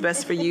do what's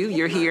best for you.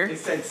 You're here. It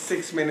said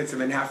 6 minutes, and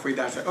then halfway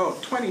down I said,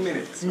 20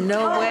 minutes.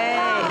 No way.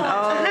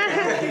 Oh.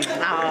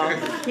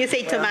 You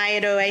say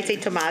tomato, I say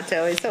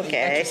tomato. It's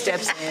okay.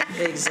 Steps in.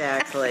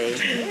 Exactly.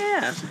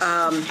 Yeah.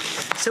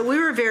 So we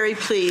were very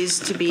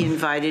pleased to be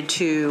invited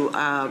to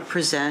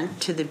present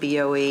to the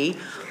BOE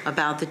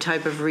about the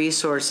type of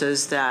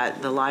resources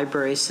that the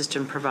library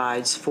system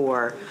provides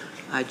for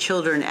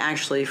children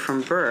actually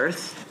from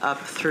birth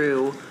up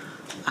through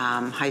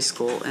high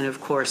school. And of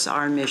course,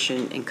 our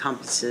mission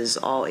encompasses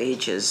all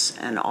ages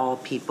and all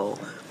people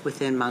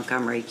within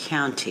Montgomery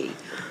County.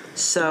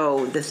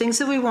 So the things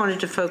that we wanted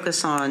to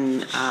focus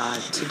on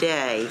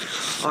today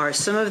are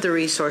some of the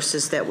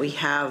resources that we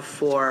have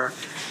for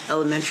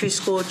elementary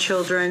school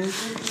children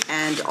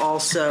and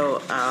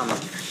also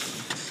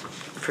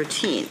for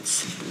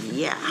teens.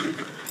 Yeah.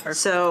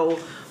 So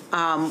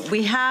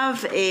we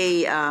have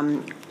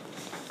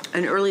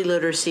an early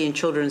literacy and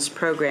children's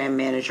program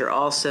manager,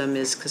 also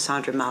Ms.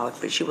 Cassandra Malik,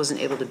 but she wasn't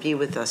able to be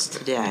with us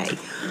today.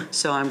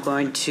 So I'm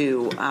going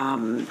to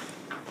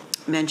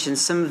mention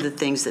some of the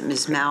things that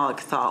Ms. Malik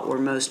thought were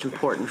most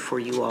important for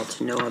you all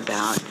to know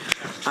about.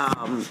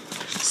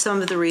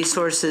 Some of the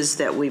resources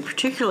that we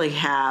particularly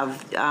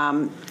have,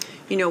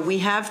 we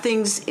have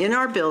things in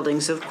our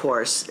buildings, of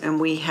course, and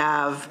we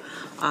have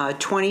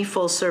 20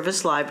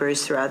 full-service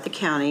libraries throughout the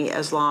county,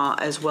 as well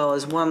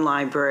as one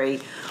library,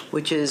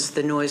 which is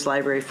the Noyes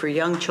Library for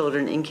Young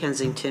Children in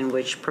Kensington,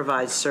 which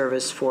provides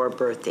service for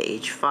birth to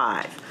age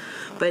 5.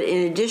 But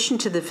in addition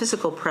to the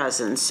physical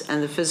presence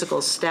and the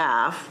physical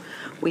staff,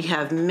 we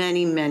have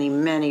many, many,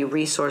 many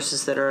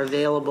resources that are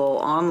available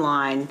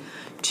online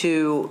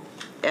to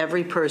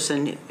every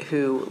person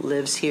who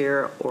lives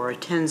here or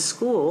attends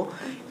school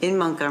in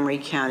Montgomery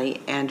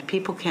County, and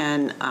people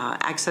can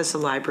access a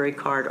library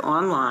card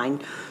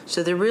online.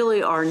 So there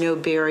really are no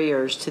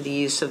barriers to the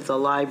use of the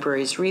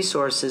library's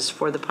resources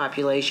for the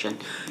population.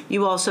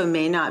 You also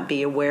may not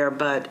be aware,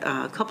 but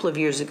a couple of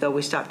years ago,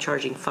 we stopped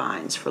charging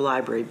fines for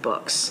library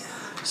books.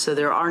 So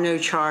there are no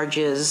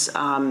charges.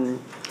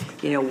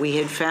 We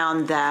had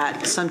found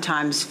that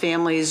sometimes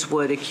families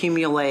would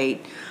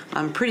accumulate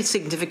pretty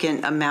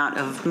significant amount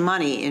of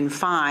money in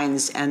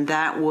fines, and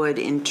that would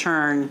in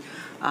turn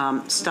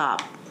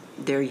stop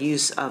their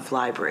use of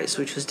libraries,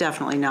 which was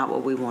definitely not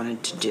what we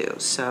wanted to do.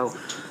 So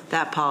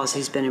that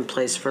policy's been in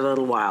place for a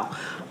little while.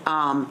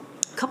 A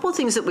couple of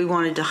things that we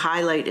wanted to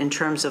highlight in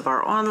terms of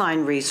our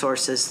online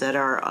resources that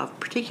are of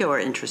particular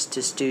interest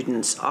to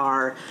students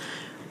are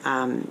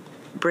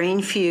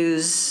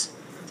BrainFuse.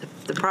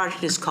 The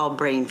project is called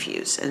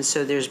BrainFuse, and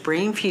so there's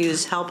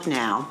BrainFuse Help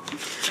Now.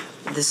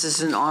 This is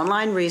an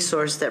online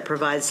resource that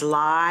provides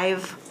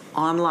live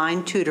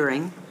online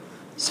tutoring,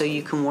 so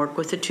you can work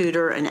with a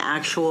tutor, an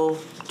actual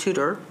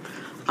tutor,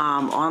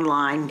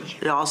 online.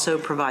 It also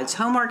provides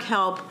homework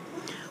help,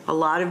 a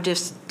lot of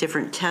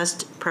different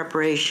test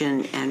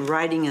preparation and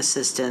writing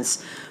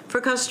assistance for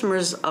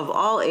customers of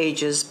all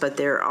ages, but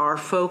there are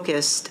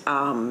focused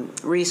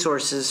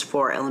resources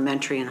for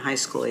elementary and high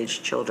school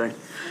age children.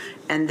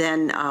 And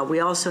then we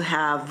also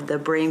have the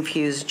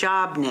BrainFuse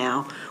Job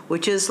Now,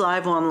 which is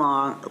live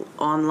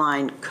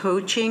online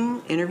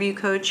coaching, interview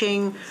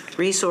coaching,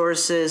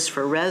 resources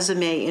for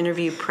resume,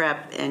 interview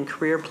prep, and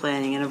career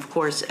planning. And of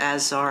course,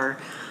 as our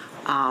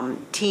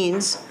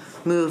teens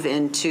move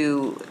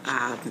into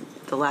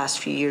the last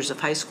few years of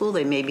high school,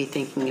 they may be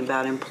thinking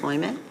about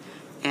employment,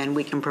 and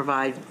we can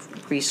provide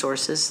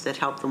resources that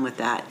help them with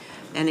that.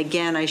 And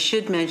again, I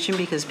should mention,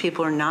 because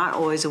people are not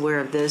always aware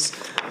of this,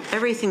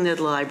 everything that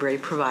the library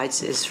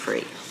provides is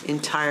free,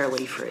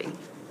 entirely free.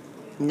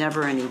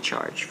 Never any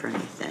charge for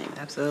anything.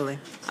 Absolutely.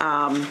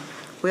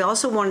 We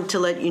also wanted to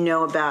let you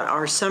know about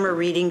our Summer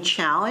Reading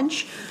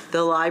Challenge.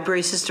 The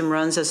library system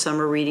runs a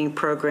summer reading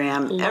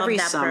program every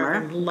summer.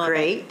 Program. Love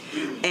Great.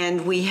 it.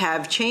 And we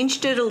have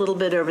changed it a little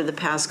bit over the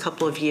past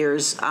couple of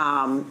years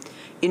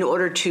in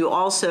order to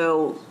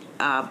also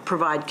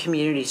provide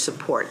community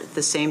support at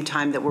the same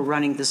time that we're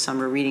running the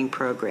summer reading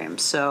program.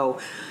 So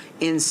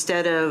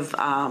instead of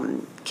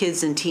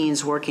kids and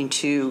teens working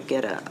to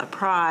get a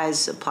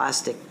prize, a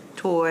plastic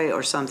toy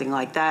or something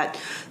like that,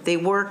 they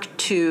work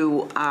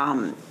to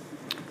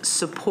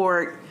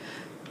support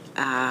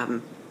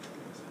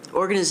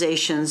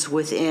organizations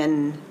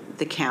within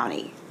the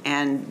county.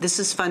 And this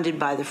is funded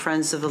by the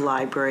Friends of the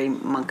Library,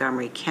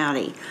 Montgomery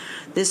County.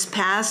 This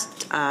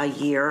past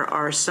year,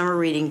 our Summer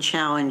Reading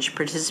Challenge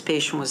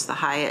participation was the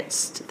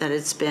highest that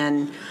it's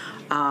been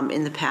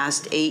in the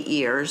past 8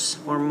 years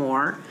or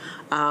more.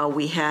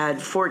 We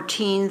had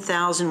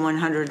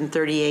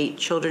 14,138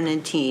 children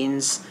and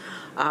teens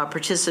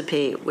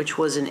participate, which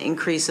was an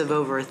increase of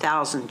over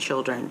 1,000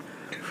 children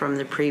from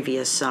the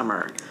previous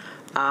summer.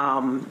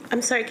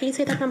 I'm sorry, can you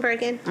say that number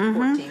again?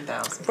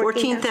 14,000.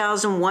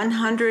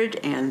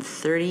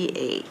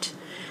 14,138.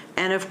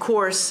 And of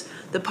course,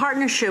 the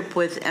partnership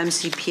with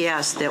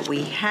MCPS that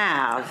we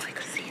have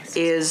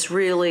is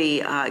really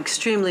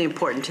extremely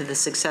important to the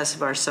success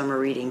of our Summer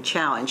Reading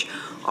Challenge.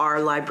 Our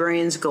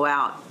librarians go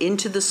out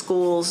into the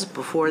schools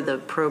before the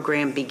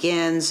program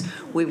begins.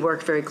 We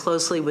work very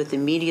closely with the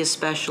media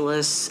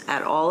specialists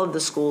at all of the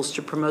schools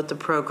to promote the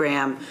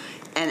program.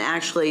 And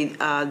actually,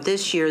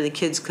 this year, the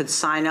kids could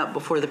sign up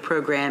before the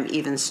program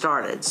even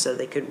started, so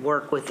they could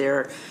work with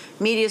their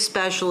media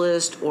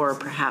specialist or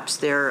perhaps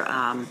their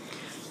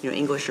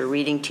English or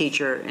reading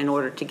teacher in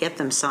order to get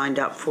them signed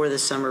up for the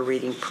summer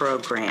reading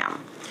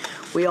program.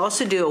 We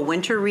also do a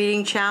winter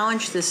reading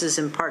challenge. This is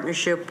in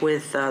partnership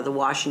with the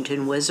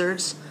Washington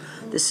Wizards.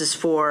 This is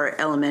for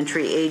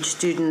elementary age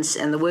students,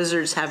 and the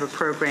Wizards have a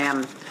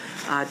program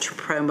to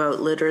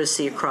promote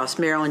literacy across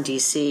Maryland,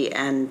 D.C.,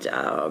 and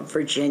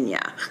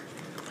Virginia.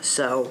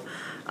 So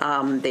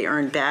they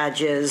earn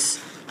badges,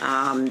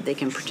 they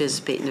can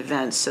participate in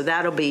events. So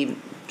that'll be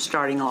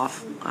starting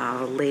off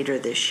later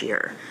this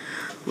year.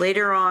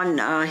 Later on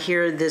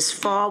here this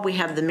fall, we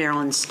have the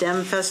Maryland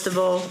STEM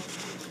Festival,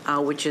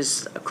 which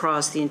is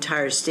across the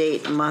entire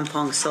state, a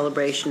month-long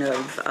celebration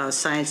of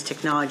science,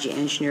 technology,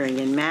 engineering,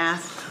 and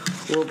math.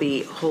 We'll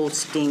be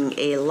hosting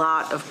a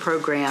lot of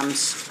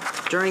programs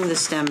during the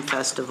STEM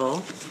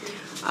Festival.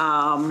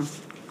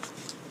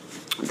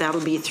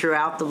 That'll be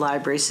throughout the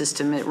library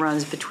system. It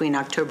runs between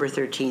October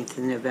 13th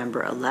and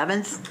November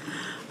 11th.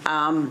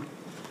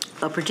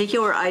 A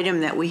particular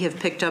item that we have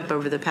picked up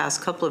over the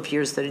past couple of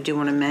years that I do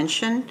want to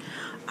mention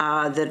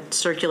that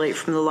circulate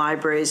from the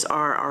libraries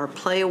are our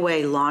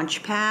Play-Away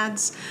launch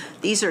pads.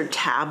 These are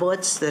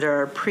tablets that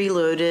are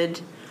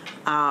preloaded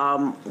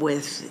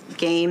with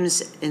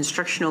games,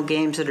 instructional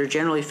games that are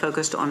generally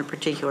focused on a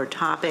particular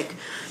topic.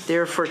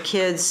 They're for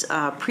kids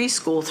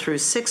preschool through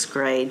 6th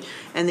grade,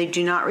 and they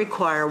do not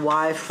require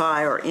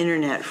Wi-Fi or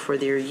internet for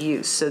their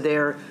use. So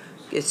they're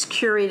It's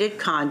curated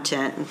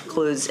content,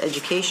 includes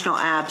educational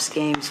apps,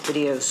 games,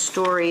 videos,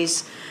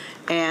 stories,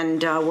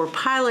 and we're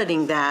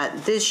piloting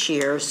that this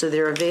year, so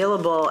they're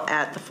available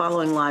at the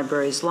following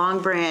libraries: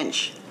 Long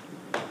Branch,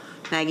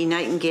 Maggie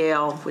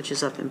Nightingale, which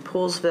is up in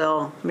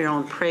Poolsville,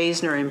 Marilyn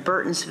Praisner in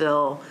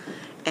Burtonsville,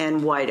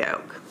 and White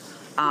Oak.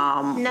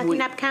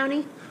 Nothing up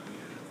county?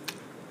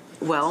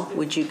 Well,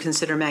 would you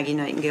consider Maggie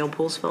Nightingale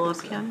Poolsville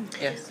up county?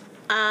 Yes.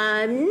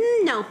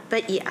 No,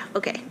 but yeah,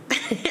 okay.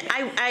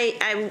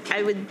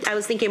 I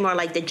was thinking more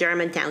like the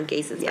Germantown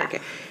cases. Yeah. Okay.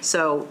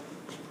 So,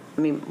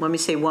 let me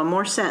say one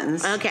more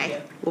sentence.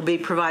 Okay. We'll be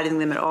providing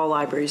them at all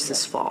libraries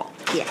this fall.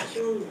 Yeah,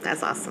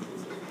 that's awesome.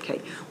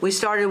 Okay. We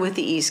started with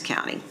the East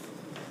County.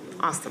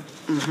 Awesome.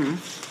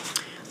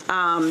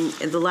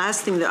 And the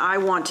last thing that I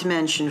want to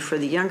mention for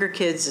the younger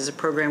kids is a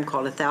program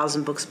called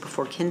 1,000 Books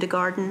Before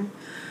Kindergarten,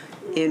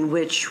 in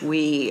which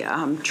we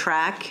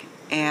track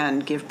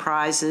and give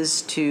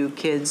prizes to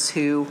kids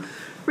who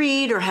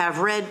read or have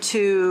read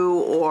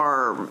to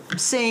or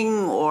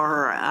sing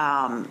or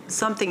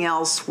something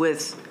else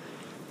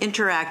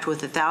interact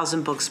with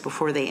 1,000 books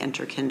before they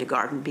enter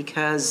kindergarten,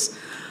 because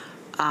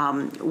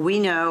we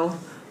know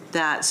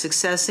that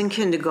success in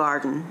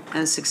kindergarten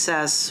and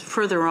success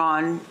further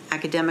on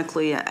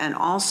academically and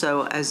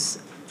also as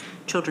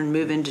children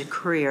move into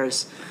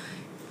careers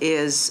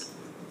is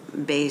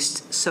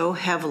based so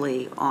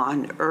heavily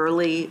on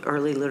early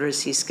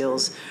literacy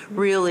skills,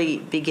 really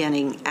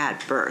beginning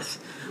at birth.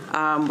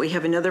 We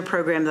have another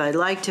program that I'd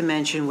like to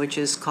mention, which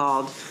is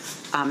called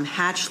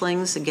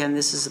Hatchlings. Again,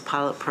 this is a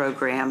pilot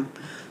program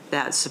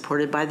that's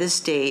supported by the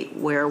state,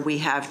 where we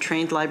have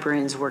trained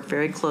librarians work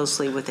very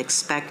closely with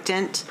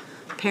expectant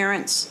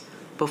parents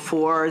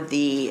before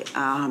the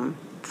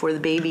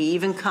baby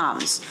even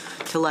comes,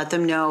 to let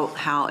them know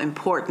how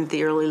important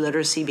the early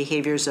literacy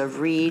behaviors of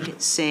read,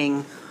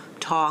 sing,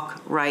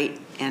 talk, write,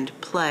 and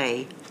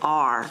play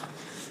are,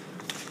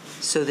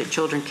 so that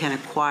children can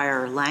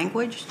acquire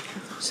language,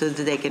 so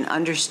that they can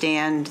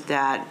understand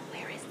that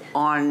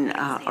on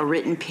a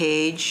written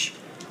page,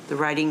 the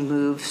writing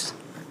moves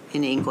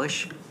in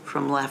English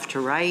from left to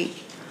right,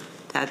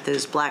 that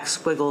those black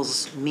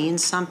squiggles mean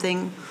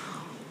something,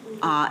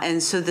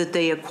 and so that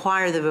they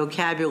acquire the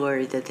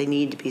vocabulary that they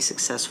need to be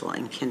successful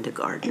in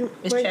kindergarten.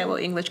 Ms. Chadwell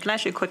English, can I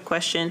ask you a quick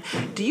question?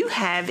 Do you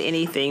have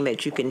anything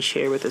that you can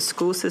share with the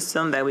school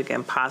system that we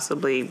can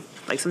possibly,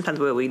 like sometimes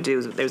what we do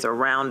is there's a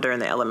rounder in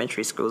the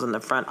elementary schools in the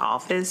front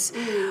office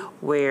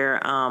where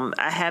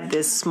I have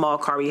this small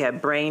card, we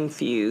have brain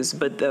fuse,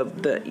 but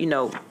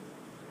the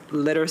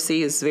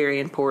literacy is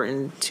very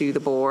important to the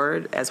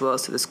board as well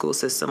as to the school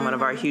system, one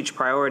of our huge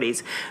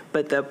priorities.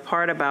 But the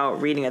part about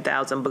reading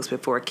 1,000 books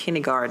before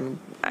kindergarten,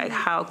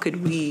 how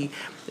could we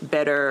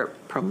better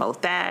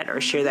promote that or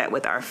share that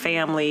with our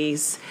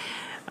families?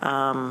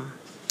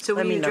 So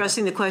were you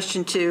addressing the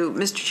question to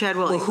Mr.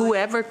 Chadwell? Well,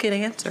 whoever can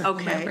answer.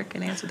 Okay. Whoever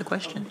can answer the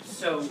question.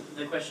 So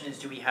the question is,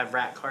 do we have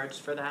RAC cards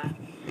for that?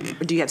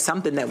 Or do you have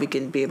something that we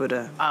can be able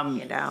to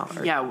hand out?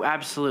 Or? Yeah,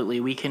 absolutely.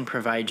 We can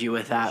provide you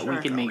with that. We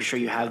can make sure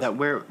you have that.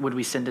 Where would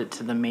we send it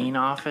to the main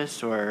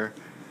office or?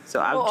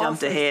 So I've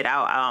jumped ahead.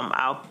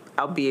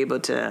 I'll be able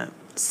to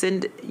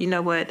send. You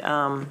know what?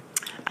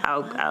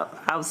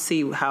 I'll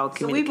see how communications.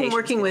 So we've been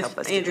working can with help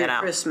us get Andrea that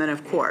out. Chrisman,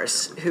 of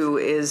course, who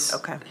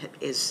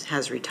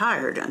has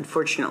retired,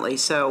 unfortunately.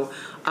 So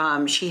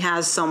she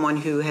has someone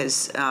who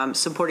has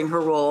supporting her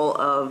role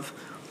of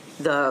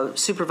the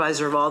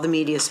supervisor of all the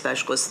media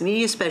specialists. The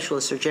media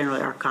specialists are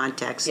generally our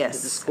contacts into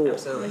the school.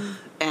 Absolutely.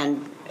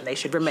 And they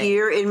should remain.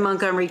 Here in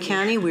Montgomery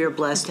County, we are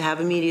blessed to have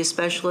a media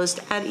specialist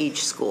at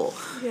each school.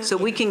 Yeah. So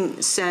we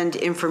can send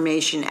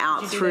information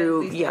out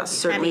through, yes,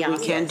 certainly we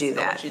can do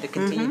that. I want you to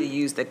continue to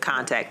use the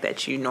contact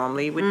that you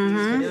normally would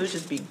use. It would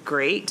just be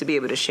great to be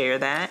able to share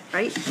that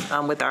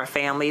with our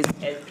families,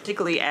 and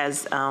particularly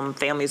as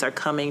families are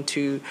coming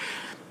to,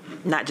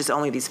 not just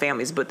only these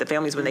families, but the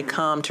families when they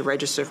come to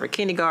register for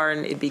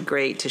kindergarten, it'd be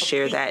great to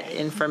share that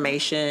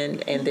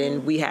information. And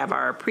then we have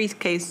our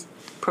pre-K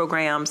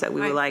programs that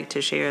we would like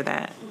to share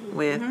that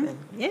with.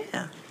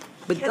 And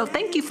but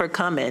thank you for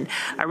coming.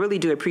 I really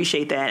do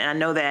appreciate that. And I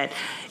know that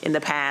in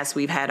the past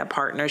we've had a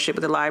partnership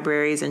with the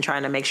libraries and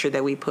trying to make sure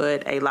that we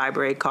put a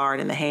library card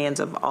in the hands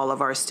of all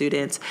of our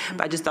students.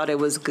 But I just thought it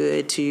was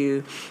good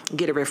to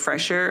get a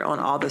refresher on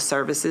all the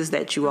services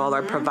that you all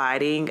are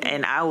providing.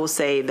 And I will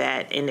say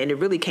that, and it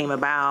really came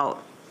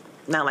about,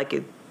 not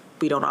like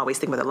we don't always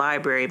think about the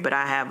library, but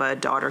I have a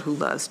daughter who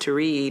loves to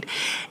read.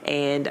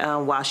 And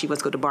while she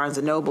wants to go to Barnes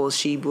 & Noble,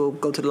 she will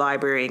go to the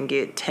library and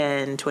get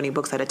 10, 20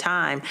 books at a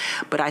time.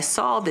 But I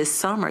saw this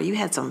summer, you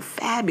had some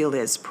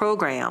fabulous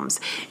programs,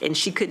 and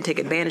she couldn't take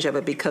advantage of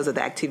it because of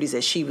the activities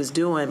that she was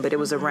doing. But it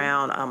was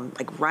around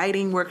like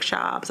writing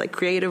workshops, like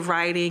creative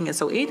writing. And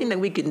so anything that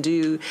we can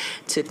do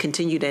to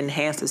continue to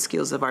enhance the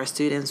skills of our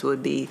students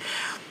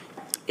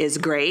is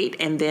great.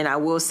 And then I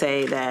will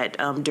say that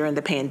during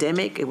the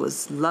pandemic, it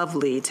was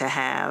lovely to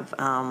have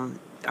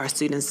our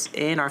students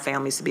and our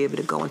families to be able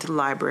to go into the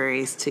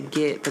libraries to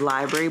get the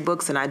library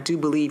books. And I do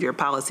believe your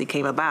policy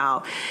came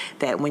about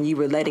that when you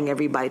were letting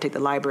everybody take the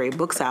library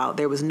books out,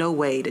 there was no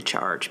way to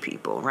charge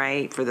people,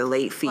 right, for the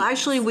late fee. Well,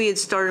 actually, we had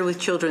started with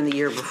children the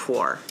year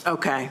before.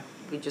 Okay.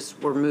 We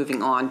just were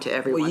moving on to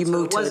everyone. Well, you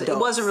moved to adults. It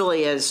wasn't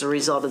really as a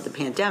result of the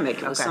pandemic.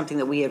 It was Okay. something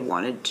that we had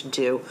wanted to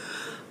do.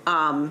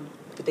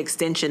 The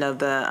extension of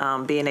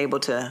the being able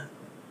to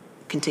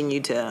continue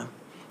to.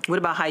 What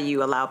about how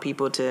you allow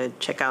people to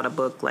check out a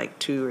book like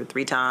 2 or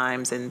 3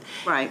 times, and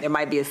Right. there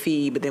might be a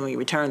fee, but then when you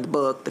return the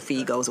book, the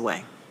fee goes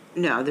away?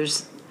 No,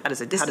 there's. How does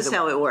it? This is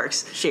how it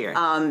works. Share.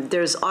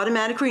 There's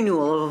automatic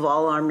renewal of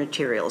all our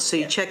materials. So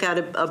you check out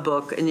a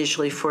book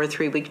initially for a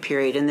 3-week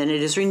period, and then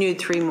it is renewed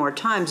 3 more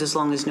times as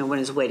long as no one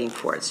is waiting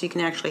for it. So you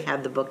can actually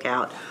have the book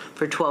out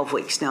for 12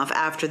 weeks. Now, if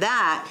after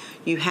that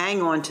you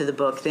hang on to the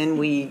book, then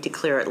we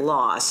declare it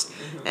lost,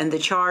 and the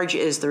charge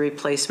is the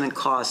replacement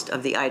cost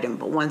of the item.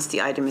 But once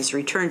the item is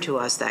returned to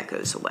us, that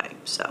goes away.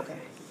 So.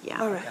 Yeah.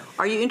 All right.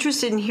 Are you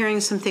interested in hearing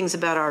some things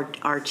about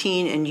our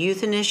teen and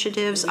youth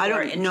initiatives? I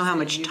don't know how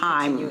much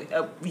time.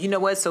 You know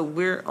what? So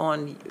we're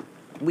on.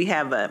 We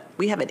have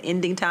an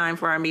ending time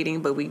for our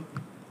meeting, but we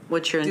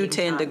What's your do ending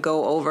tend to time?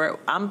 go over.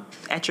 I'm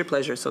at your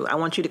pleasure, so I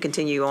want you to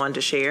continue on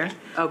to share.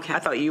 Okay. I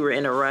thought you were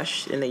in a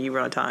rush and that you were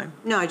on time.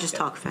 No, I just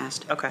talk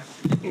fast. Okay.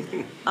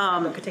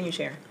 Continue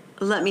sharing.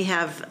 Let me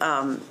have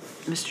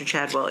Mr.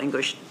 Chadwell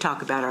English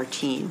talk about our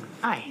teen.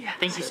 Hi,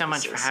 thank you so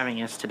much for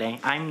having us today.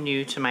 I'm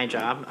new to my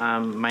job.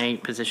 My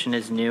position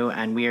is new,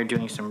 and we are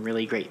doing some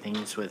really great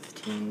things with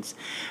teens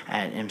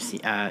at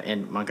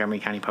in Montgomery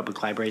County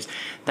Public Libraries.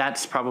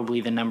 That's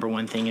probably the number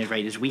one thing,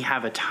 is we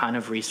have a ton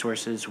of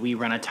resources. We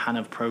run a ton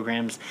of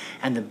programs,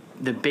 and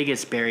the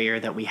biggest barrier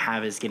that we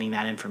have is getting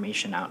that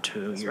information out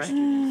to your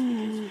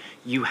students.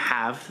 You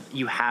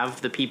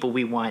have the people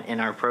we want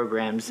in our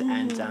programs,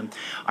 and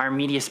our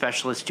media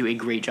specialists do a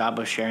great job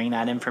of sharing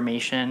that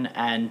information,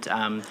 and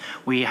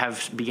we have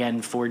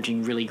begun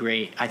forging really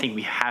great, I think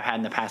we have had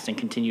in the past and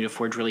continue to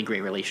forge really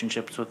great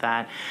relationships with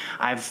that.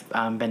 I've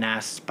been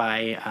asked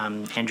by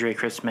Andrea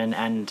Chrisman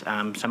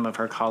and some of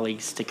her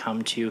colleagues to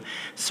come to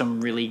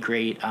some really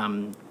great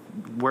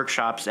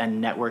workshops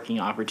and networking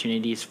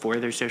opportunities for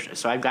their social.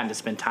 So I've gotten to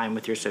spend time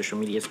with your social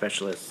media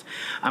specialists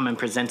and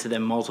present to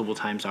them multiple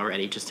times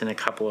already, just in a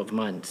couple of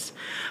months.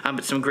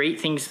 But some great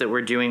things that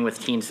we're doing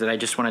with teens that I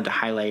just wanted to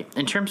highlight.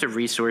 In terms of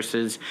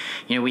resources,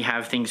 we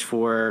have things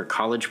for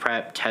college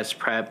prep, test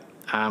prep,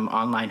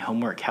 online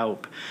homework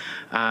help,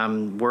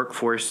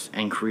 workforce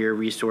and career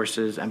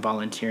resources, and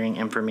volunteering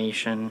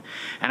information.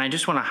 And I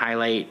just want to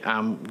highlight,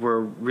 we're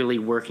really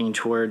working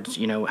towards,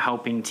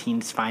 helping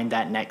teens find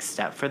that next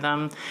step for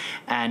them.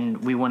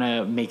 And we want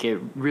to make it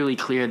really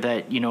clear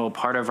that, a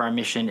part of our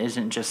mission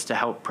isn't just to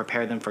help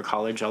prepare them for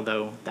college,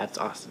 although that's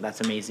awesome,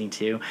 that's amazing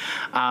too.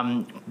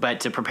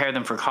 But to prepare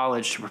them for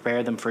college, to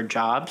prepare them for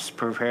jobs,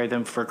 prepare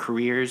them for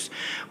careers.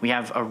 We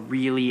have a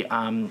really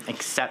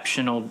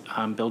exceptional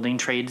building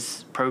trades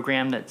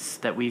program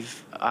that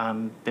we've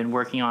been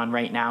working on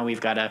right now.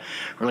 We've got a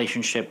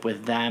relationship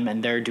with them,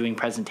 and they're doing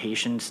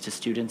presentations to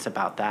students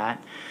about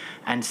that.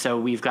 And so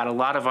we've got a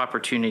lot of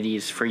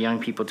opportunities for young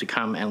people to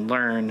come and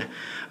learn.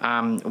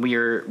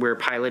 We're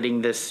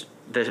piloting this.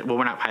 Well,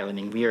 we're not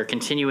piloting. We are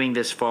continuing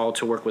this fall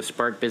to work with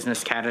Spark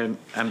Business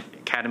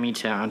Academy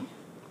to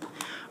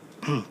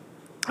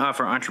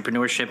offer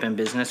entrepreneurship and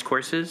business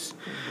courses.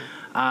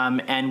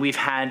 And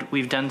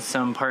we've done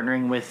some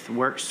partnering with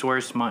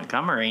WorkSource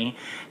Montgomery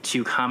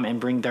to come and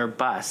bring their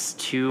bus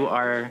to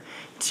our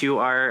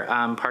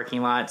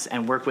parking lots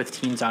and work with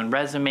teens on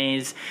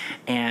resumes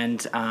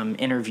and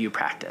interview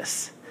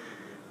practice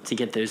to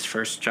get those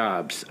first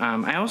jobs.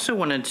 I also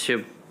wanted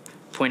to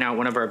point out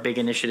one of our big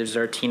initiatives,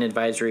 our teen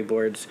advisory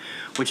boards,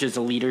 which is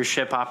a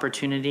leadership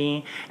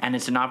opportunity, and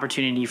it's an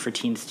opportunity for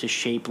teens to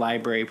shape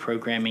library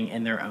programming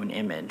in their own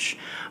image.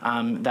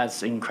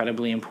 That's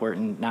incredibly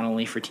important, not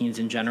only for teens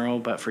in general,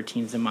 but for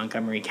teens in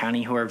Montgomery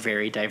County who are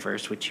very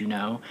diverse, which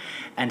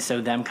and so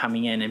them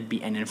coming in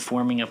and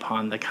informing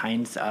upon the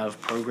kinds of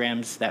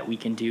programs that we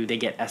can do. They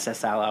get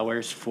SSL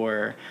hours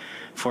for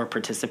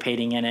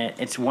participating in it.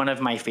 It's one of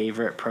my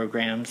favorite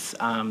programs,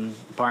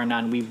 bar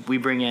none. We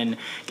bring in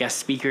guest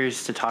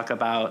speakers to talk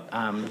about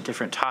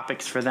different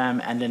topics for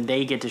them, and then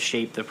they get to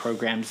shape the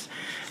programs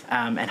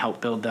and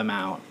help build them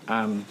out.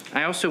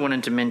 I also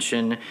wanted to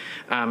mention,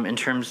 in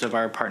terms of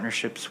our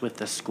partnerships with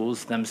the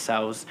schools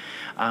themselves,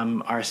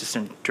 our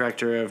Assistant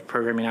Director of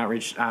Programming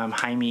Outreach,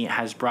 Jaime,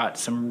 has brought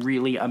some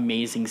really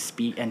amazing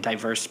and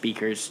diverse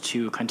speakers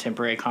to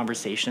Contemporary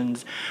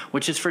Conversations,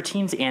 which is for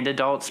teens and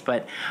adults,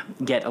 but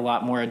get a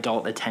lot more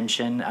adult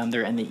attention.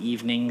 They're in the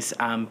evenings.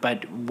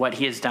 But what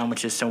he has done,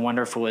 which is so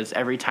wonderful, is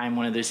every time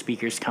one of those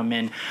speakers come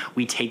in,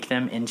 we take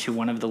them into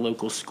one of the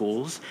local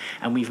schools,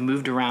 and we've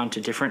moved around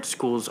to different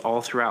schools all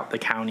throughout the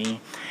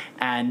county,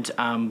 and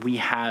we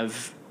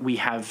have we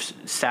have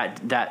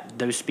that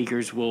those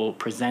speakers will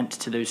present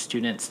to those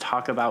students,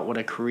 talk about what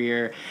a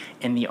career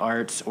in the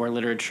arts or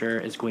literature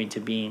is going to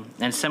be.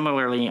 And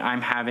similarly,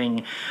 I'm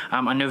having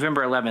on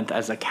November 11th,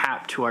 as a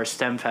cap to our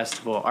STEM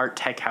festival, Art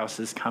Tech House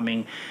is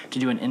coming to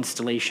do an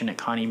installation at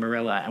Connie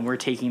Marilla, and we're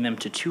taking them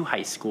to 2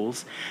 high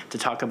schools to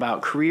talk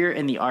about career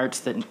in the arts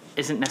that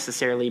isn't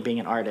necessarily being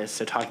an artist.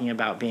 So talking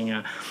about being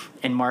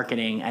in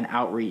marketing and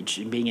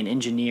outreach, being an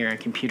engineer, a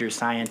computer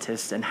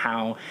scientist, and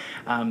how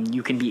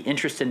you can be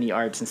interested in the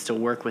arts and still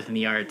work within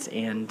the arts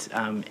and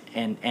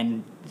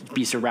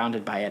be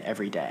surrounded by it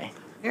every day.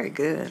 Very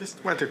good.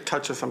 Just wanted to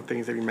touch on some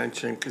things that you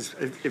mentioned, because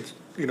it's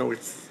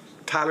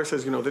Tyler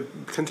says, the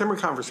Contemporary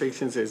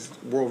Conversations is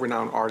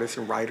world-renowned artists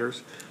and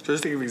writers. So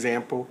just to give you an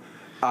example,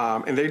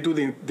 and they're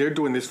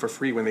doing this for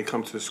free when they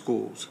come to the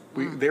schools.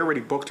 They're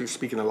already booked to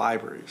speak in the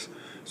libraries.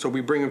 So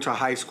we bring them to a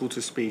high school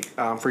to speak.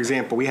 For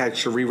example, we had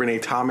Cherie Renee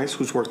Thomas,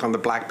 who's worked on the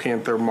Black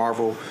Panther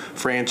Marvel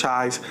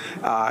franchise,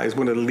 is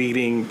one of the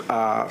leading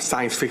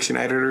science fiction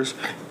editors,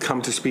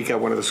 come to speak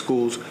at one of the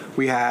schools.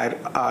 We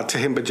had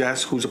Tahim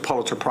Bajes, who's a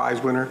Pulitzer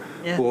Prize winner,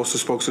 who also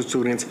spoke to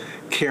students.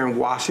 Karen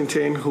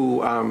Washington,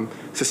 who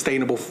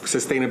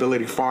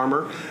sustainability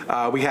farmer.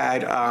 We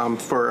had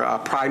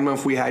for Pride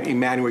Month, we had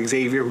Emmanuel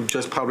Xavier, who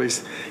just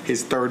published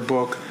his 3rd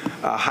book,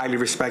 highly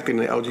respected in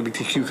the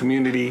LGBTQ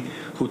community,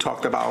 who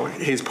talked about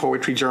his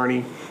poetry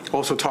journey.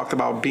 Also talked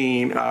about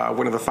being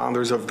one of the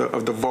founders of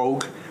the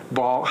Vogue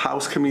Ball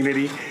House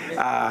community.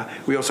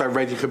 We also have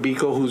Reggie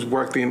Kabiko, who's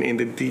worked in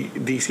the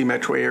DC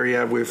metro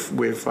area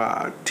with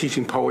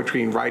teaching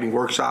poetry and writing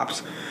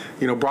workshops.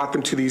 Brought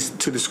them to the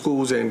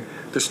schools, and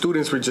the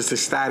students were just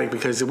ecstatic,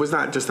 because it was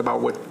not just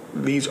about what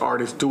these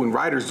artists do and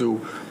writers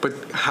do, but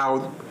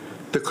how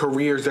the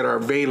careers that are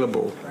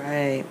available.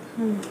 Right.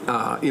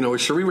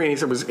 Cherie Rainey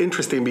said it was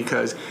interesting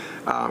because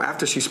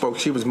after she spoke,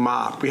 she was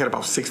mobbed. We had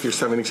about 60 or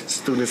 70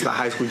 students at the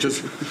high school,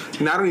 just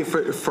not only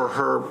for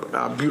her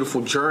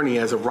beautiful journey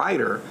as a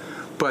writer,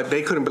 but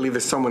they couldn't believe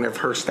that someone of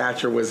her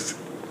stature was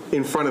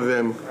in front of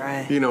them,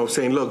 right.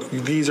 Saying, look,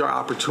 these are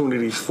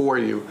opportunities for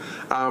you.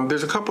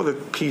 There's a couple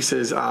of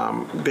pieces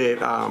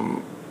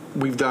that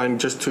we've done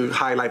just to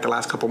highlight the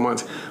last couple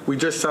months. We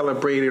just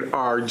celebrated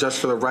our Just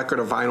for the Record,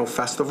 a vinyl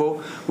festival,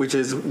 which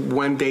is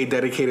one day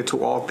dedicated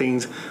to all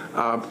things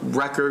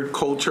record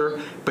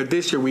culture. But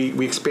this year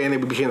we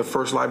expanded. We became the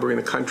first library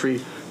in the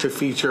country to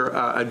feature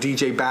a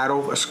DJ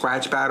battle, a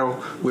scratch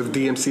battle, with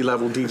DMC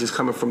level DJs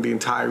coming from the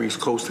entire East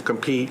Coast to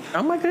compete.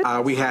 Oh my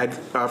goodness. We had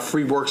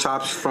free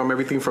workshops from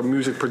everything from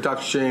music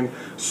production,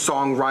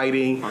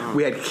 songwriting. Wow.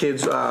 We had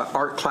kids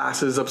art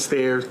classes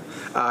upstairs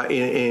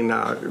in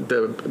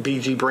the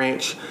BG branch.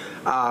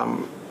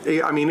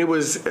 It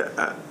was,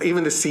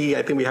 even the CE,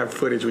 I think we have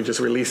footage we just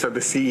released of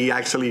the CE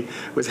actually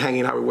was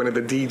hanging out with one of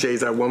the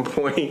DJs at one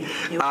point.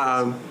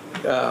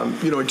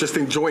 Just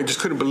enjoying, just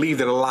couldn't believe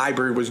that a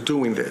library was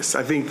doing this.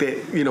 I think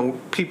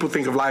that, people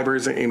think of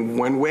libraries in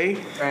one way,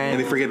 right, and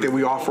they forget that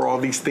we offer all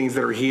these things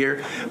that are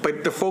here.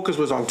 But the focus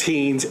was on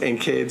teens and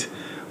kids.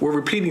 We're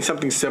repeating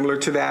something similar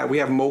to that. We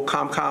have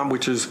MoComCom,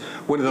 which is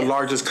one of the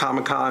largest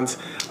Comic-Cons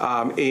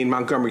in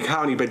Montgomery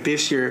County. But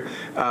this year,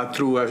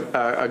 through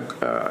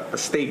a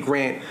state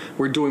grant,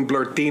 we're doing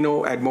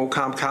Blurtino at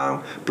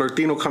MoComCom.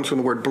 Blurtino comes from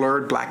the word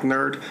blurred, black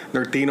nerd,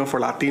 Nerdino for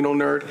Latino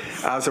nerd.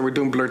 So we're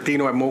doing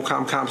Blurtino at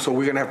MoComCom. So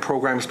we're going to have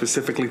programs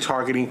specifically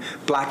targeting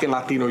Black and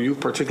Latino youth,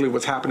 particularly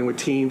what's happening with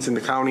teens in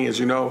the county. As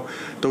you know,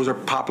 those are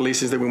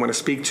populations that we want to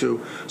speak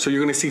to. So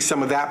you're going to see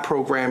some of that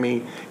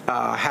programming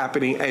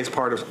happening as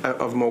part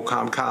of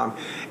MoComCom.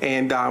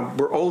 And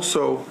we're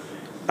also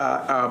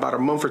about a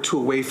month or 2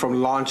 away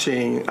from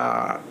launching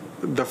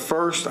the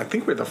first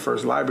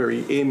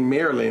library in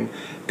Maryland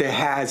that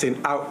has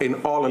an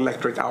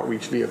all-electric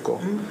outreach vehicle.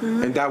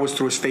 Mm-hmm. And that was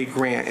through a state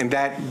grant. And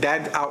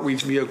that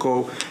outreach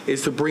vehicle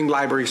is to bring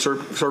library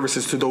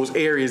services to those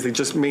areas that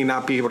just may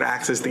not be able to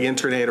access the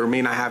internet or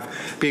may not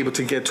be able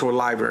to get to a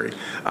library.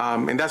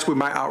 And that's with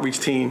my outreach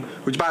team,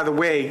 which, by the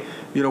way,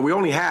 we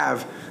only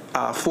have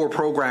 4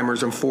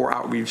 programmers and 4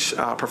 outreach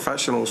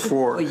professionals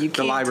for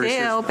the library. You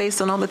can't tell based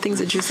on all the things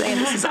that you're saying.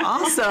 This is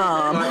awesome.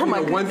 Oh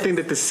my one thing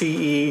that the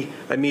CE,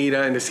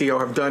 Anita, and the CEO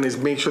have done is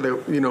make sure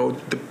that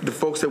the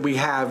folks that we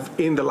have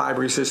in the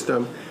library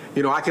system,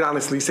 I can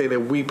honestly say that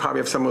we probably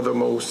have some of the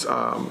most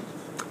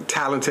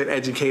talented,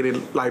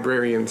 educated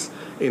librarians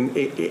in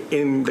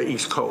the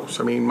East Coast.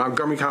 I mean,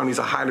 Montgomery County is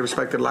a highly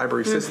respected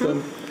library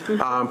system.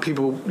 Mm-hmm.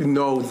 People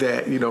know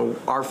that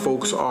our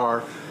folks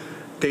are.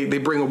 They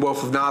bring a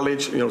wealth of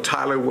knowledge.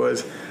 Tyler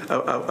was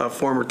a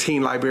former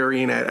teen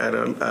librarian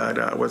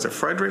at was it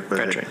Frederick?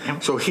 Frederick. Yeah.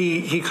 So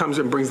he comes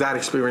and brings that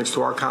experience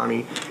to our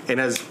county and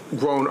has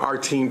grown our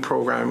teen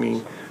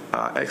programming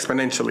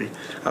exponentially.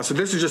 So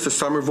this is just a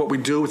summary of what we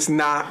do. It's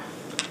not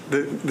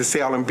the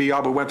say all and be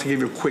all, but we want to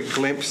give you a quick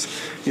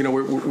glimpse. We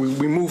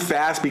move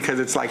fast because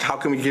it's like, how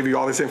can we give you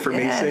all this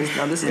information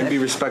and be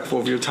respectful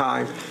of your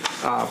time?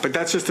 But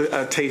that's just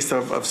a taste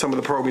of some of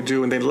the program we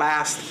do. And then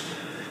last,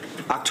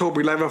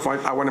 October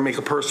 11th, I want to make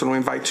a personal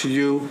invite to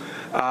you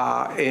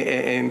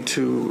and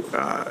to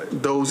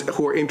those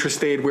who are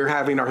interested. We're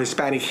having our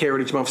Hispanic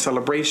Heritage Month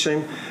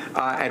celebration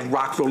at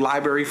Rockville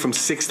Library from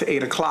 6 to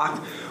 8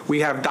 o'clock. We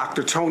have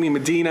Dr. Tony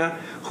Medina,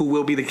 who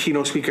will be the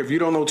keynote speaker. If you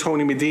don't know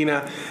Tony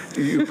Medina,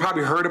 you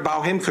probably heard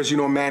about him because you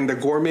know Amanda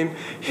Gorman.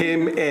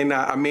 Him and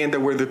Amanda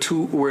were the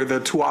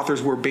two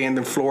authors were banned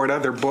in Florida,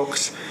 their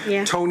books.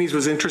 Yeah. Tony's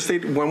was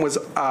interested. One was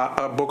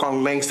a book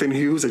on Langston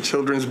Hughes, a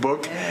children's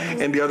book,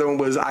 and the other one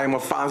was I Am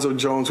Alfonso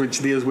Jones, which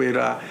deals with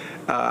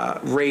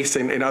race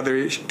and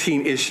other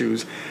teen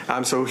issues.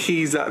 So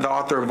he's the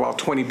author of about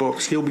 20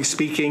 books. He'll be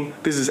speaking.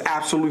 This is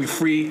absolutely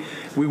free.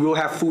 We will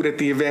have food at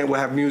the event. We'll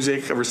have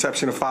music, a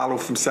reception to follow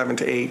from 7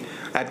 to 8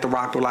 at the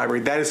Rockville Library.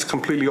 That is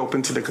completely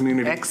open to the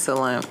community.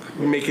 Excellent.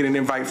 We're making an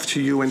invite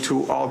to you and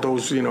to all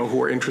those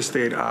who are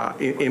interested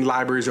in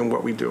libraries and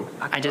what we do.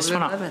 I just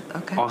want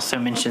to also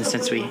mention,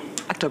 since we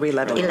October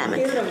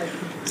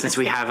 11th. Since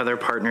we have other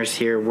partners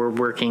here, we're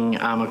working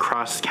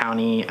across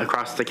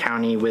the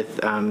county with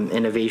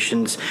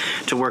innovations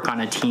to work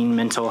on a Teen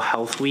Mental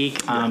Health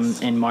Week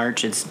in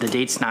March. The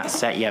date's not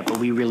set yet, but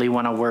we really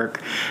want to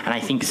work, and I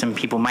think some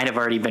people might have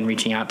already been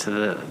reaching out to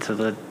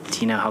the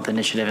Teen Health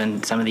Initiative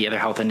and some of the other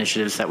health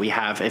initiatives that we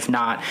have. If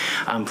not,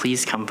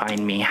 please come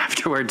find me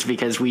afterwards,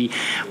 because we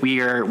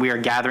are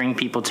gathering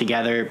people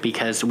together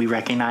because we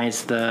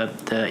recognize the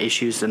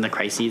issues and the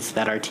crises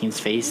that our teens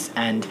face,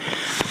 and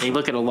they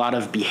look at a lot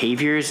of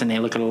behaviors and they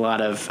look at a lot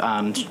of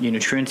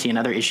truancy and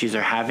other issues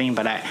they're having.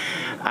 But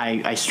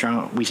I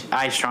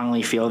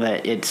strongly feel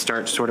that it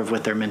starts sort of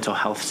with their mental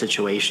health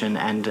situation,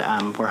 and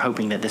we're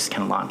hoping that this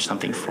can launch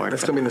something for it.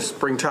 That's going to be in the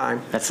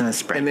springtime. That's in the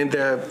spring. And then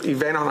the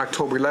event on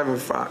October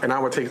 11th, and I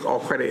will take all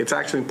credit, it's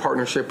actually in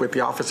partnership with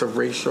the Office of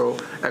Racial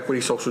Equity,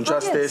 Social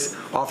Justice,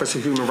 Office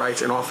of Human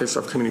Rights, and Office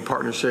of Community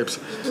Partnerships.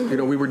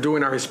 We were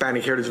doing our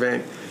Hispanic Heritage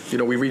event.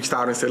 We reached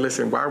out and said,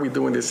 listen, why are we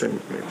doing this?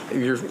 And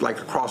you're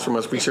like across from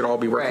us. We should all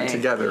be working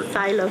together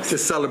to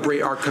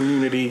celebrate our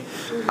community.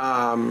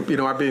 I'm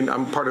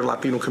part of the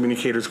Latino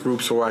Communicators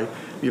Group, so I,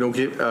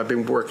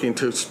 been working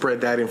to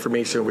spread that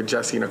information with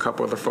Jesse and a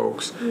couple other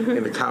folks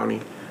in the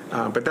county.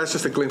 But that's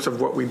just a glimpse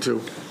of what we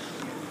do.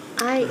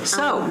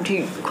 Do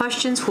you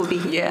questions? We'll be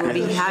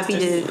happy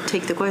to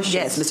take the questions.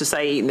 Yes, Mr.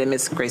 Saeed and then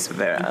Ms. Grace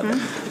Rivera.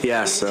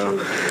 Yeah, so.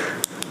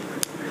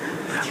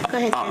 Go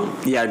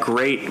ahead.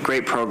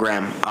 Great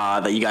program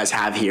that you guys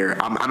have here.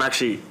 I'm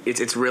actually,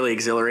 it's really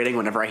exhilarating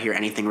whenever I hear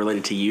anything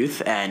related to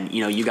youth, and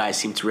you guys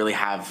seem to really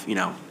have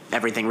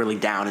everything really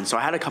down. And so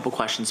I had a couple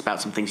questions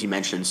about some things you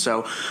mentioned.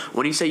 So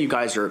when you say you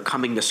guys are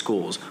coming to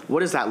schools, what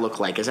does that look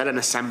like? Is that an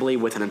assembly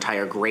with an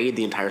entire grade,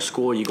 the entire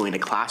school? Are you going to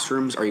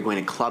classrooms? Are you going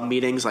to club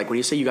meetings? Like when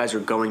you say you guys are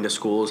going to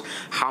schools,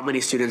 how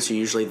many students are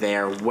usually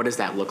there? What does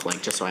that look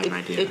like? Just so I have an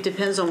idea. It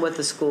depends on what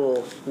the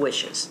school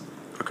wishes.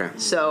 Okay.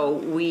 So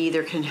we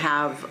either can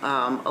have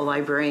a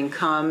librarian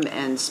come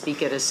and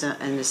speak at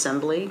an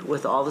assembly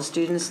with all the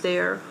students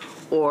there,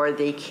 or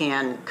they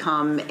can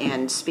come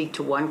and speak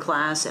to one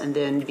class and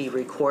then be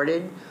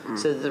recorded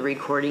so that the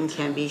recording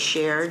can be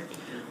shared.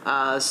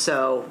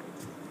 So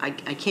I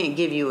can't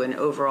give you an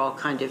overall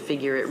kind of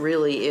figure. It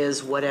really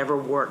is whatever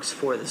works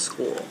for the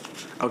school.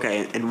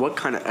 Okay, and what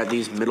kind of, are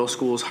these middle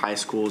schools, high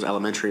schools,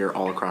 elementary, or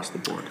all across the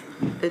board?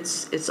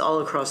 It's all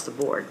across the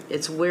board.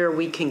 It's where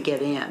we can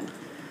get in.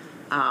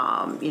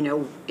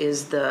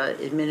 Is the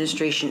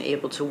administration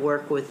able to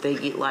work with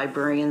the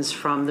librarians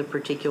from the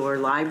particular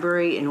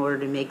library in order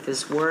to make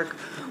this work?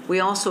 We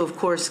also, of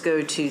course,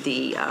 go to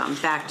the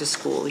back to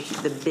school,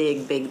 the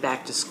big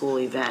back to school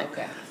event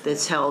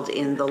that's held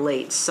in the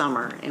late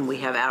summer, and we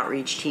have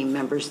outreach team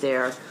members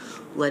there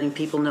letting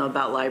people know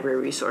about library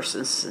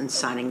resources and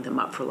signing them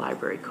up for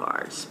library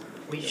cards.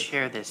 We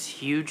share this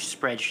huge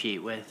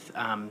spreadsheet with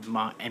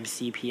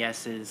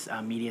MCPS's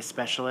media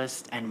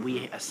specialist, and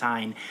we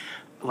assign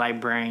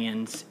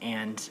librarians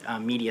and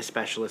media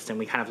specialists, and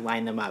we kind of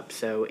line them up.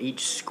 So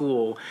each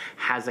school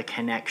has a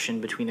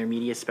connection between their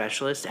media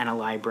specialist and a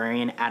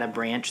librarian at a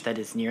branch that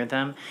is near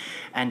them.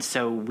 And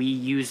so we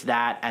use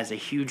that as a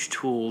huge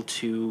tool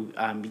to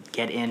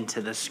get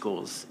into the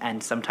schools.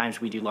 And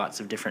sometimes we do lots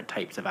of different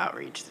types of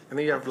outreach. And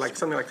then you have like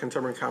something like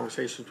Contemporary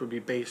Conversations would be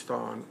based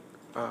on,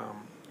 I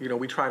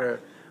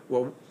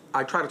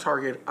try to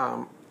target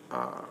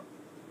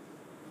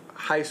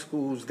high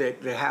schools that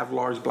have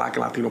large Black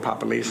and Latino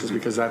populations,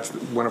 because that's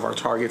one of our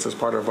targets as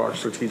part of our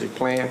strategic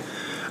plan,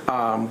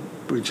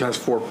 which has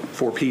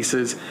four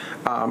pieces.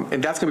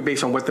 And that's going to be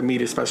based on what the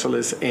media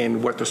specialist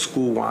and what the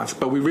school wants.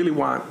 But we really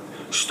want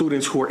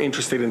students who are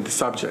interested in the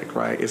subject,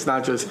 right? It's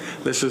not just,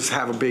 let's just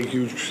have a big,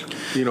 huge,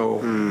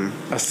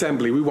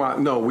 assembly. We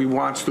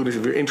want students,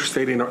 if you're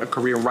interested in a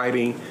career in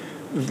writing,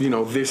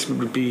 this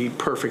would be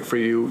perfect for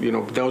you.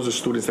 Those are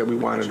students that we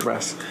want to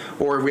address.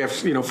 Or we have,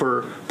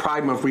 for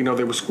Pride Month, we know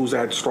there were schools that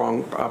had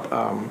strong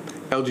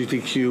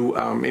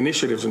LGBTQ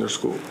initiatives in their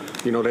school,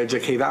 to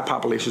educate that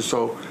population.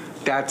 So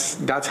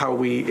that's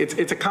how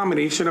it's a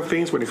combination of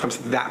things when it comes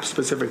to that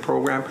specific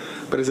program.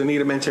 But as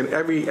Anita mentioned,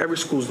 every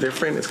school's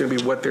different. It's going to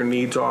be what their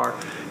needs are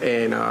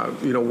and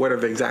what are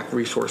the exact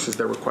resources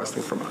they're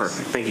requesting from us.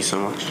 Perfect. Thank you so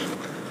much.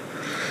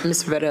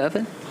 Ms.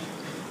 Rivera-Oven?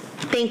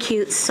 Thank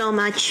you so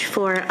much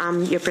for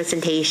your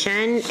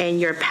presentation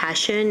and your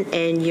passion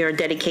and your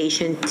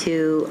dedication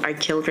to our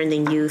children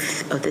and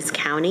youth of this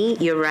county.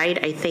 You're right.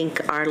 I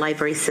think our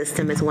library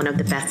system is one of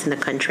the best in the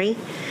country.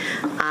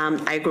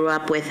 I grew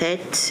up with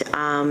it,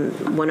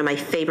 one of my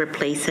favorite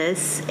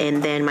places,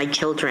 and then my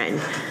children,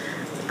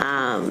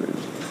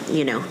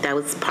 that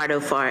was part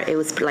of it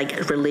was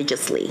like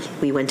religiously.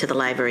 We went to the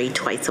library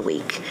twice a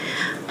week.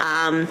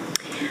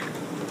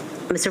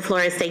 Mr.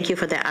 Flores, thank you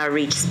for the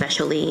outreach,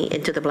 especially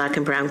into the Black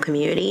and Brown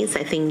communities.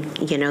 I think,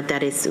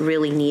 that is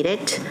really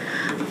needed.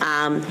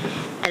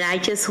 And I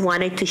just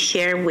wanted to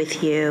share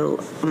with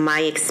you my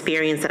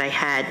experience that I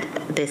had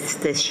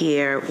this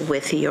year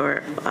with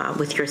your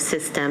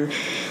system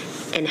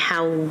and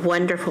how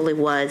wonderful it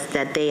was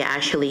that they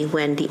actually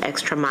went the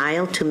extra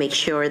mile to make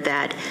sure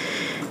that.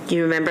 Do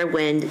you remember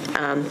when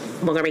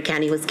Montgomery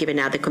County was giving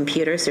out the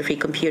free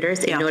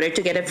computers? Yeah. In order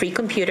to get a free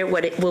computer,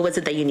 what was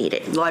it that you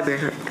needed? Library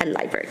card. A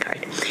library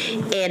card.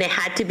 And it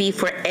had to be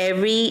for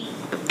every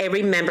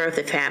member of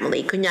the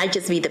family. Could not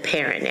just be the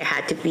parent. It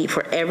had to be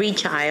for every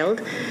child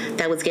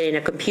that was getting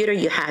a computer,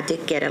 you had to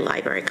get a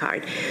library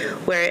card.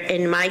 Where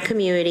in my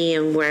community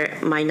and where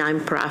my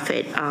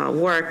nonprofit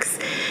works,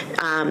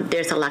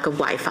 there's a lack of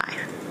Wi-Fi.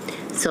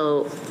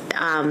 So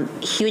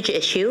huge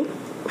issue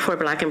for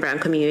Black and Brown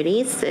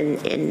communities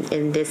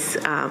in this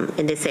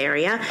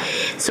area,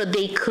 so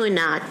they could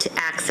not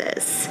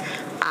access.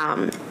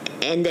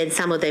 And then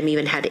some of them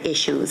even had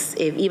issues.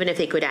 Even if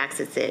they could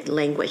access it,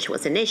 language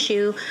was an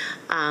issue.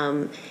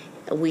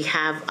 We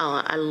have,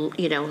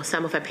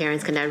 some of our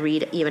parents cannot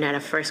read even at a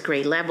first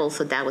grade level,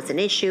 so that was an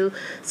issue.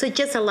 So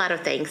just a lot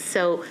of things.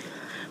 So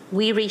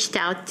we reached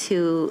out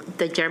to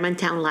the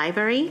Germantown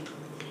Library.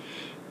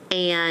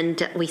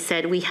 And we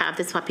said, we have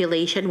this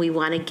population, we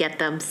want to get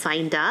them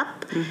signed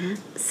up. Mm-hmm.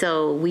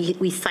 So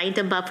we signed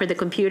them up for the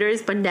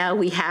computers, but now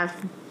we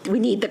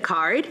need the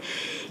card.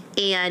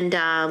 And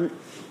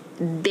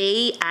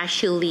they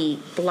actually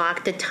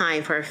blocked the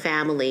time for our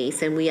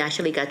families, and we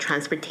actually got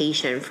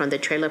transportation from the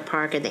trailer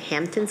park and the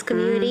Hamptons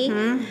community.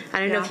 Mm-hmm. I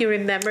don't know if you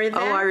remember that.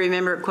 Oh, I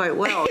remember it quite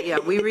well. Yeah,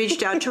 we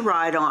reached out to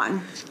Ride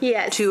On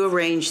to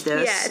arrange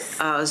this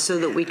so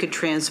that we could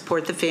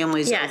transport the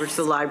families over to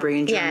the library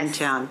in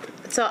Germantown.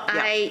 So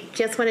I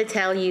just want to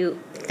tell you,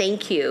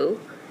 thank you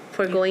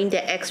for going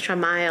the extra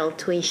mile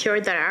to ensure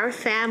that our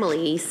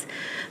families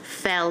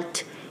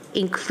felt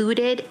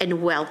included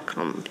and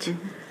welcomed.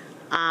 Mm-hmm.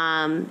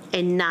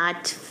 And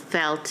not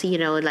felt,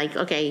 like,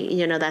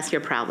 okay, that's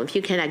your problem. If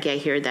you cannot get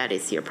here, that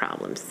is your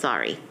problem.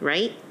 Sorry,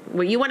 right?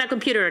 Well, you want a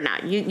computer or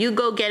not, you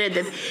go get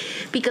it.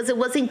 Because it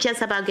wasn't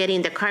just about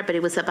getting the card, but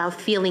it was about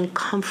feeling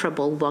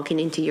comfortable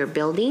walking into your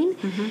building.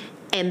 Mm-hmm.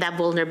 And that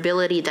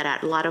vulnerability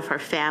that a lot of our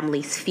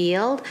families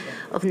feel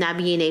of not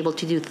being able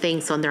to do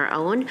things on their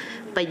own,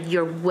 but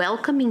your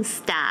welcoming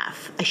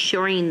staff,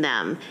 assuring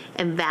them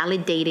and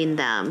validating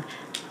them,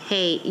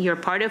 hey, you're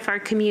part of our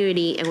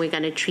community and we're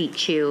going to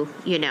treat you,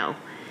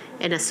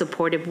 in a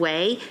supportive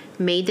way,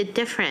 made the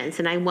difference.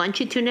 And I want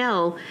you to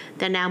know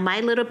that now my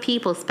little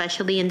people,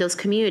 especially in those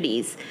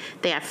communities,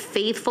 they are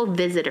faithful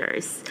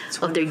visitors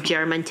of their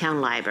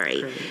Germantown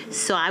Library. Great.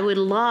 So I would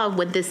love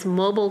when this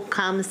mobile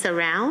comes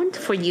around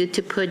for you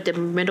to put the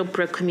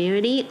Middlebrook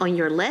community on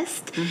your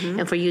list, mm-hmm.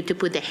 and for you to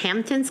put the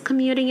Hamptons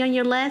community on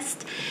your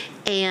list.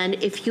 And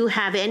if you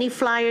have any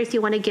flyers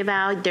you want to give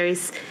out,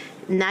 there's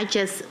not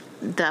just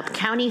the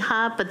county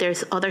hub, but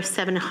there's other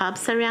 7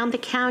 hubs around the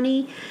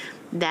county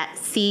that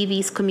see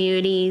these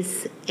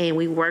communities, and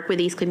we work with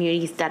these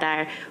communities that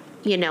are,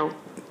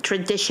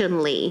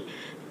 traditionally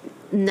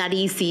not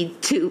easy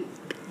to,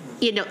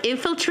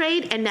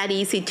 infiltrate and not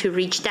easy to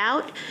reach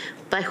out,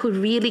 but who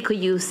really could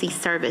use these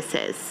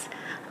services.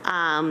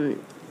 And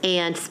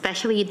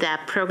especially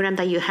that program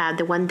that you have,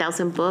 the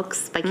 1,000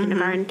 books by mm-hmm.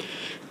 kindergarten,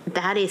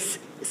 that is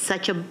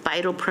such a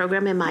vital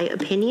program in my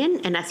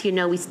opinion. And as you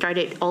know, we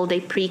started all-day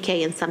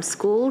pre-K in some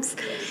schools.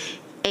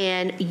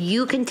 And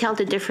you can tell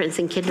the difference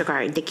in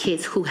kindergarten, the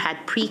kids who had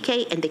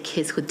pre-K and the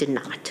kids who did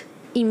not,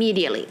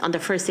 immediately on the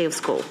first day of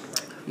school.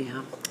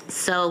 Yeah.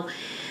 So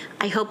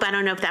I hope, I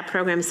don't know if that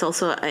program is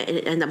also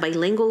in a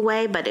bilingual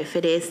way, but if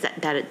it is,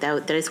 that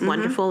is mm-hmm.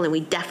 wonderful. And we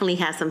definitely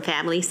have some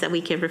families that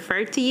we can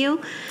refer to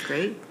you.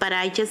 Great. But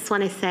I just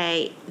want to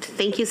say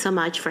thank you so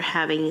much for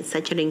having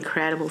such an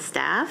incredible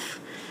staff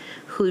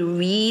who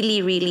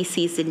really, really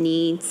sees the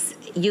needs.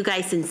 You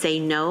guys didn't say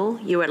no.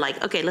 You were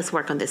like, okay, let's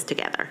work on this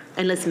together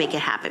and let's make it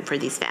happen for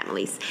these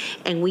families.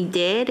 And we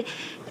did,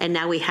 and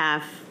now we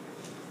have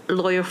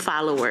loyal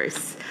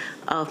followers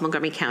of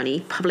Montgomery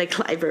County Public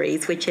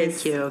Libraries, which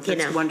is,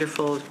 That's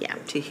wonderful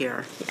to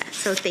hear. Yeah,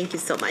 so thank you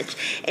so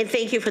much. And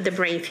thank you for the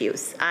brain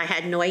fuse. I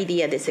had no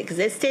idea this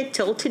existed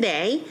till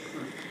today.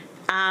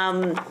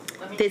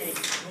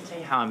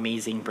 How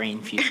amazing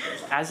BrainFuse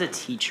is. As a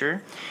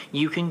teacher,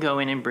 you can go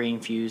in and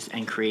BrainFuse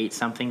and create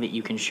something that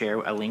you can share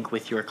a link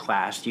with your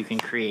class. You can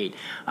create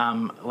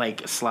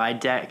like a slide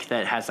deck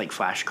that has like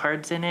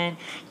flashcards in it.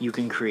 You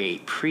can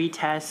create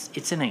pre-tests.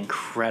 It's an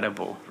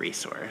incredible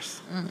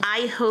resource.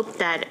 I hope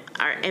that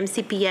our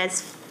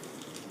MCPS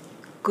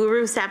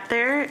gurus out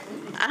there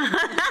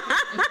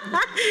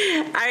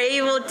are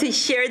able to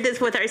share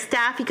this with our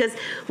staff, because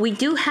we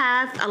do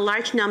have a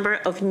large number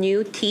of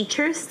new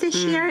teachers this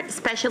year,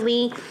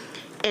 especially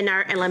in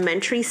our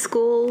elementary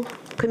school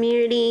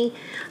community.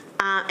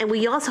 And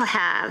we also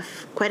have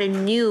quite a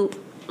new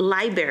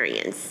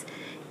librarians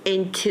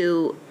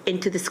into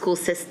the school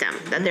system.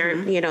 That they're,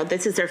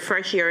 this is their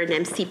first year in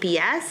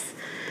MCPS.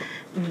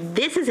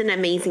 This is an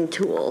amazing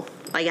tool.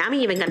 Like, I'm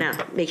even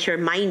gonna make sure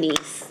my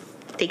niece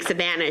takes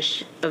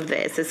advantage of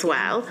this as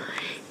well.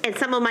 And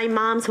some of my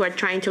moms who are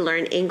trying to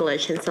learn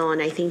English and so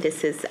on, I think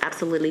this is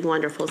absolutely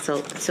wonderful.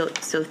 So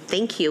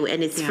thank you,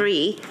 and it's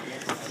free.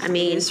 I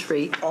mean, It's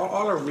free.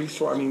 All our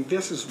resources, I mean,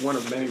 this is one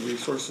of many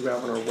resources we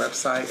have on our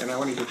website, and I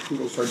want to give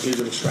kudos to our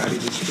digital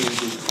strategies team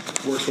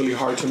who works really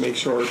hard to make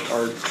sure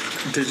our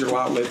digital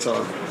outlets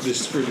are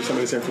distributing some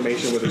of this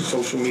information, whether it's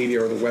social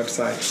media or the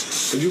website.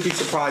 But you'd be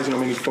surprised, how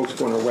many folks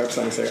go on our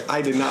website and say,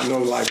 I did not know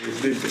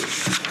libraries did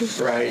this,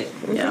 right?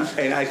 Yeah.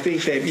 And I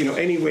think that,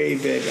 any way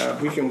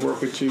that we can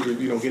work with you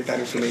to, get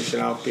that information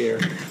out there,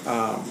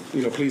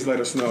 please let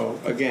us know.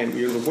 Again,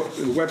 the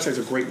website's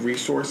a great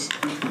resource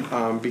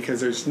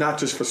because there's not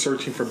just for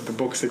searching for the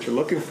books that you're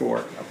looking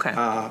for. Okay.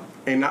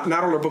 And not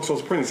all our books are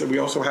printed. We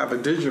also have a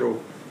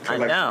digital, I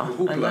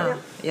know.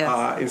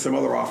 Yes. And some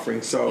other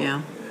offerings. So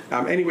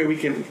anyway, we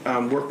can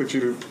work with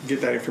you to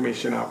get that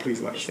information out.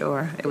 Please let us know.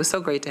 Sure. It was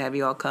so great to have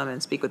you all come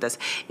and speak with us.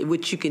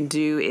 What you can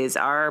do is,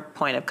 our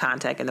point of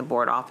contact in the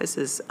board office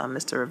is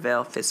Mr.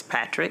 Ravel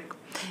Fitzpatrick.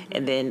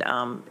 And then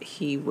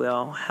he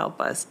will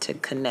help us to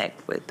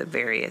connect with the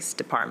various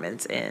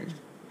departments in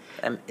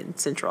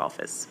central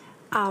office.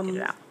 Get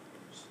it out.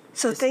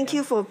 So thank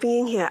you for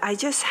being here. I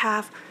just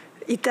have,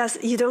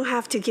 you don't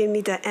have to give me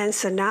the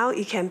answer now.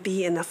 It can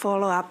be in a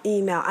follow-up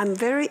email. I'm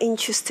very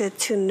interested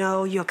to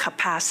know your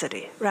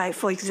capacity, right?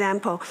 For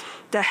example,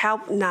 the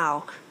Help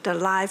Now, the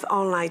live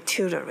online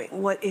tutoring.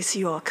 What is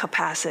your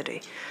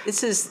capacity?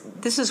 This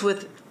is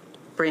with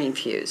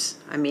BrainFuse.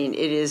 I mean,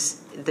 it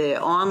is,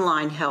 the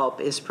online help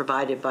is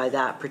provided by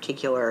that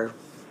particular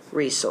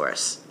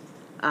resource.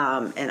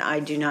 And I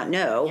do not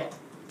know.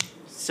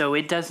 So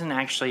it doesn't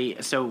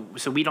actually, so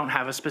we don't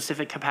have a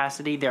specific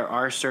capacity. There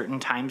are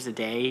certain times a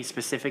day.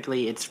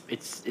 Specifically,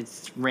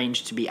 it's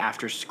ranged to be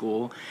after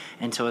school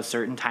until a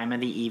certain time of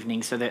the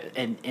evening. So that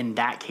in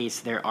that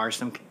case, there are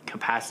some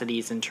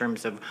capacities in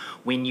terms of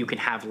when you can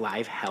have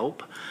live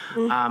help.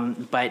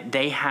 But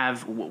they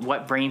have,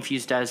 what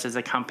BrainFuse does as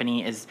a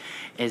company is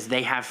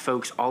they have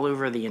folks all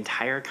over the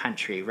entire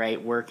country,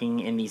 right,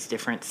 working in these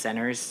different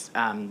centers,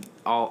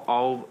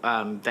 all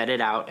vetted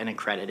out and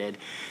accredited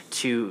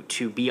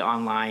to be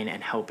online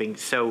and helping.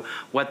 So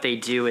what they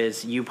do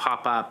is you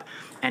pop up,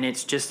 and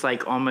it's just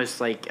like almost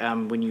like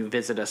when you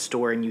visit a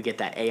store and you get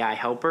that AI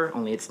helper,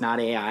 only it's not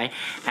AI.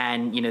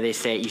 And you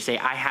say,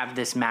 I have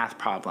this math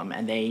problem,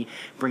 and they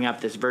bring up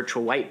this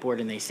virtual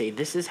whiteboard and they say,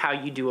 this is how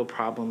you do a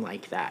problem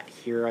like that.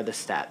 Here are the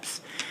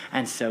steps.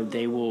 And so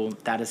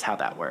that is how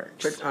that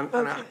works. But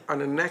on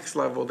the next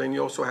level, then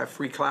you also have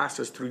free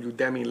classes through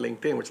Udemy and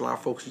LinkedIn, which a lot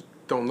of folks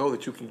don't know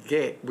that you can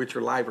get with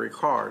your library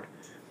card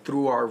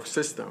through our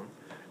system.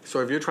 So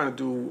if you're trying to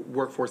do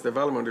workforce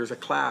development, there's a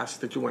class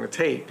that you want to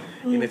take,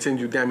 and it's in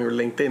Udemy or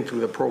LinkedIn through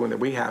the program that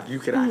we have. You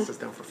could access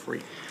them for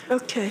free.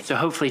 Okay. So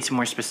hopefully, to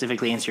more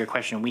specifically answer your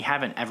question, we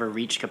haven't ever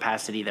reached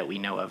capacity that we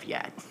know of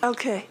yet.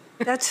 Okay.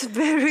 That's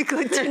very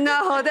good to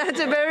know. That's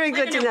very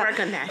good to know. Work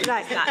on that.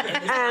 Right.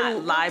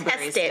 And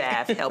library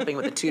staff helping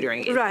with the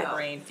tutoring. It's Right.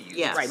 BrainFuse.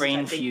 Yes. Right.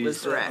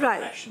 BrainFuse.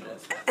 Right.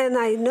 And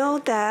I know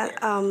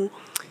that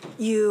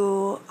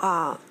your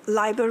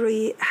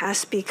library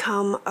has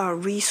become a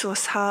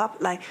resource hub.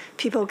 Like,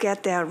 people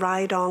get their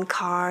write-on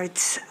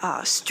cards,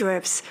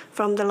 strips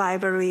from the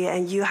library,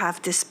 and you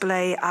have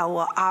displayed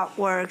our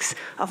artworks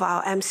of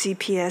our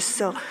MCPS.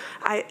 So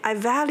I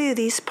value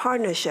this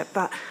partnership,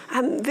 but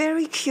I'm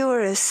very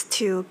curious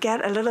to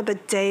get a little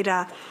bit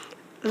data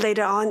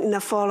later on in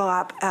the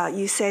follow-up.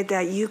 You said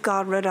that you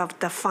got rid of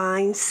the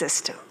fine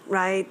system,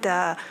 right?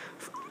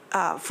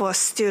 For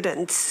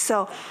students.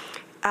 So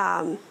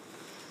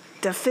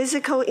the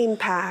physical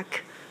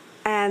impact,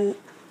 and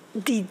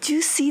did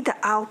you see the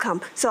outcome?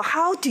 So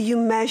how do you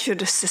measure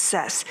the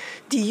success?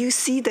 Do you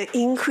see the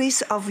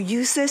increase of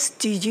users?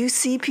 Do you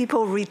see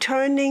people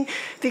returning?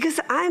 Because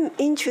I'm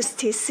interested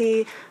to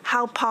see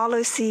how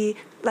policy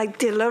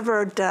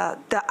deliver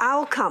the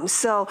outcome.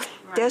 So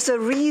there's a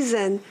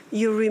reason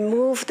you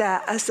remove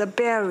that as a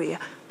barrier,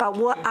 but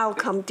what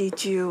outcome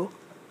did you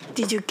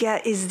did you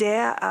get? Is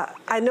there?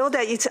 I know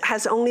that it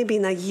has only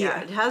been a year.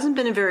 Yeah, it hasn't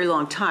been a very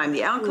long time.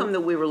 The outcome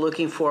that we were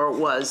looking for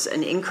was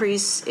an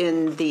increase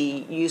in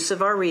the use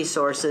of our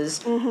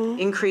resources,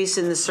 increase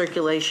in the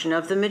circulation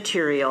of the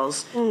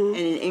materials, and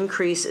an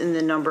increase in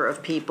the number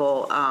of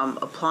people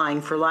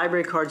applying for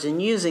library cards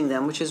and using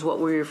them, which is what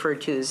we refer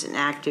to as an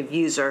active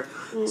user,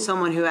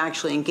 someone who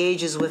actually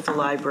engages with the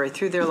library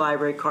through their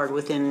library card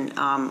within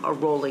a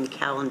rolling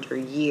calendar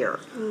year.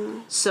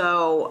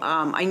 So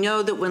I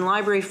know that when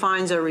library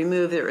fines are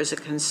removed, there is a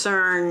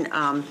concern.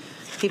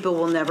 People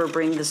will never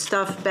bring the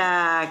stuff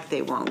back.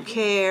 They won't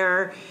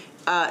care.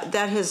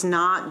 That has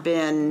not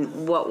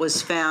been what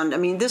was found. I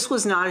mean, this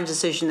was not a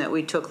decision that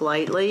we took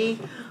lightly.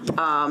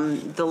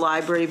 The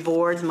library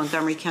board, the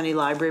Montgomery County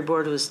Library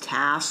Board, was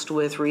tasked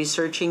with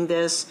researching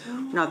this.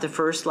 We're not the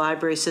first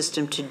library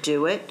system to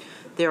do it.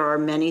 There are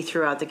many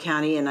throughout the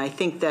county, and I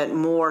think that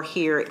more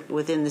here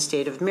within the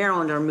state of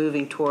Maryland are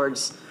moving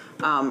towards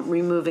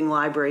removing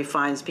library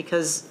fines,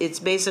 because it's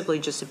basically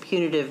just a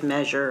punitive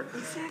measure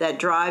that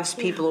drives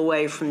people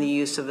away from the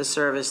use of a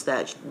service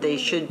that they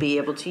should be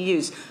able to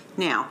use.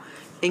 Now,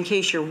 in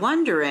case you're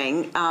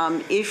wondering,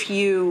 if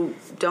you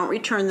don't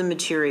return the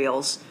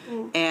materials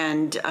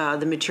and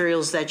the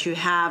materials that you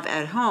have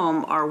at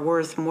home are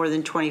worth more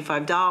than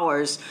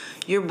 $25,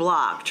 you're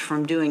blocked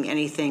from doing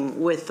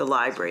anything with the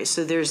library.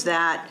 So there's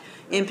that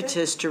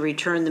impetus to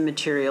return the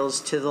materials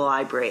to the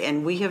library.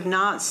 And we have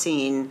not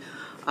seen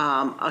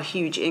a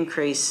huge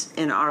increase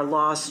in our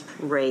loss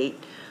rate.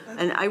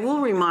 And I will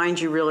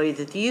remind you really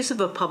that the use of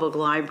a public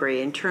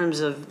library in terms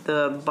of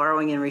the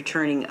borrowing and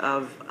returning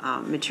of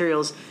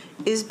materials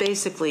is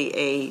basically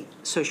a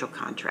social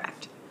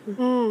contract.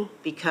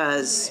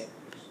 Because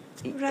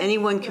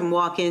anyone can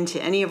walk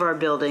into any of our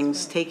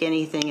buildings, take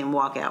anything, and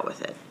walk out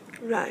with it.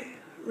 Right.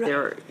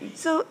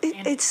 So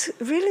it's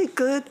really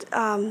good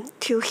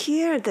to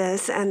hear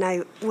this, and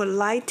I would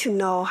like to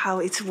know how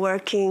it's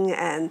working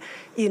and,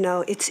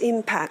 its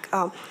impact.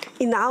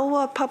 In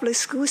our public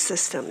school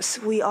systems,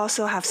 we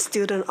also have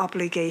student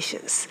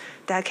obligations.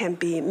 That can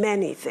be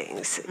many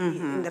things.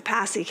 In the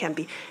past, it can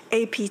be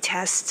AP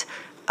tests,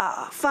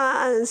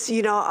 funds,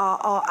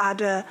 or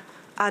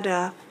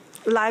other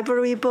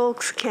library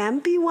books can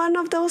be one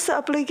of those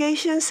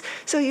obligations.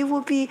 So it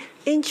will be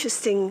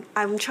interesting.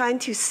 I'm trying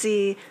to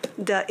see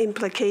the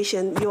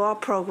implication, your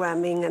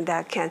programming, and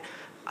that can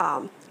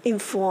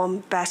inform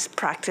best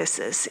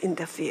practices in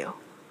the field.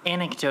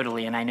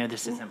 Anecdotally, and I know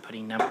this isn't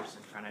putting numbers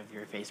in front of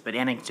your face, but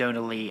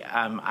anecdotally,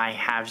 I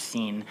have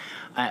seen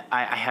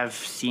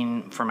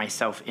for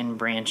myself in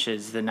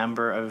branches the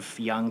number of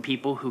young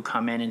people who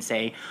come in and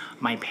say,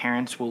 my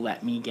parents will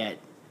let me get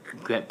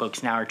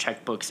books now or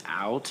check books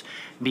out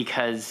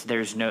because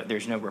there's no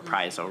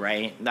reprisal,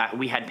 right? That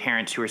we had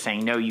parents who were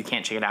saying, no, you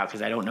can't check it out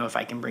because I don't know if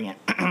I can bring it.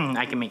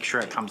 I can make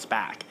sure it comes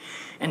back.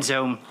 And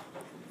so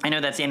I know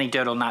that's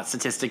anecdotal, not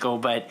statistical,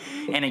 but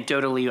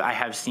anecdotally, I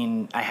have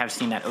seen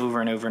that over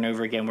and over and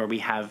over again, where we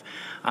have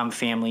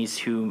families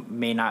who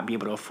may not be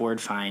able to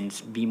afford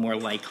fines be more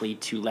likely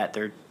to let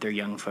their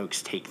young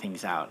folks take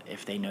things out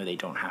if they know they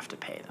don't have to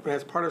pay them.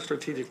 As part of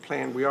strategic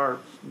plan, we are,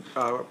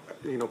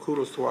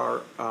 kudos to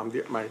our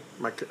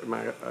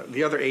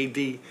the other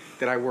AD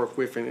that I work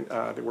with and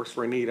that works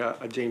for Anita,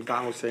 James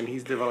Donaldson.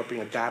 He's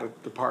developing a data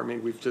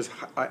department. We've just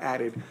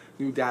added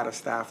new data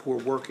staff who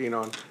are working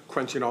on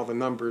crunching all the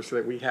numbers so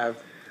that we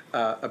have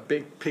a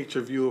big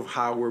picture view of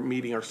how we're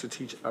meeting our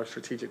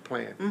strategic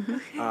plan,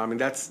 and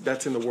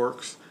that's in the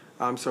works.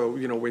 So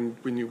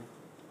when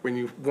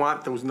you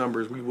want those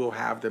numbers, we will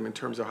have them in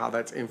terms of how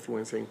that's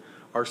influencing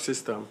our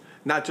system,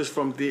 not just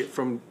from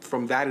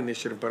that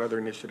initiative, but other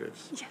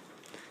initiatives. Yeah.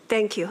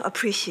 Thank you.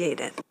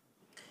 Appreciate it.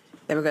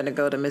 Then we're going to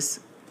go to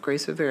Ms.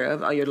 Grace Rivera.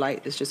 Oh, your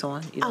light is just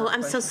on.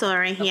 I'm so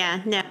sorry. Okay.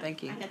 Yeah, no.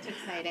 Thank you. I got too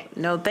excited.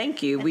 No,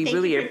 thank you. We Thank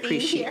really you for being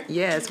appreciate. here.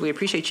 Yes, we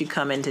appreciate you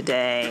coming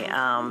today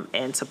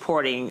and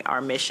supporting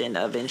our mission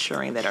of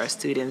ensuring that our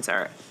students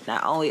are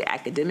not only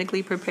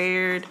academically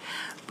prepared,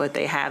 but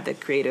they have the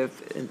creative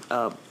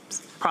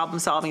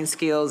problem-solving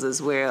skills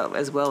as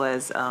well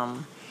as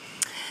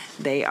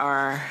they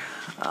are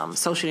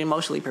socially and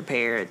emotionally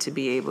prepared to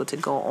be able to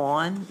go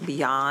on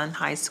beyond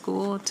high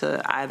school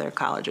to either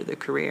college or their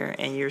career.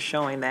 And you're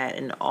showing that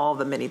in all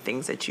the many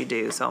things that you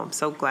do. So I'm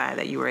so glad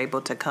that you were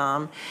able to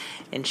come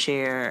and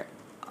share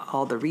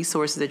all the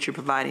resources that you're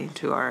providing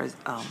to our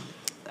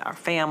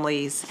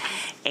families.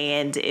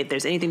 And if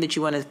there's anything that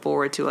you want to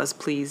forward to us,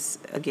 please,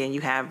 again,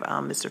 you have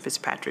Mr.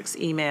 Fitzpatrick's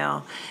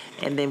email.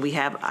 And then we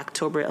have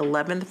October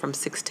 11th from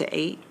 6 to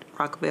 8,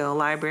 Rockville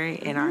Library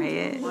in our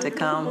head to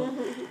come.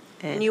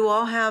 And you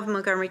all have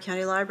Montgomery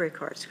County Library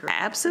cards, correct?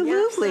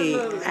 Absolutely.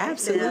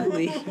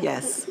 Absolutely.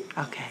 Yes.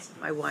 Okay.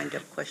 My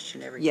wind-up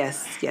question every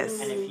Yes,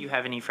 yes. And if you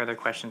have any further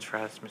questions for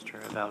us,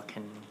 Mr. Ravel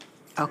can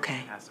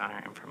pass on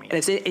our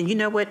information. And you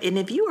know what? And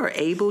if you are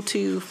able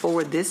to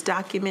forward this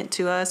document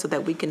to us so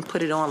that we can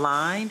put it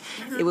online,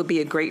 it would be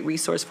a great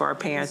resource for our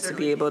parents to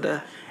be able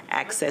to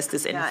access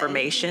this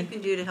information. Anything you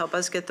can do to help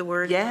us get the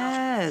word out?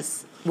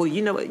 Yes. Well,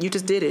 you know what? You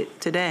just did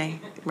it today,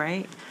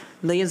 right?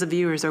 Millions of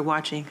viewers are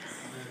watching.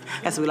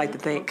 as we like to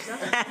think.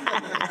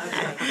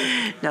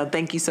 No,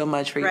 thank you so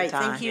much for your Right,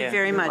 time. thank you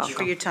very much for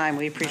welcome. your time.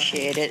 We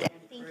appreciate it.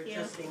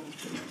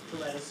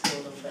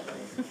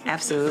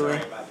 Absolutely.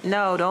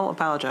 No, don't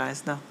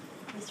apologize. No,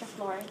 Mr.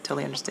 Flores.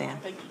 totally understand.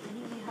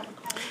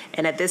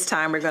 And at this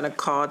time, we're going to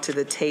call to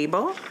the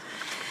table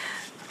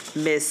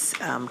Miss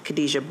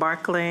Khadijah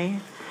Barclay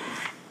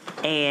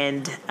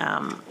and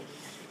I'm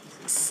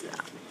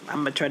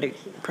going to try to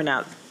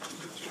pronounce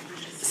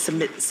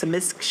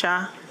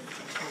Samiksha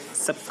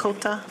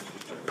Sapkota.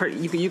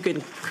 You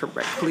can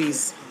correct.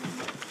 Please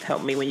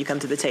help me when you come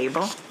to the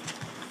table.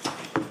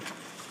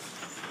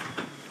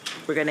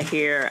 We're going to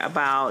hear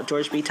about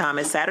George B.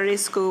 Thomas Saturday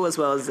School, as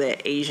well as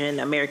the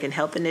Asian American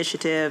Health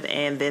Initiative,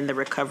 and then the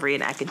Recovery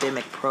and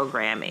Academic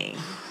Programming.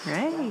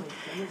 Right.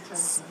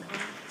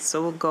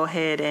 So we'll go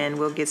ahead and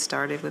we'll get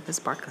started with Ms.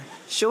 Barclay.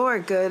 Sure,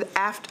 good.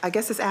 I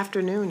guess it's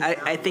afternoon now.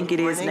 I think it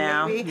is Morning,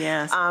 now. maybe.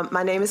 Yes.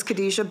 My name is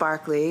Khadijah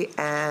Barclay,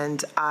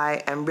 and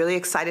I am really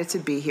excited to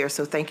be here,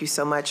 so thank you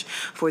so much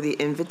for the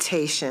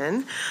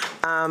invitation.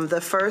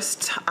 The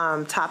first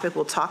topic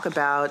we'll talk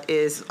about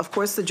is, of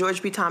course, the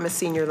George B. Thomas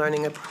Senior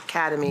Learning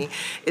Academy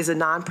is a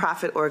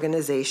nonprofit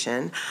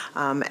organization,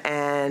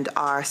 and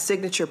our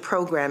signature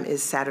program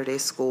is Saturday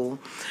School.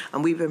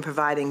 We've been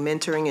providing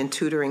mentoring and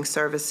tutoring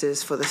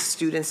services for the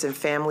students and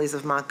families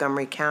of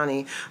Montgomery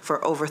County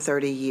for over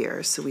 30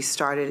 years. So we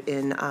started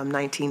in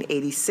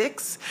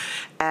 1986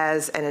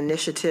 as an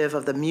initiative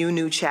of the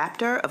Mu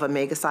chapter of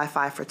Omega Psi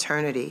Phi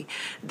fraternity.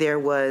 There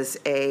was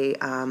a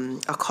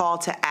call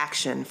to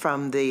action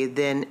from the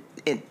then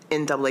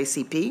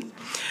NAACP,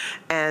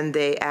 and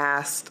they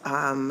asked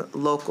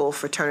local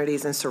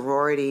fraternities and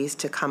sororities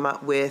to come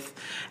up with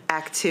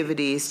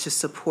activities to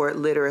support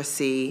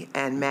literacy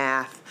and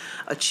math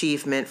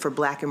achievement for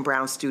Black and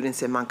brown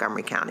students in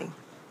Montgomery County.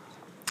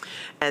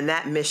 And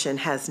that mission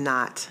has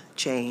not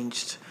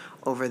changed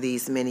over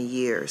these many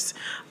years.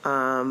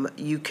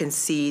 You can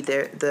see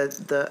there,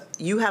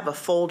 you have a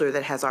folder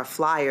that has our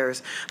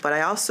flyers, but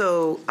I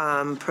also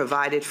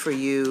provided for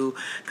you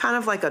kind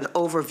of like an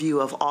overview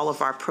of all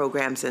of our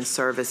programs and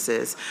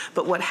services.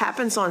 But what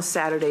happens on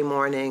Saturday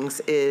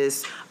mornings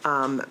is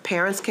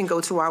parents can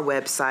go to our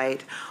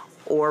website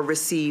or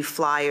receive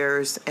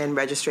flyers and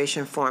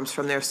registration forms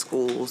from their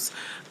schools,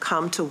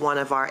 come to one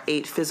of our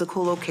 8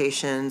 physical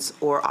locations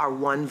or our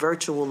 1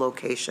 virtual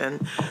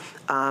location,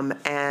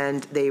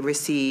 and they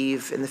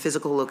receive, in the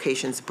physical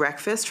locations,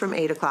 breakfast from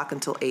 8 o'clock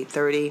until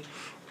 8:30.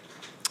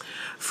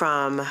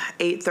 From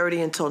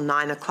 8:30 until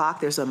 9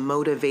 o'clock, there's a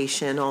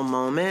motivational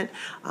moment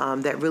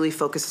that really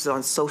focuses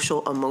on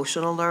social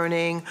emotional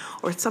learning,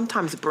 or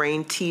sometimes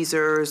brain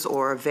teasers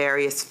or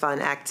various fun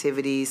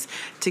activities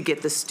to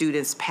get the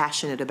students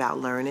passionate about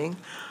learning,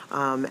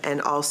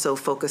 and also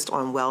focused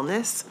on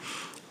wellness.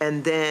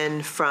 And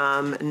then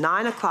from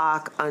 9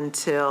 o'clock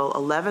until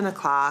 11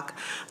 o'clock,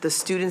 the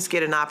students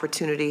get an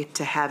opportunity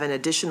to have an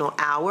additional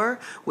hour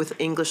with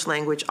English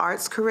language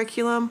arts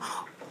curriculum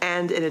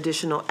and an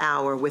additional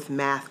hour with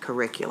math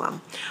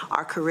curriculum.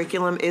 Our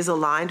curriculum is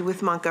aligned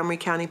with Montgomery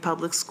County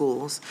Public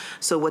Schools,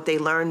 so what they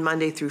learn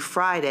Monday through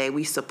Friday,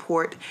 we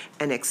support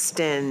and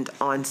extend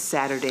on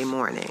Saturday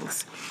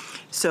mornings.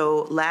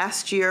 So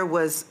last year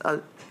was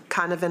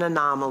kind of an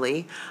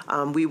anomaly.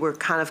 We were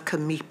kind of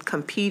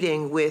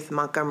competing with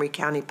Montgomery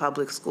County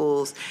Public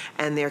Schools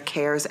and their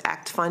CARES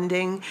Act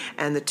funding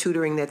and the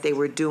tutoring that they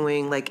were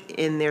doing, like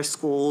in their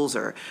schools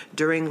or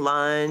during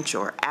lunch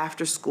or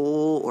after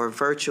school or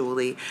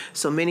virtually.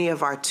 So many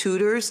of our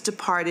tutors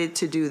departed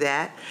to do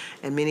that,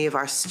 and many of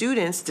our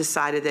students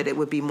decided that it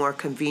would be more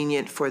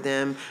convenient for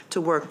them to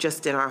work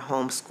just in our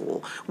home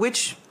school,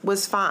 which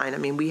was fine. I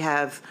mean, we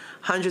have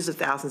hundreds of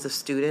thousands of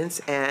students,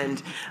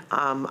 and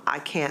I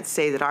can't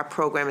say that our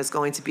program is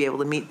going to be able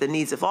to meet the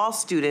needs of all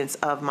students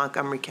of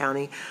Montgomery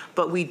County,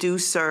 but we do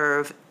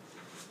serve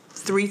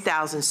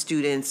 3,000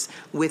 students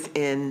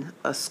within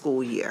a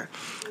school year.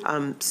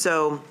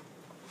 So,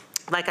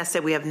 like I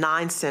said, we have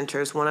 9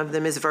 centers. One of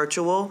them is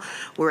virtual.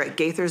 We're at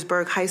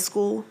Gaithersburg High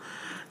School,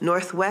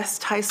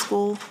 Northwest High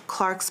School,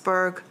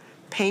 Clarksburg,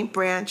 Paint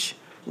Branch,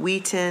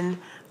 Wheaton,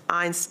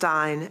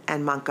 Einstein,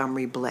 and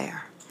Montgomery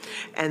Blair.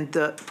 And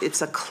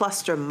it's a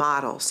cluster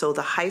model. So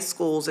the high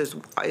schools is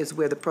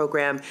where the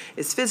program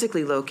is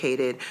physically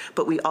located,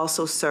 but we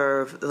also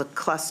serve the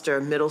cluster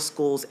middle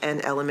schools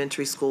and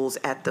elementary schools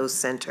at those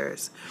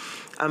centers.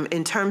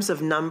 In terms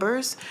of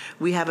numbers,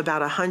 we have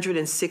about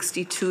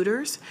 160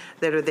 tutors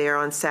that are there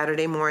on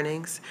Saturday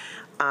mornings.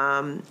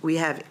 We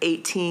have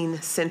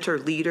 18 center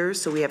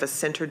leaders, so we have a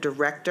center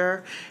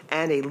director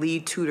and a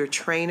lead tutor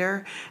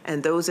trainer,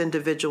 and those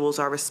individuals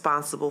are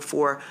responsible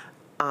for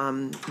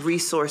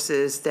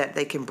resources that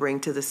they can bring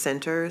to the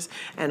centers,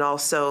 and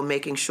also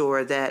making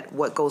sure that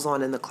what goes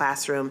on in the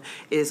classroom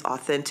is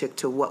authentic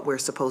to what we're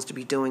supposed to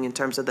be doing in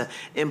terms of the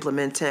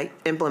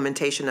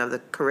implementation of the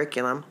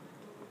curriculum.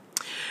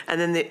 And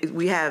then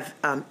we have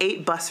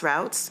 8 bus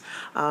routes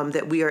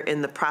that we are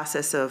in the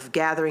process of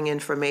gathering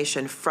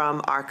information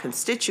from our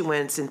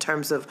constituents in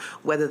terms of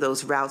whether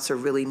those routes are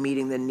really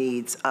meeting the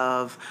needs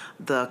of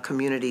the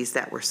communities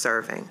that we're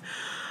serving.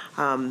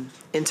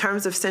 In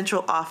terms of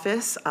central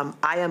office,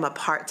 I am a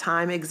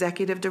part-time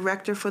executive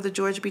director for the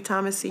George B.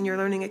 Thomas Senior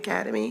Learning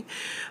Academy.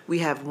 We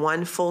have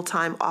one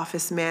full-time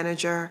office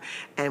manager,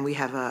 and we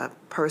have a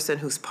person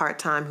who's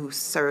part-time who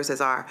serves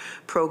as our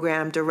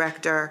program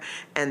director,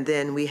 and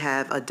then we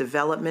have a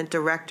development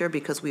director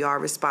because we are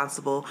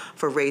responsible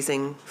for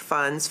raising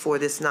funds for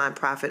this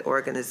nonprofit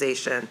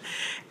organization.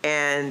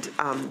 And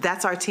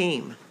that's our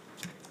team.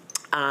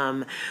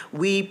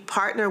 We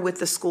partner with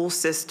the school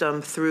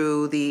system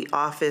through the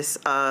Office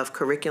of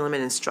Curriculum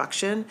and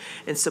Instruction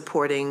in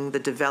supporting the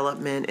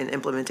development and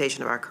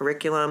implementation of our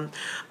curriculum.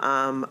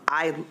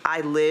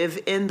 I live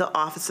in the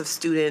Office of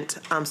Student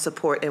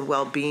Support and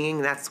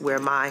Wellbeing. That's where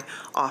my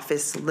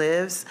office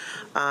lives.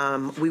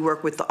 We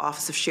work with the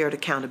Office of Shared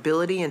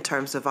Accountability in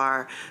terms of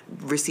our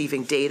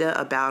receiving data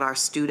about our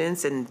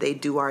students, and they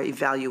do our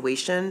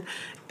evaluation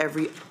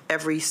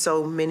every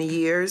so many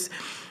years.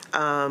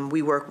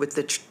 We work with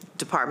the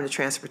Department of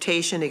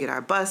Transportation to get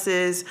our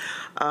buses,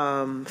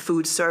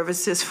 food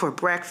services for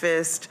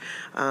breakfast,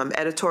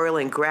 editorial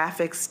and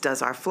graphics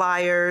does our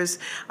flyers,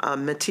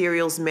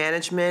 materials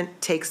management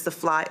takes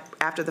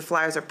after the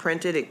flyers are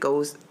printed,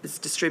 it's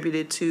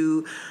distributed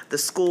to the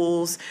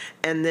schools,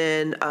 and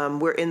then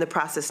we're in the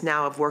process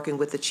now of working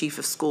with the chief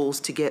of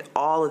schools to get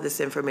all of this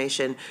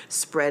information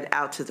spread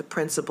out to the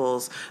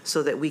principals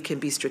so that we can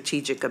be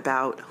strategic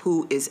about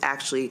who is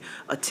actually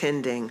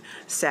attending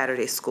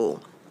Saturday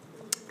school.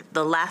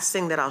 The last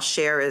thing that I'll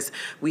share is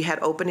we had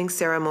opening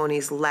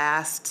ceremonies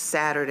last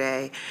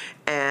Saturday,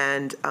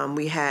 and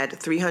we had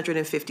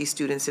 350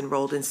 students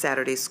enrolled in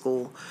Saturday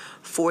school,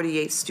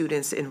 48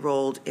 students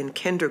enrolled in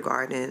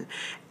kindergarten,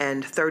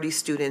 and 30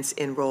 students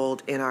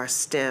enrolled in our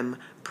STEM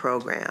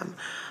program.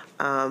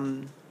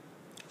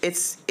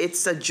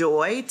 It's a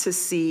joy to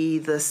see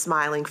the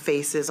smiling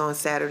faces on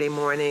Saturday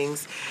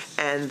mornings,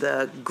 and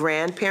the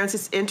grandparents.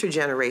 It's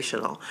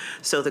intergenerational.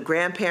 So the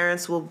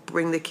grandparents will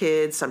bring the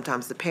kids,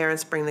 sometimes the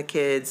parents bring the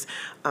kids,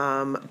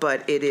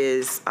 but it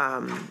is,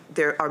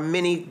 there are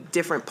many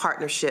different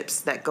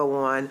partnerships that go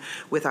on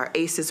with our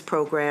ACES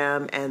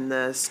program and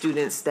the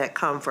students that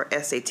come for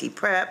SAT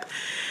prep.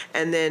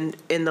 And then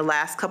in the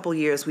last couple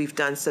years, we've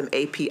done some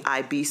AP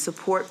IB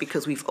support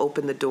because we've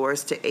opened the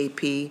doors to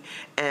AP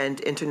and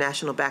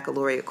International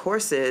Baccalaureate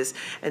courses,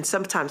 and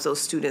sometimes those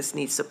students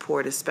need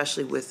support,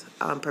 especially with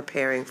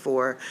preparing for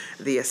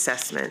the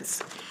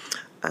assessments.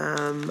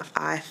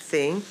 I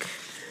think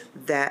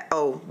that,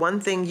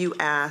 one thing you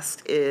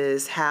asked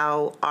is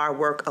how our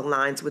work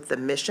aligns with the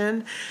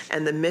mission,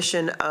 and the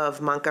mission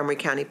of Montgomery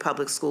County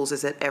Public Schools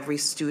is that every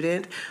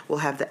student will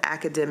have the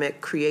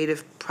academic,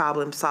 creative,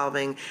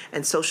 problem-solving,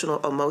 and social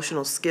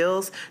emotional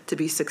skills to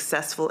be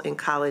successful in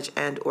college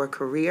and or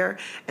career,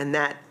 and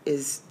that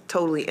is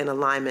totally in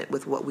alignment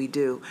with what we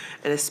do,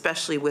 and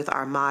especially with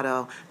our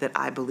motto that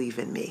I believe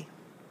in me.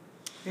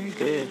 Very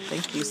good.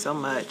 Thank you so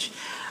much.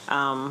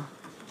 So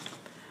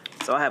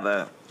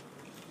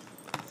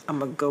I'm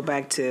going to go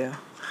back to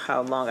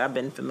how long I've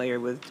been familiar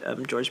with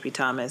George B.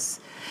 Thomas.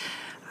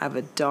 I have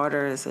a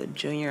daughter that's a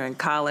junior in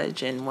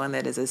college and one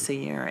that is a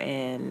senior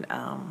in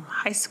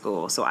high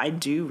school. So I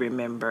do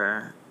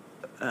remember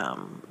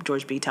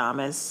George B.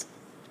 Thomas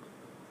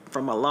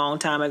from a long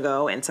time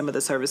ago, and some of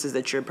the services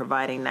that you're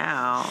providing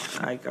now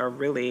are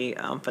really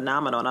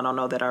phenomenal. And I don't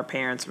know that our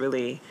parents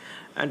really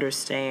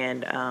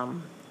understand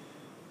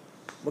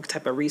what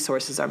type of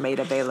resources are made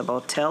available.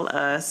 Tell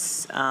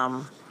us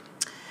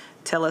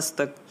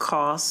the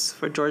costs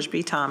for George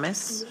B.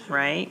 Thomas,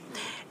 right?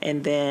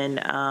 And then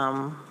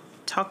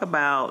talk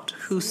about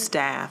who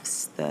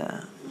staffs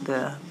the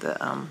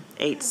 9.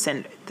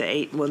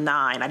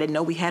 I didn't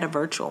know we had a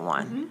virtual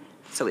one. Mm-hmm.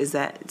 So is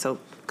that so?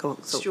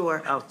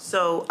 Sure.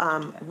 So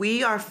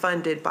we are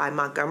funded by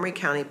Montgomery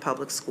County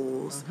Public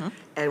Schools, mm-hmm.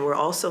 and we're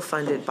also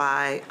funded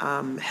by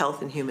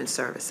Health and Human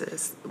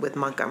Services with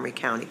Montgomery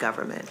County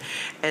government.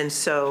 And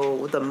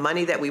so the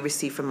money that we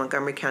receive from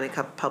Montgomery County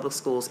Public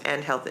Schools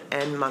and Health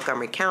and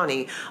Montgomery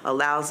County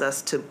allows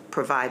us to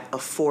provide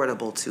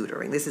affordable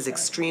tutoring. This is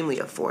extremely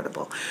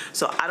affordable.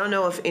 So I don't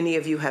know if any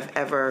of you have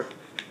ever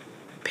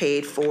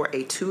paid for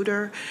a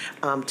tutor.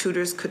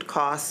 Tutors could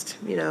cost,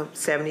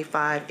 $75,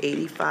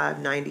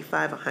 $85,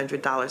 $95,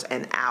 $100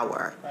 an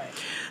hour. Right.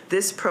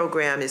 This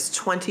program is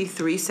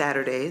 23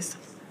 Saturdays,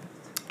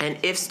 and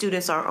if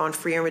students are on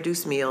free and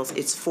reduced meals,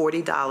 it's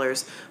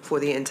 $40 for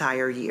the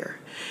entire year.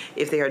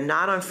 If they are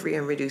not on free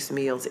and reduced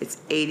meals, it's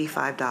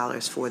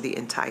 $85 for the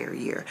entire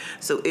year.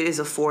 So it is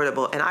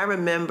affordable. And I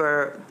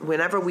remember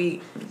whenever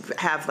we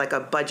have like a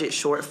budget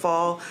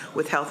shortfall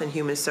with Health and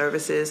Human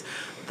Services,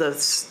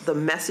 the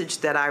message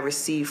that I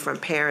receive from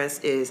parents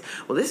is,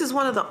 well, this is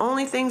one of the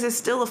only things that's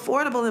still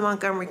affordable in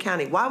Montgomery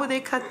County. Why would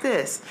they cut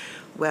this?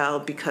 Well,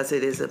 because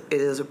it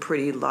is a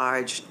pretty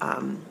large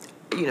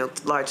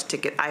large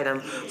ticket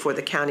item for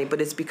the county,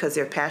 but it's because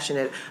they're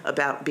passionate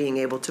about being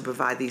able to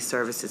provide these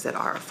services that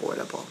are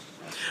affordable.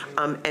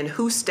 And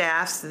who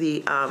staffs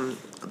the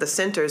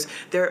centers?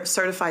 They're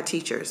certified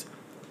teachers.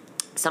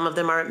 Some of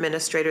them are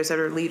administrators that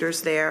are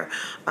leaders there.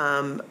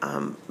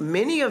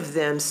 Many of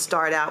them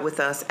start out with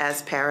us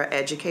as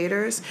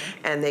paraeducators,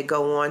 and they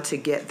go on to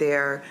get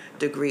their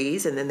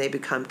degrees, and then they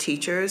become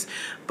teachers.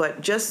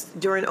 But just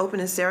during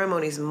opening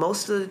ceremonies,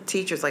 most of the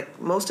teachers,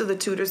 like most of the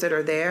tutors that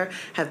are there,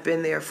 have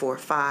been there for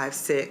 5,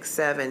 6,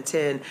 7,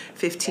 10,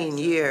 15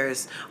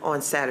 years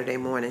on Saturday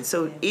morning.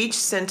 So each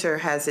center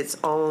has its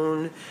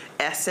own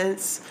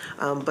essence,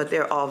 but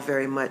they're all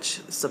very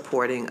much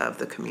supporting of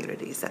the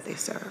communities that they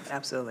serve.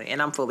 Absolutely,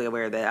 and I'm fully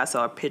aware of that. I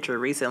saw a picture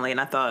recently, and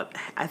I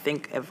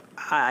think if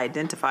I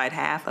identified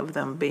half of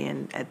them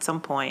being at some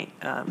point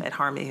at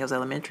Harmony Hills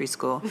Elementary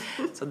School.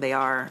 So they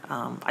are.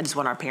 I just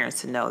want our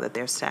parents to know that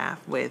they're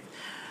staffed with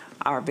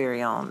our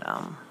very own.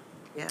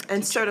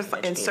 And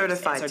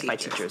certified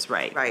teachers,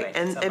 right? Right,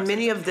 and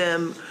many of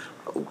them.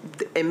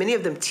 And many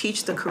of them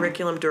teach the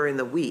curriculum during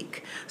the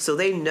week, so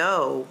they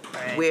know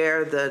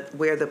where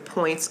the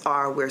points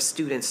are where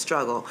students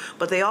struggle.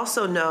 But they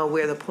also know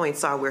where the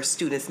points are where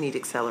students need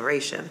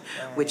acceleration,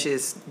 which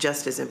is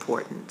just as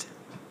important.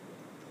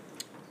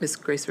 Ms.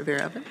 Grace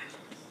Rivera.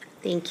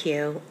 Thank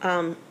you.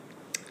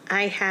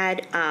 I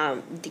had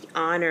the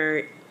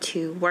honor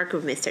to work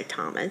with Mr.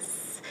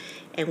 Thomas,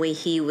 and when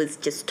he was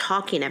just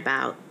talking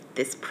about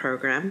this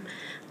program,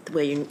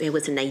 where it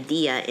was an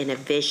idea and a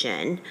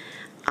vision.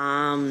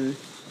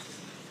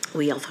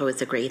 We all thought it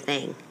was a great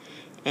thing.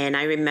 And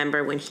I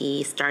remember when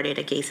he started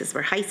at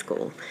Gaithersburg High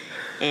School,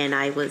 and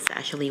I was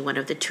actually one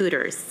of the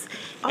tutors,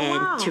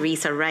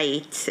 Teresa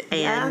Wright,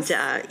 and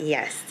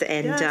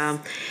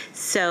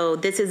so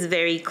this is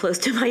very close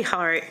to my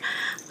heart.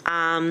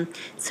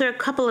 So a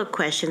couple of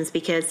questions,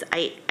 because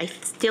I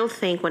still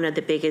think one of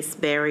the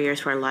biggest barriers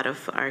for a lot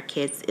of our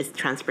kids is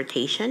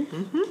transportation.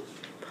 Mm-hmm.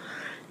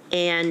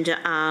 And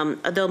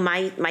although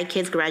my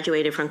kids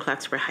graduated from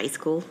Clarksburg High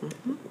School,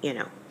 you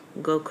know,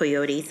 go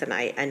Coyotes, and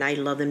I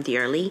love them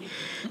dearly.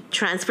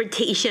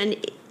 Transportation,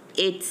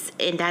 it's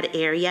in that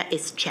area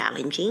is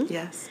challenging.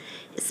 Yes.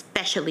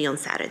 Especially on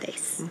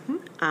Saturdays.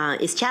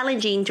 Mm-hmm. It's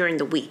challenging during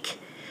the week,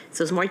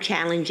 so it's more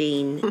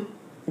challenging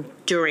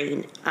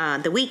during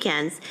the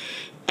weekends,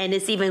 and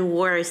it's even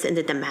worse in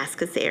the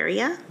Damascus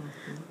area,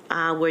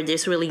 where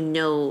there's really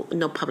no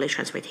public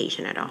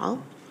transportation at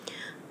all.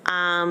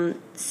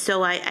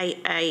 So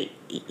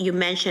you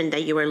mentioned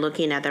that you were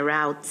looking at the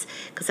routes,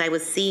 because I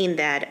was seeing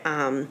that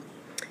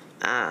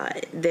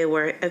there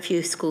were a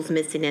few schools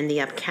missing in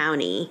the Up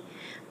County,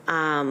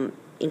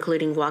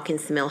 including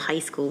Watkins Mill High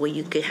School, where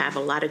you could have a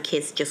lot of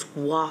kids just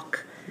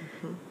walk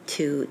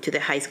to the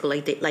high school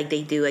like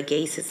they do at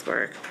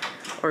Gaithersburg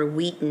or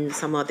Wheaton,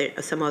 some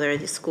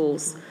other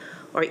schools,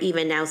 or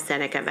even now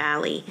Seneca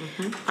Valley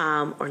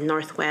or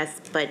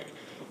Northwest. But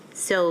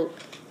so.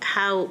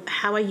 How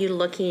are you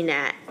looking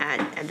at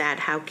that?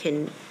 How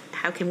can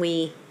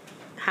we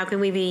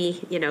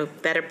be, you know,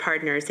 better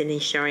partners in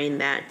ensuring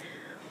that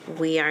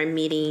we are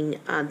meeting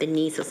the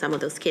needs of some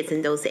of those kids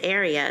in those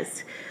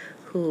areas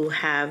who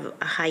have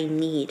a high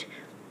need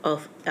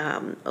of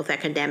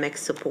academic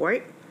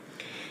support?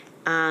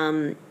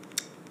 And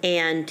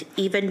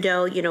even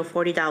though, you know,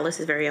 $40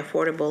 is very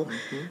affordable,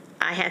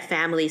 I have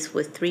families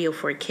with 3 or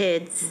 4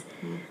 kids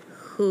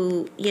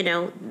who, you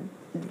know,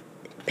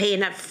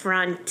 paying up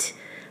front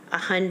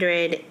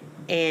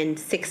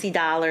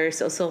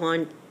 $160 or so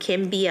on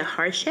can be a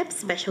hardship,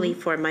 especially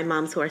for my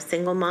moms who are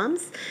single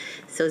moms.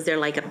 So is there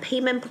like a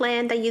payment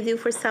plan that you do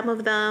for some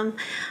of them?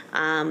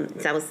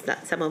 That was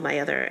some of my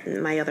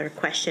other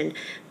question.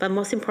 But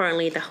most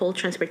importantly, the whole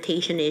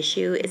transportation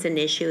issue is an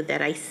issue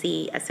that I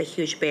see as a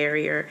huge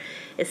barrier,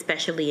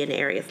 especially in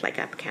areas like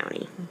Up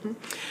County.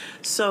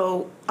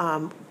 So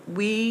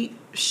we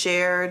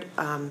shared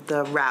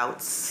the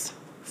routes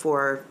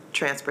for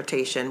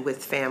transportation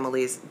with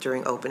families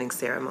during opening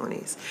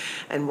ceremonies.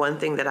 And one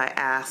thing that I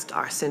asked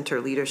our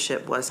center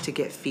leadership was to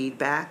get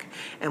feedback,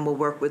 and we'll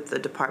work with the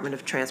Department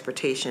of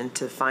Transportation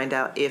to find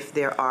out if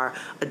there are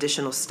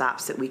additional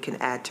stops that we can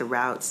add to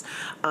routes.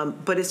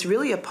 But it's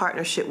really a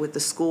partnership with the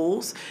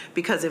schools,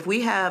 because if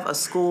we have a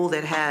school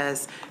that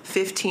has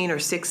 15 or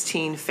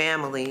 16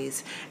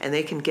 families and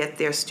they can get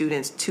their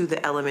students to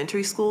the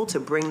elementary school to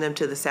bring them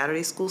to the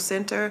Saturday School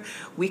Center,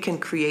 we can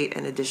create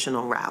an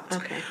additional route.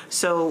 Okay.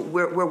 So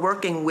we're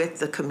working with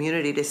the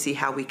community to see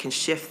how we can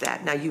shift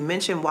that. Now, you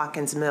mentioned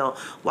Watkins Mill.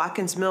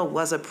 Watkins Mill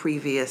was a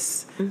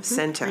previous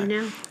center. I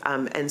know.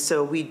 And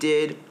so we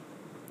did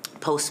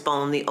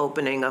postpone the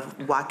opening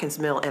of Watkins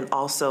Mill and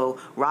also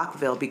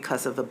Rockville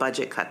because of the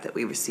budget cut that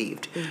we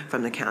received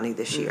from the county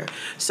this year.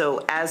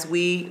 So as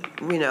we,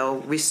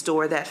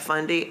 restore that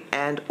funding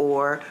and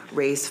or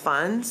raise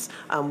funds,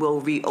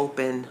 we'll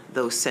reopen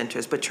those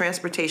centers. But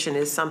transportation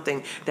is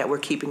something that we're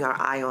keeping our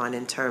eye on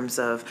in terms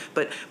of,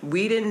 but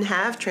we didn't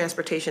have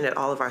transportation at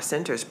all of our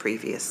centers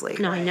previously.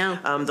 No, I know.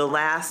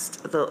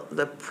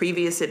 The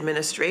previous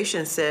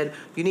administration said,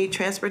 you need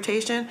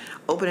transportation,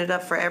 open it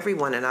up for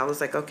everyone. And I was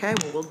like, okay,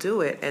 well, we'll do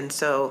do it. And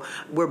so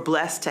we're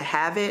blessed to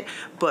have it,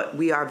 but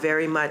we are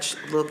very much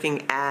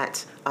looking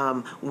at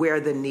where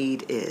the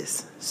need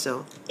is.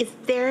 So, is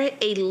there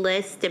a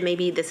list, and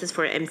maybe this is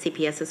for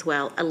MCPS as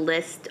well, a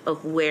list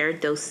of where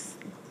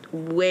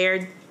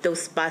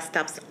those bus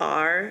stops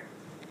are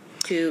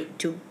to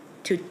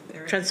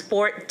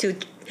transport, to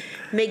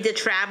make the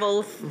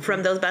travel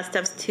from those bus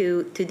stops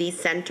to these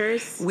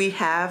centers? We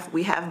have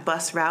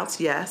bus routes,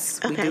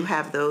 yes. We do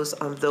have those.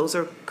 Those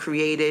are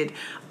created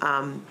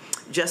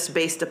just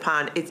based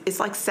upon, it's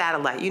like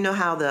satellite. You know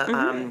how the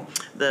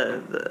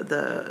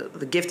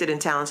gifted and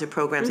talented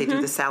programs, they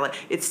do the satellite.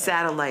 It's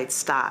satellite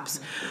stops.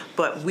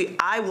 But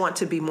I want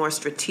to be more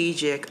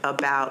strategic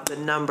about the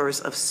numbers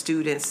of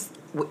students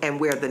and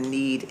where the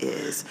need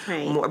is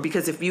more,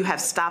 because if you have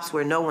stops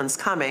where no one's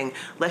coming,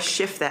 let's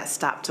shift that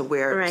stop to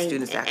where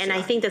students actually and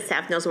I think the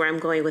staff knows where I'm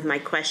going with my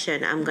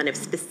question. I'm going to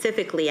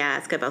specifically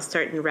ask about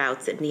certain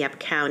routes in Neab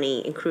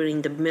County,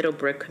 including the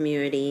Middlebrook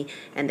community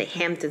and the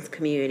Hamptons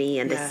community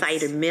and the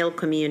Cider Mill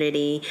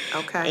community,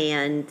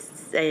 and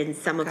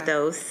some of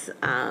those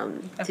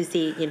to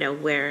see,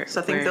 where.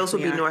 So I think those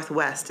would be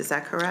Northwest. Is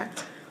that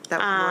correct? That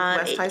was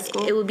Northwest High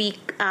School? It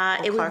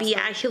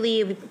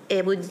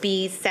would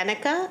be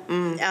Seneca,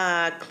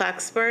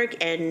 Clarksburg,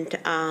 and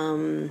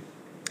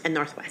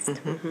Northwest.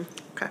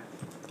 Okay.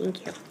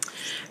 Thank you.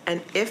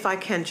 And if I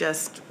can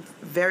just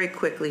very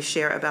quickly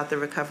share about the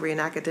Recovery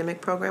and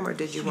Academic Program, or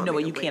did you want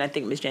me to you can. I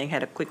think Ms. Jang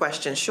had a quick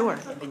question. Sure.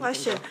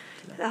 Question.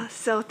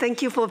 So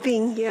thank you for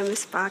being here,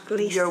 Ms.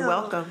 Barkley. You're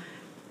welcome.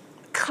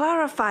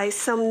 Clarify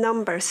some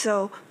numbers.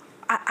 So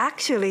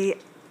actually,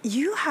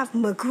 you have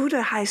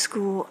Magruder High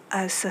School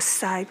as a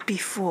site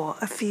before,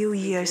 a few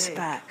years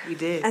back. We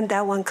did. And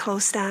that one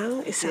closed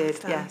down? It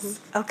did, yes.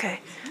 Okay.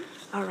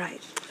 All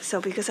right. So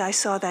because I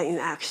saw that in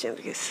action.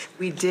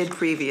 We did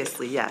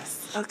previously,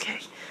 yes. Okay.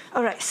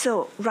 All right.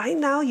 So right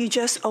now you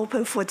just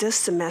opened for this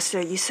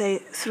semester. You say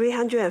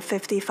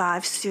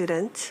 355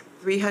 students.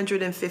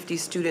 350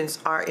 students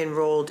were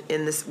enrolled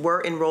in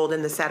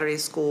the Saturday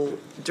school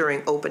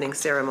during opening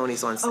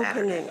ceremonies on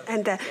Saturday.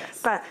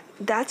 But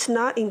that's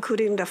not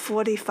including the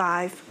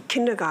 45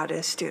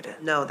 kindergarten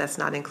students. No, that's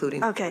not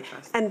including. Okay,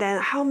 and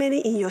then how many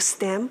in your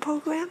STEM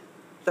program?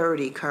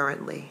 30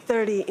 currently.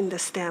 30 in the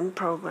STEM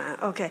program.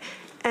 Okay,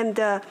 and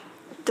the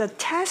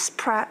test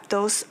prep,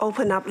 those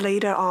open up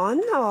later on,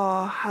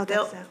 or how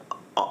does that?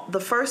 The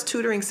first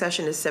tutoring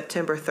session is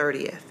September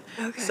 30th.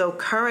 Okay. So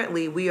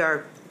currently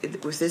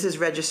this is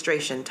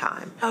registration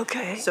time.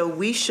 Okay. So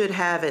we should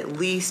have at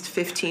least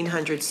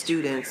 1,500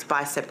 students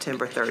by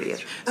September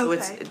 30th. So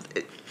it's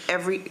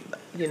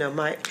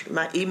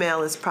my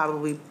email is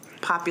probably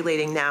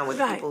populating now with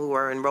people who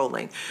are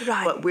enrolling.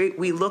 Right. But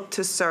we look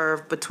to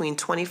serve between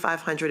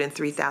 2,500 and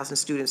 3,000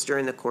 students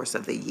during the course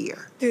of the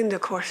year. During the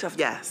course of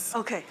Yes.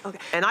 Okay.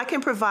 And I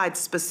can provide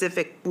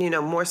specific,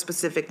 more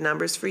specific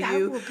numbers for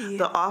you.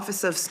 The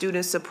Office of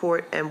Student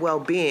Support and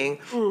Wellbeing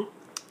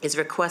is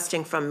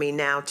requesting from me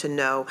now to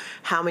know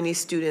how many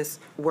students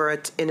were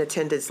in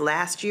attendance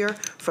last year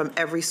from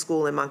every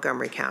school in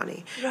Montgomery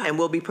County. Right. And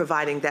we'll be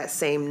providing that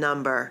same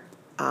number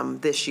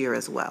this year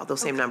as well,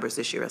 those same numbers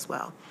this year as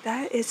well.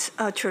 That is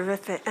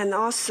terrific. And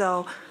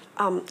also,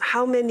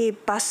 how many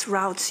bus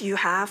routes you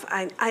have?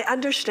 I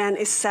understand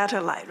it's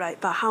satellite, right?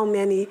 But how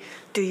many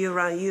do you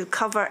run? You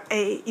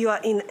are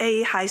in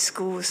 8 high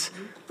schools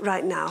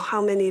right now.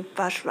 How many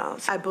bus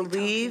routes? I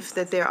believe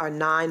that there are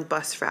 9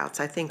 bus routes.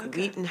 I think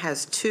Wheaton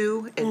has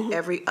 2, and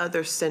every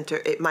other center,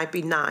 it might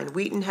be 9.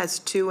 Wheaton has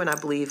 2, and I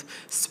believe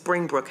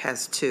Springbrook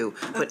has 2.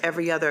 But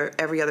every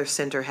other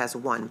center has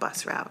 1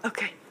 bus route.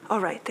 Okay. All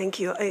right. Thank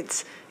you.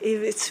 It's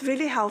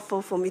really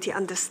helpful for me to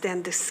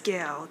understand the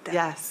scale.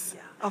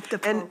 Of the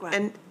program.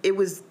 And it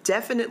was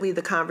definitely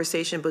the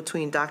conversation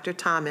between Dr.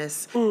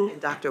 Thomas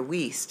and Dr.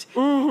 Wiest.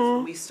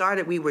 When we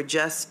started, we were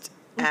just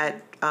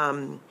at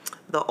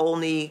the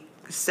Olney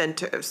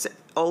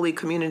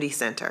Community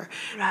Center.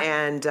 Right.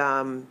 And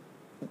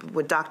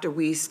when Dr.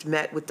 Wiest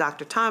met with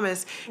Dr.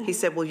 Thomas, he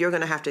said, well, you're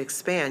going to have to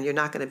expand. You're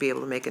not going to be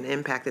able to make an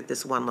impact at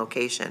this one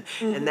location.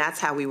 And that's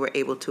how we were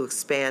able to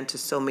expand to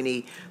so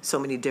many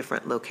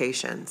different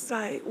locations.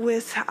 Right.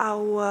 With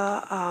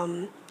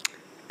our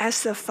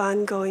ESSA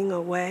fund going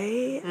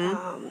away,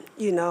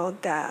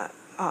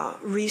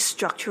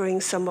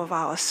 restructuring some of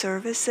our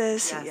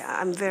services. Yes. Yeah,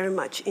 I'm very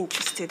much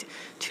interested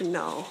to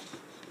know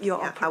your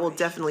operation. I will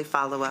definitely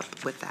follow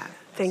up with that.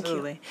 Thank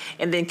Absolutely. you.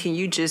 And then can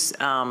you just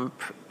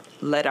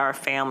let our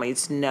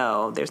families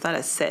know there's not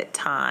a set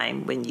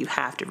time when you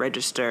have to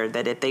register,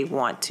 that if they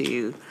want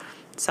to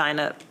sign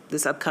up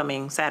this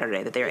upcoming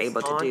Saturday, that they're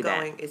able to do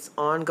that? It's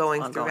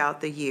ongoing throughout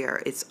the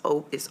year. It's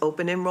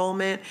open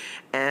enrollment,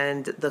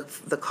 and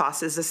the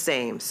cost is the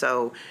same.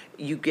 So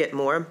you get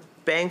more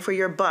bang for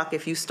your buck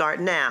if you start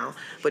now,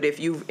 but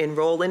if you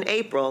enroll in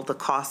April, the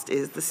cost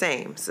is the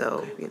same.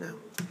 So,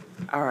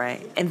 All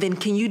right. And then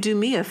can you do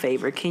me a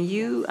favor? Can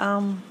you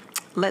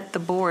let the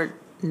board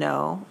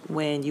know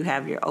when you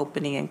have your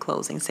opening and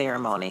closing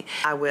ceremony.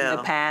 I will. In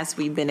the past,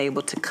 we've been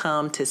able to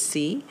come to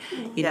see,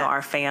 you know,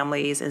 our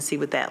families and see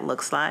what that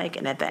looks like.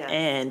 And at the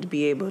end,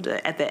 be able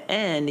to, at the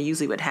end,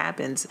 usually what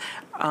happens,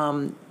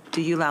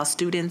 do you allow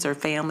students or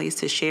families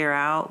to share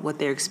out what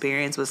their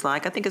experience was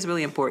like? I think it's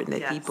really important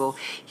that people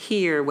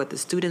hear what the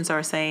students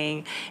are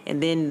saying.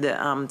 And then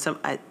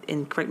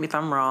and correct me if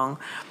I'm wrong,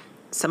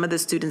 some of the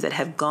students that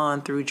have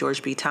gone through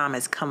George B.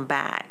 Thomas come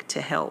back to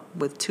help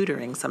with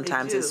tutoring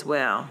sometimes as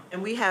well.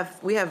 And we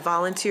have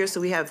volunteers, so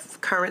we have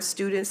current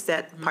students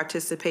that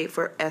participate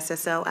for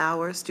SSL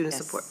hours, student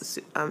support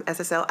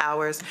SSL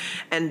hours,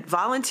 and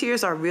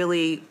volunteers are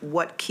really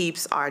what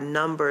keeps our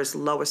numbers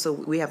lower. So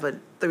we have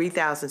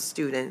 3,000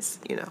 students,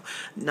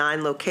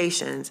 9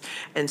 locations,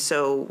 and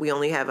so we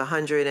only have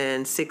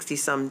 160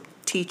 some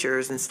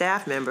teachers and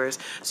staff members.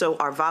 So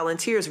our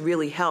volunteers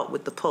really help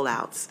with the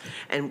pullouts.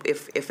 And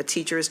if a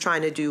teacher is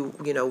trying to do,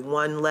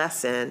 one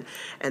lesson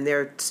and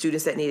there are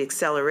students that need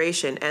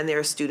acceleration and there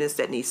are students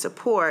that need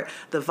support,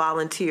 the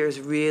volunteers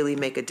really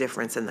make a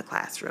difference in the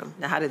classroom.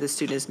 Now, how do the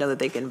students know that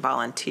they can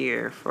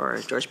volunteer for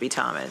George B.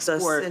 Thomas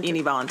or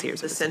any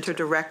volunteers? The center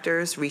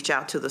directors reach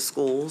out to the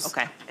schools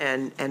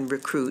and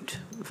recruit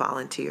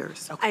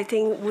volunteers. I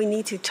think we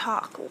need to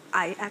talk.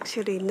 I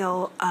actually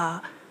know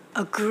a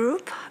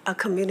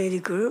community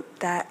group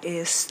that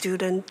is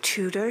student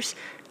tutors.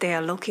 They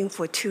are looking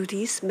for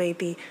tutees.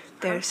 Maybe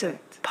there's a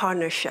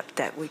partnership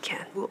that we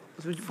can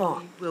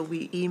form. Will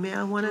we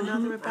email one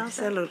another about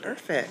Absolutely. that?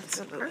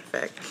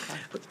 Perfect.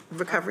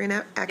 Recovery and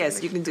academic.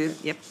 Yes, you can do,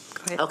 yep,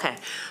 go ahead. Okay,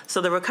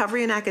 so the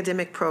Recovery and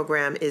Academic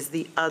Program is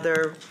the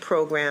other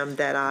program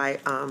that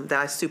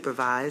I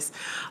supervise.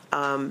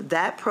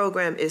 That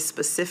program is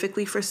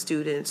specifically for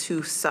students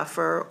who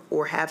suffer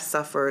or have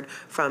suffered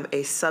from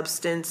a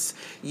substance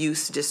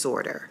use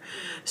disorder.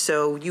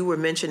 So you were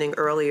mentioning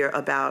earlier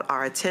about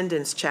our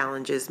attendance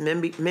challenges.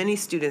 Many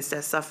students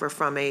that suffer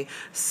from a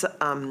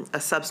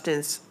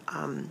substance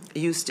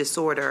use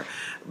disorder,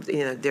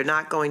 they're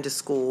not going to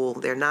school,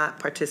 they're not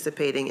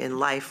participating in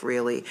life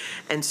really.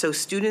 And so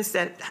students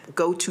that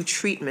go to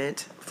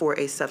treatment for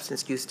a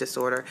substance use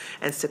disorder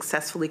and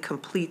successfully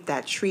complete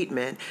that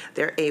treatment,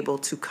 they're able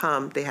to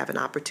come, they have an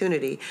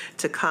opportunity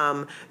to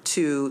come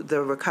to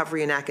the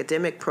Recovery and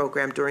Academic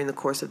Program during the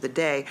course of the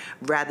day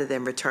rather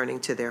than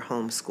returning to their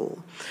home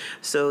school.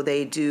 So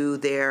they do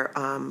their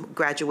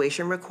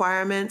graduation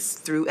requirements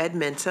through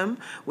Edmentum,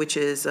 which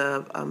is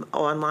an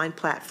online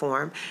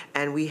platform,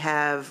 and we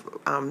have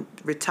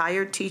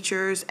retired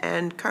teachers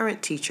and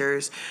current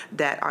teachers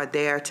that are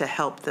there to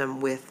help them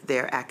with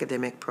their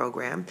academic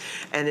program.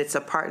 And it's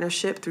a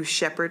partnership through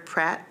Shepherd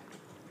Pratt.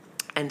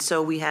 And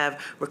so we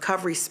have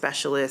recovery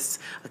specialists,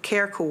 a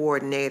care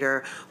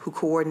coordinator who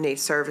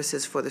coordinates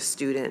services for the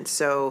students.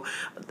 So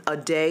a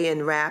day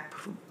in RAP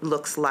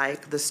looks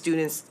like the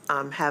students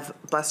have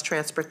bus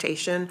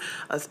transportation,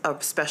 a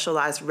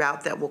specialized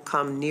route that will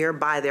come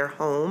nearby their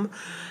home,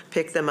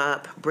 pick them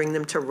up, bring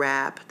them to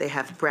RAP. They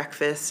have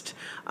breakfast.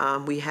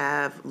 We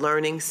have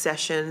learning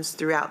sessions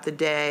throughout the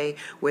day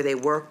where they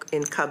work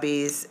in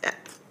cubbies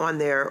on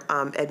their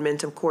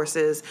Edmentum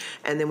courses,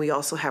 and then we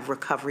also have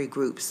recovery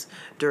groups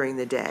during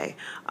the day.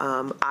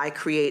 I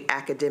create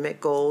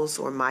academic goals,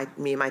 or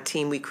me and my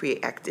team, we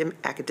create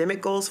academic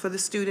goals for the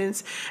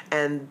students,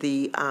 and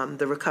the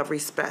recovery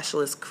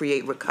specialists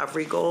create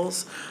recovery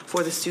goals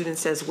for the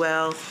students as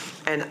well,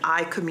 and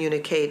I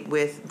communicate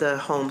with the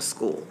home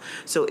school.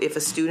 So if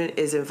a student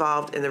is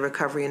involved in the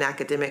Recovery and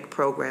Academic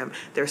Program,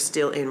 they're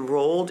still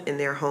enrolled in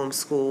their home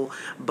school,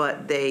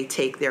 but they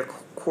take their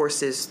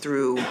courses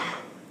through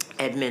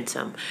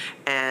Edmentum.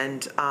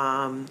 And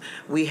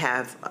we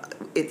have,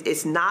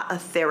 it's not a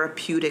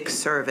therapeutic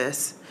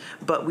service,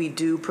 but we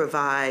do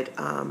provide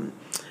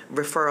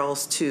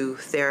referrals to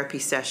therapy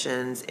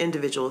sessions,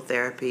 individual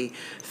therapy,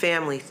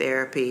 family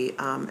therapy,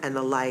 and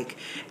the like.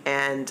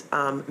 And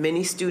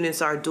many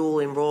students are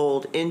dual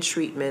enrolled in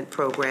treatment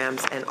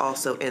programs and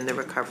also in the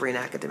Recovery and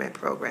Academic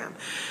Program.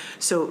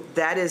 So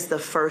that is the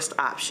first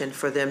option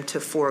for them to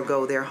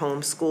forego their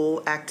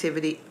homeschool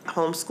activity,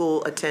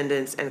 homeschool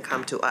attendance, and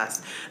come to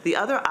us. The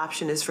other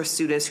option is for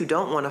students who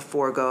don't want to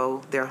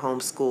forego their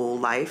homeschool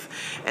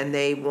life and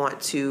they want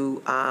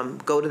to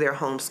go to their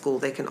homeschool.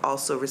 They can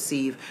also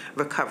receive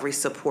recovery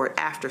support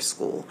after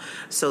school.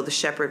 So the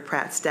Shepherd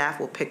Pratt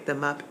staff will pick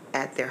them up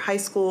at their high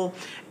school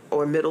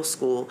or middle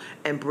school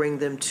and bring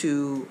them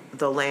to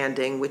the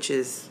landing, which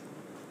is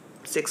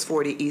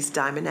 640 East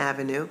Diamond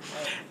Avenue,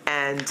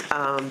 and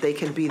they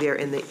can be there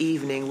in the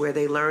evening where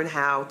they learn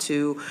how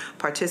to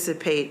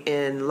participate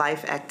in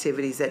life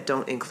activities that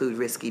don't include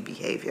risky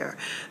behavior.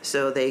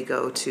 So they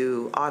go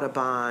to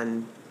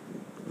Audubon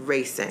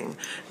racing,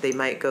 they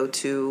might go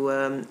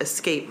to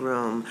escape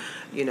room,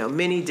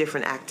 many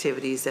different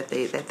activities that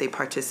they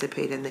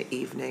participate in the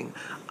evening,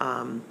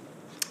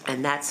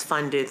 and that's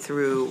funded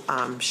through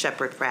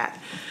Shepherd Pratt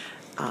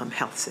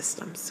Health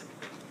Systems.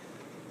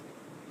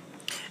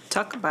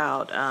 Talk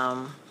about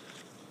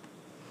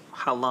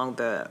how long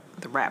the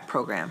RAP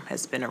program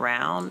has been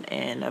around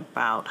and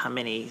about how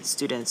many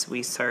students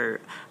we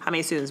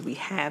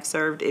have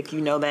served, if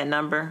you know that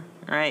number,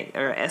 right,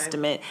 or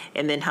estimate,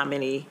 and then how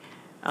many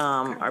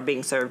are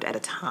being served at a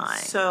time.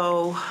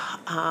 So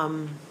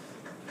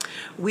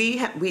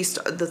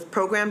the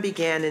program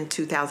began in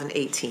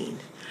 2018,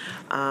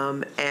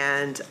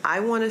 and I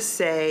want to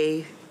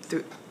say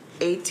through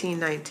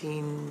 18,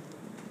 19.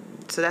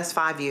 So that's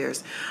 5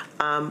 years.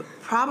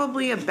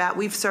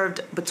 We've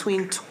served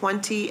between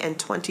 20 and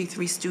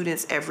 23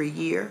 students every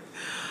year.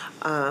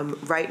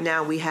 Right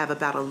now we have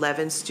about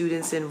 11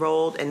 students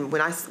enrolled, and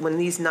when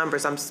these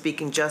numbers, I'm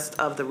speaking just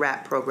of the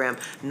RAP program,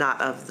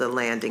 not of the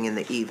landing in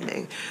the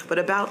evening. But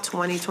about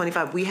 20,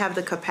 25, we have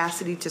the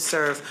capacity to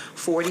serve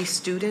 40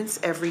 students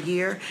every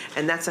year,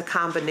 and that's a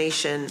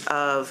combination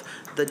of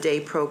the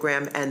day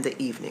program and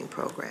the evening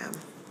program.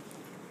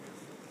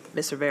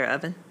 Ms.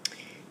 Rivera-Oven?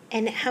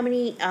 And how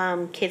many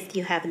kids do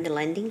you have in the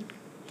landing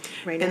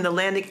right now? In the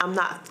landing, I'm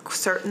not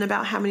certain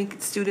about how many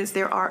students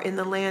there are in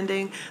the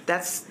landing.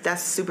 That's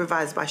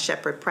supervised by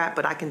Shepherd Pratt,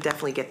 but I can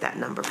definitely get that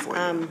number for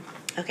you.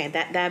 Okay,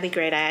 that'd be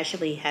great. I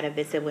actually had a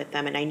visit with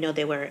them, and I know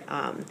they were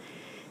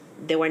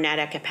not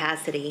at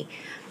capacity.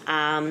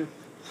 And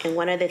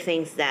one of the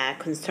things that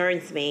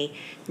concerns me,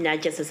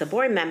 not just as a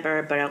board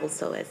member, but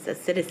also as a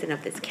citizen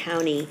of this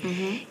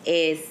county,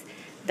 is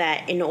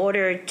that in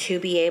order to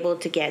be able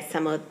to get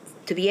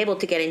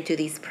into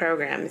these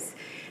programs,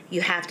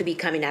 you have to be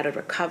coming out of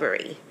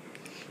recovery,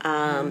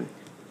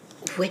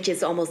 which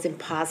is almost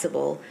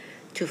impossible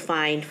to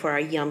find for our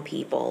young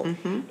people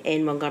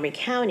in Montgomery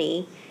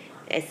County,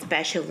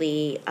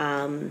 especially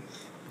when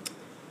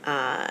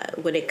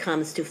it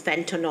comes to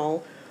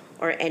fentanyl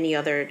or any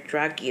other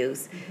drug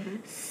use.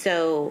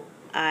 So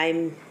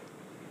I'm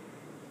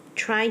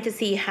trying to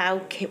see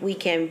how we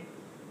can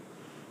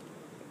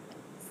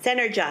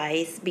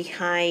synergize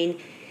behind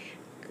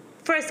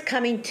first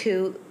coming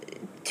to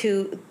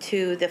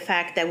the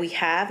fact that we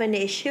have an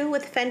issue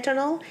with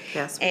fentanyl.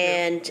 Yes, we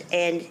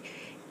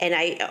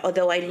and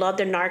although I love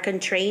the Narcan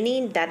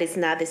training, that is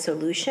not the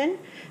solution,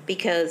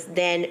 because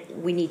then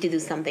we need to do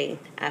something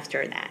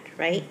after that,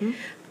 right?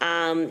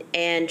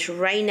 And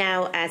right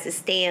now, as it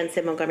stands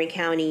in Montgomery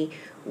County,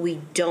 we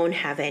don't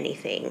have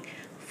anything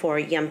for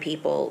young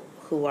people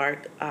who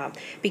are,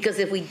 because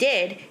if we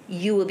did,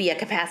 you will be at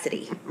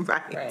capacity.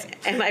 Right.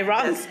 Am I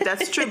wrong?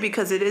 That's true,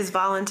 because it is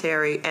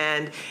voluntary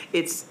and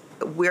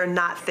we're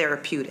not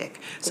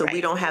therapeutic. So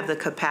we don't have the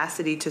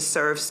capacity to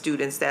serve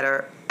students that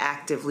are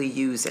actively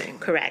using.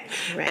 Correct.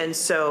 Right. And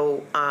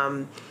so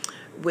I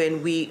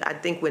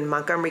think when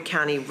Montgomery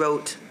County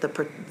wrote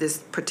this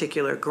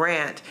particular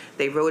grant,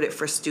 they wrote it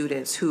for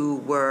students who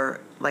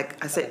were,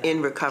 like I said,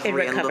 in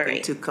recovery and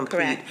looking to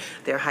complete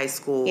their high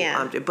school.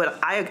 But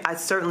I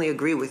certainly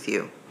agree with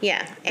you.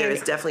 Yeah. There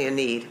is definitely a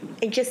need.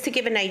 And just to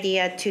give an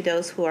idea to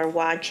those who are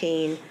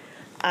watching,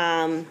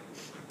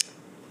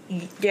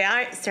 there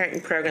are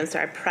certain programs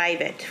that are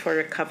private for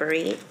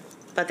recovery,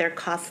 but they're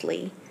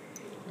costly,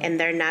 and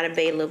they're not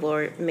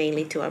available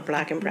mainly to our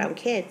Black and brown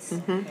kids.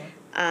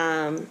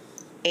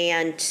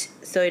 And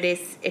so it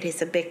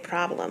is a big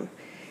problem,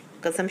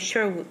 because I'm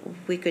sure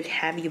we could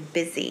have you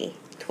busy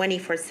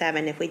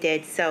 24/7 if we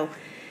did. So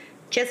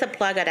just a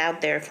plug it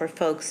out there for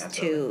folks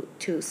to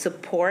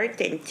support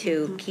and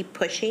to keep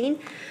pushing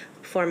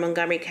for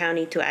Montgomery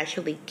County to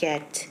actually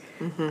get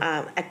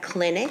a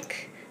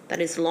clinic that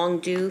is long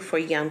due for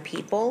young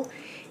people,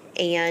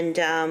 and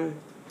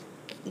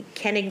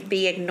can't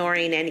be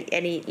ignoring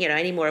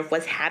any more of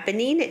what's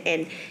happening,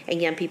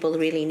 and young people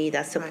really need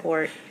that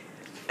support.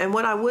 And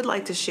what I would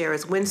like to share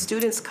is when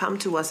students come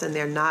to us and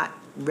they're not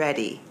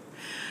ready,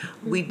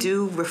 we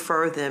do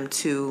refer them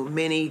to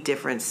many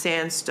different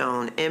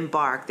Sandstone,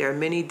 Embark. There are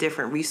many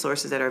different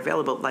resources that are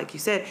available. Like you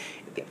said,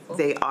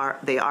 they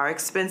are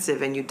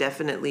expensive, and you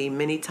definitely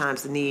many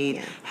times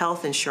need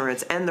health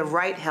insurance and the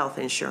right health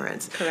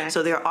insurance. Correct.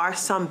 So there are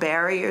some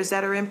barriers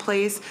that are in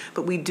place,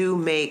 but we do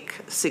make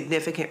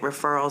significant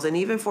referrals. And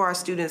even for our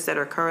students that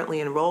are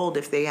currently enrolled,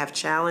 if they have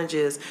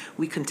challenges,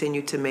 we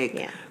continue to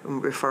make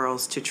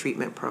referrals to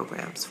treatment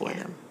programs for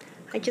them.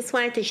 I just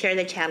wanted to share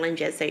the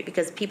challenges,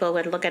 because people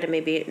would look at it,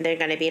 maybe they're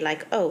going to be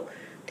like, oh,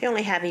 they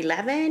only have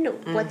 11?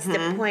 What's the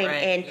point?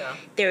 Right, and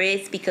there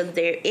is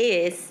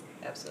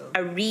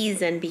a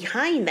reason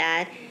behind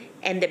that,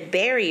 and the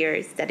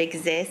barriers that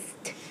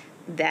exist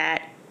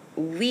that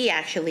we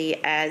actually,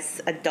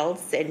 as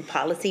adults and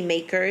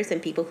policymakers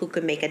and people who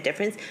could make a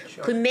difference,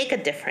 could make a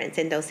difference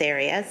in those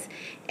areas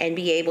and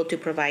be able to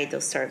provide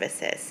those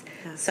services.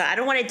 So I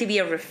don't want it to be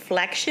a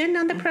reflection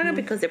on the program,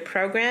 because the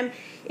program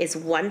is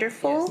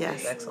wonderful.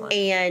 Yes. Excellent.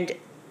 And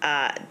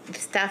the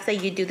stuff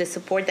that you do, the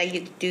support that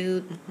you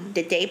do,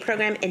 the day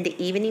program and the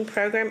evening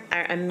program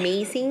are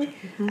amazing.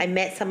 I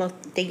met some of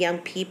the young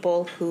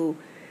people who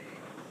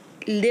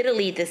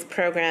literally this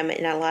program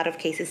in a lot of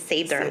cases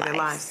saved their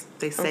lives.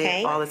 They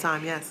say it all the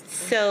time, yes.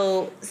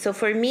 So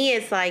for me,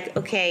 it's like,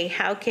 okay,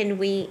 how can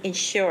we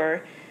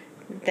ensure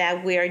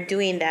that we are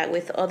doing that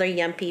with other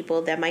young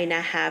people that might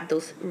not have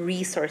those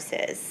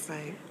resources,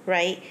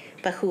 right?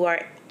 But who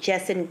are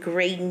just in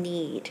great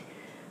need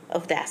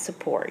of that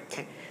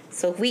support.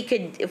 So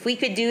if we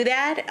could do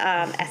that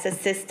as a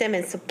system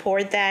and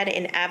support that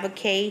and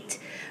advocate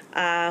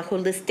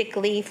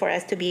holistically for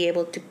us to be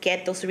able to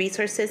get those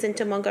resources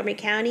into Montgomery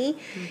County,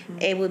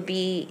 it would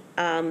be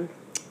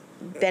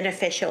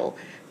beneficial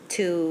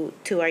to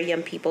our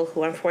young people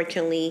who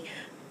unfortunately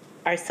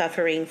are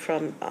suffering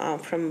from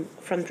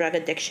drug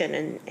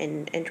addiction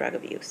and drug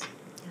abuse.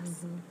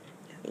 Yes.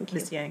 Thank you.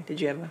 Ms. Yang,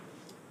 did you have a?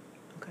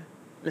 Okay.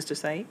 Mr.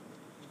 Said?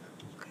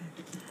 Okay.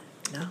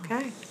 No.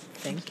 Okay.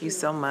 Thank you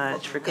so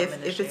much for coming.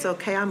 If it's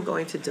okay, I'm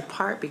going to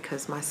depart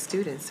because my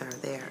students are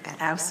there.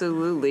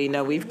 Absolutely.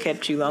 No, we've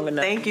kept you long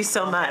enough. Thank you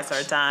so much. Past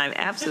our time.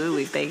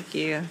 Absolutely. Thank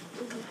you.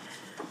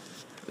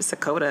 Ms.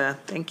 Sakota,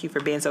 thank you for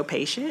being so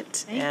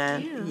patient.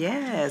 Thank you.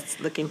 Yes,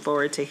 looking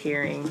forward to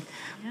hearing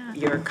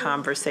your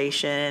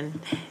conversation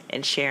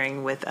and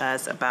sharing with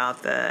us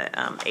about the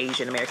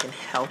Asian American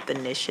Health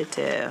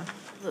Initiative.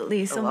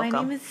 Absolutely. So my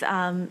name is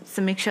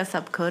Samiksha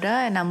Sapkota,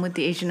 and I'm with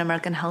the Asian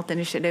American Health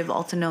Initiative,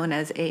 also known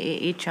as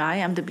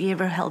AAHI. I'm the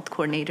Behavioral Health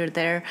Coordinator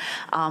there,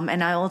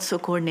 and I also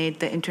coordinate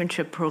the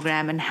internship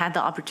program and had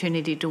the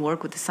opportunity to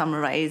work with the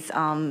Summarize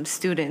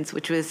students,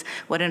 which was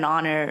what an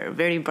honor,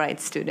 very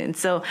bright students.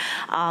 So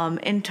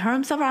in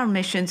terms of our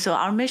mission, so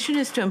our mission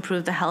is to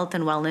improve the health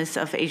and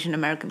wellness of Asian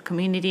American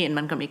community in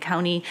Montgomery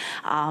County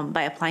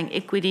by applying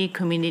equity,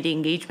 community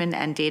engagement,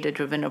 and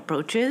data-driven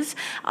approaches.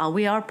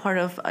 We are part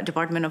of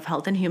Department of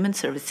Health and Human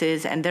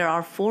Services, and there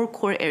are 4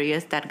 core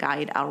areas that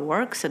guide our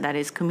work. So that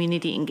is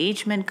community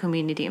engagement,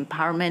 community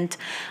empowerment,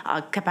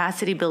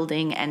 capacity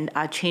building, and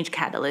change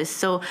catalyst.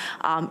 So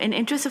in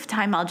interest of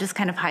time, I'll just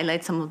kind of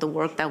highlight some of the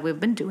work that we've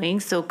been doing.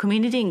 So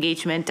community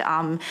engagement,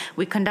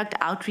 we conduct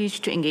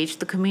outreach to engage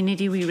the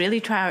community. We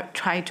really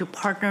try to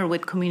partner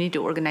with community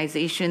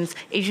organizations,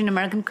 Asian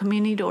American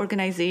community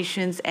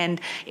organizations, and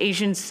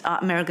Asian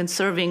American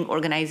serving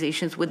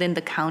organizations within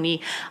the county.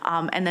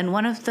 And then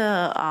one of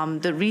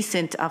the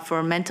recent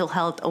for Mental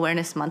Health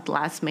Awareness Month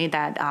last May,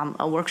 that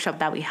a workshop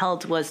that we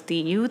held was the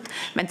Youth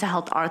Mental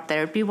Health Art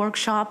Therapy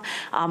Workshop.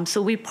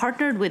 So we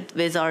partnered with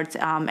Wizards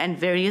and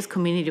various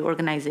community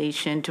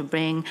organizations to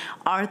bring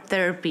art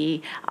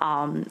therapy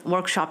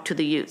workshop to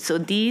the youth. So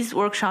these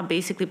workshops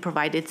basically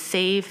provided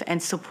safe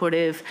and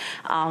supportive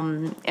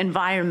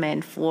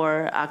environment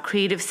for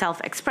creative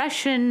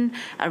self-expression,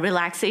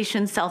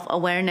 relaxation,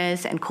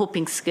 self-awareness, and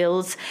coping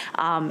skills.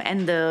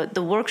 And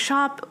the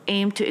workshop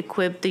aimed to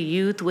equip the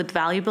youth with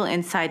valuable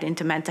insight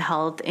into mental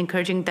health,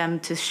 encouraging them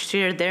to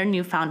share their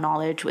newfound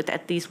knowledge with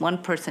at least one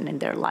person in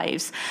their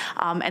lives.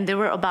 And there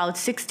were about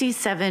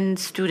 67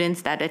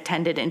 students that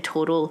attended in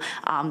total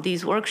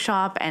these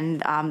workshops,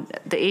 and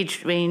the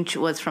age range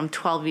was from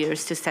 12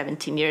 years to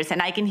 17 years. And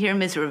I can hear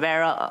Ms.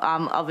 Rivera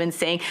of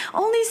saying,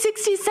 only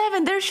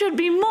 67, there should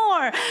be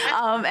more.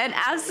 And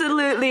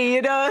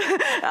absolutely,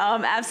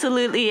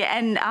 absolutely.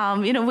 And,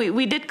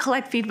 we did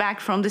collect feedback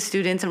from the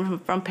students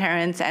and from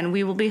parents, and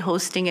we will be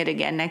hosting it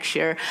again next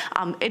year.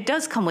 It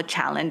does come with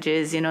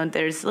challenges.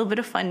 There's a little bit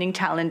of funding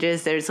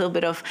challenges. There's a little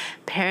bit of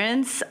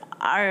parents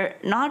are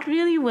not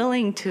really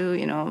willing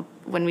to,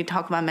 when we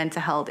talk about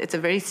mental health, it's a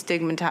very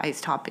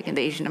stigmatized topic in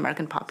the Asian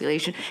American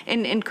population,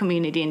 in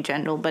community in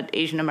general, but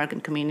Asian American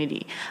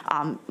community,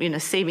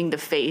 saving the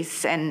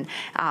face and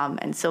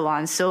so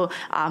on. So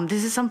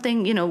this is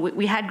something,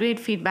 we had great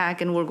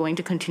feedback, and we're going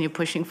to continue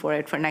pushing for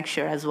it for next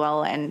year as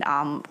well, and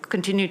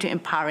continue to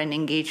empower and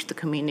engage the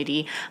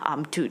community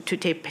to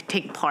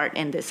take part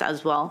in this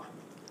as well.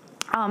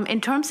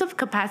 In terms of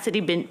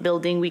capacity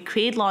building, we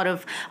create a lot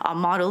of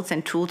models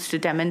and tools to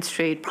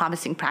demonstrate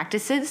promising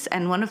practices,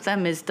 and one of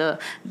them is the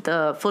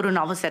photo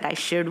novels that I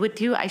shared with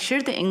you. I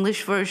shared the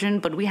English version,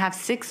 but we have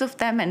 6 of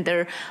them, and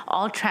they're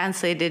all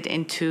translated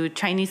into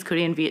Chinese,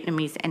 Korean,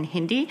 Vietnamese, and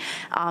Hindi.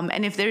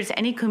 And if there's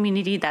any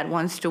community that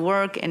wants to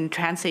work in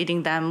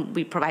translating them,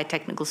 we provide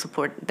technical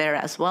support there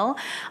as well.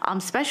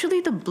 Especially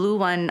the blue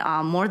one,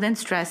 More Than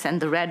Stress, and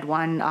the red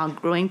one,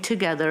 Growing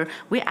Together.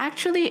 We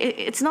actually,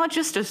 it's not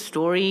just a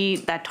story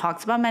that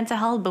talks about mental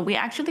health, but we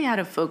actually had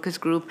a focus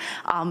group.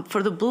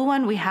 For the blue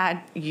one, we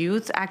had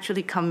youth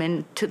actually come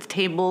in to the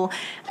table,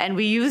 and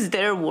we used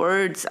their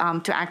words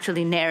to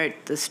actually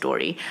narrate the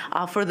story.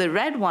 For the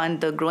red one,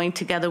 the Growing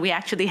Together, we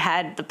actually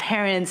had the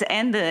parents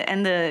and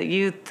the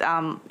youth,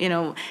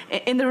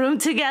 in the room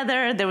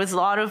together. There was a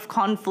lot of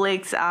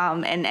conflicts,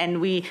 and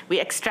we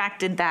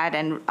extracted that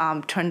and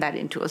turned that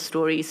into a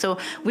story. So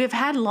we've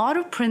had a lot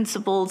of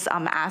principals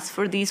ask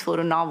for these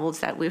photo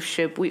novels that we've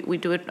shipped. We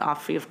do it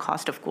free of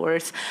cost, of course,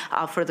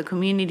 for the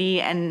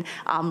community, and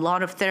a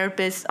lot of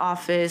therapists'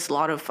 office, a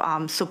lot of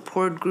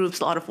support groups,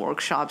 a lot of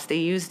workshops. They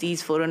use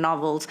these photo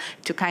novels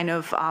to kind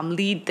of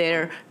lead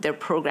their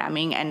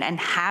programming and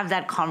have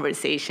that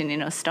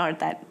conversation, start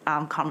that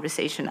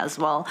conversation as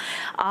well.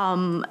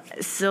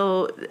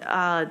 So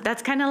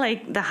that's kind of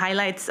like the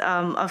highlights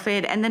of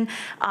it. And then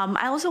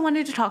I also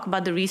wanted to talk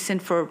about the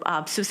recent for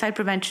Suicide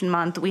Prevention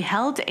Month. We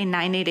held a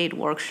 988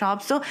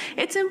 workshop. So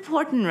it's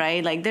important,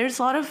 right? Like there's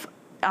a lot of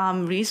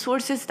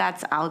resources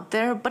that's out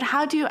there, but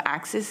how do you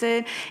access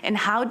it, and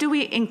how do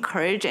we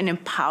encourage and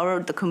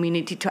empower the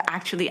community to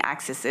actually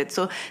access it?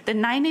 So the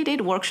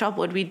 988 workshop,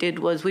 what we did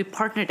was we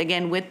partnered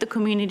again with the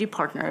community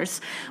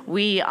partners.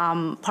 We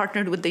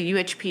partnered with the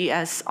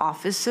UHPS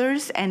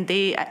officers and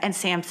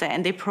SAMHSA,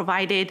 and they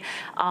provided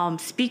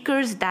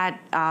speakers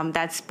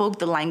that spoke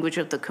the language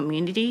of the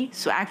community.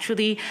 So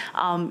actually,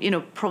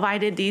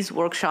 provided these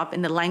workshops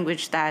in the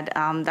language that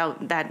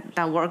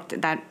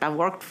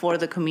worked for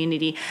the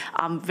community.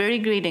 Very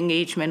great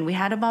engagement. We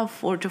had about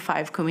 4 to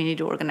 5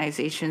 community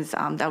organizations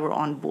that were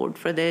on board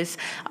for this.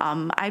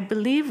 I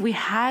believe we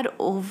had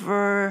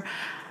over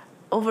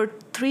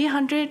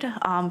 300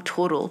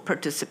 total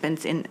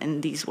participants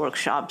in these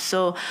workshops.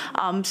 So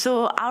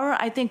our,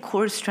 I think,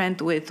 core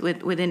strength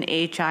within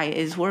AHI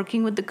is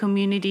working with the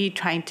community,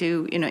 trying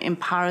to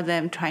empower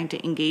them, trying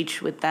to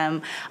engage with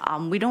them.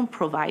 We don't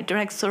provide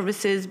direct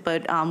services,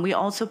 but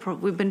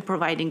we've been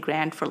providing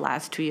grant for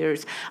last 2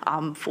 years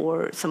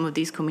for some of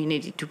these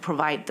communities to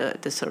provide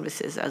the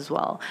services as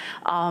well.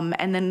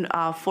 And then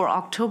for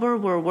October,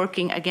 we're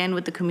working again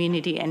with the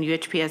community and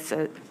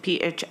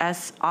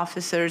PHS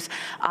officers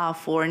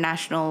for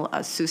National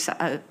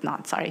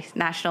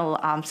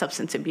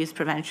Substance Abuse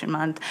Prevention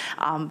Month,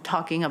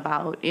 talking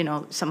about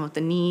some of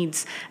the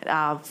needs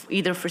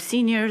either for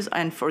seniors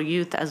and for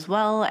youth as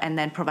well, and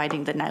then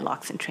providing the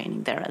naloxone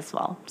training there as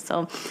well.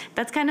 So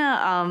that's kind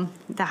of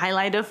the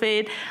highlight of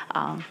it.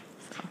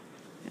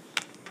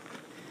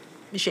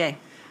 Michelle.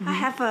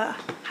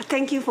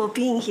 Thank you for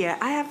being here.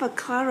 I have a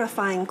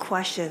clarifying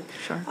question.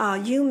 Sure.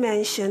 You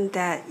mentioned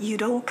that you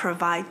don't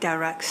provide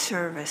direct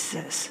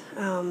services.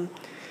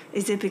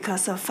 Is it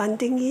because of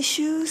funding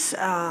issues?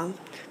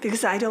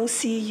 Because I don't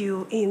see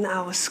you in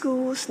our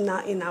schools,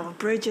 not in our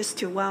bridges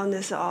to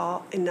wellness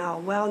or in our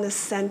wellness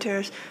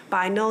centers. But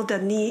I know the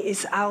need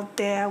is out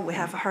there. We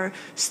have heard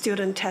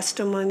student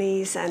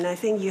testimonies, and I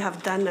think you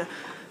have done a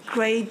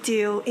great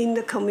deal in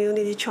the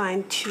community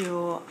trying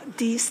to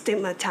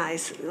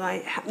destigmatize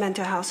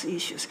mental health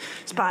issues.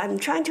 But I'm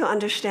trying to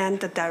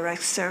understand the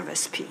direct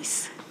service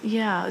piece.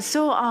 Yeah,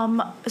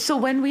 so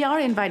when we are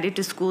invited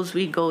to schools,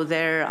 we go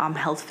there,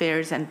 health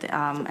fairs and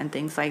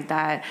things like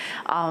that.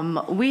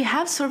 We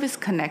have service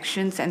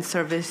connections and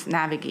service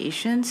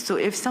navigation. So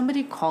if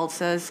somebody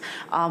calls us,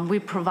 we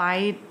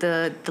provide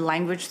the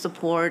language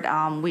support.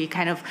 We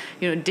kind of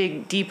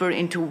dig deeper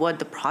into what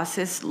the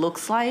process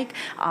looks like.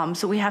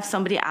 So we have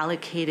somebody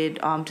allocated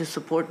to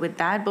support with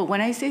that. But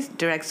when I say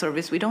direct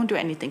service, we don't do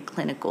anything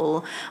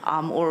clinical,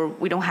 or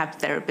we don't have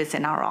therapists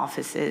in our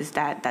offices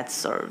that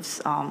serves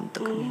the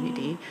community.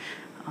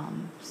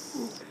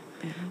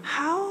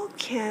 How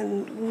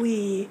can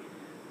we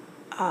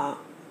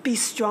be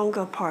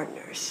stronger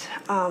partners?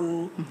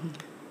 I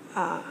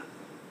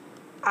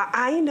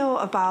know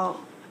about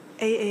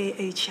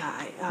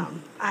AAHI,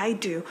 I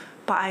do,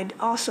 but I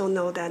also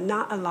know that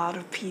not a lot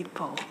of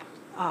people,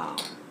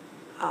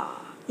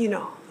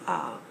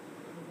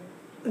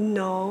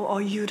 know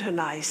or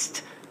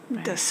utilized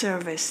the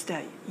service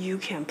that you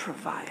can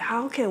provide.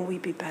 How can we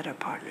be better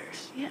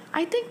partners? Yeah,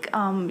 I think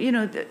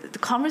the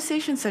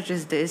conversation such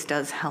as this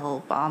does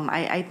help.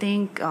 I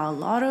think a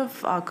lot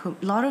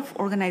of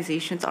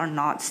organizations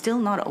are still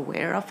not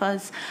aware of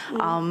us.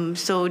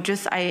 So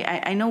just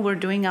I know we're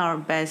doing our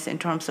best in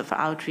terms of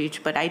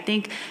outreach, but I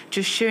think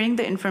just sharing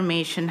the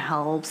information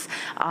helps.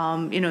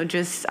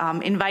 Just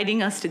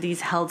inviting us to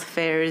these health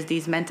fairs,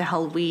 these mental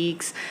health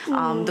weeks,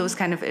 those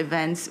kind of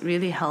events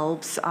really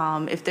helps.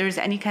 If there's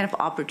any kind of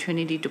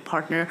opportunity to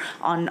partner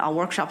on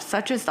workshops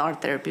such as the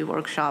art therapy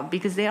workshop,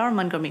 because they are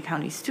Montgomery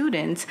County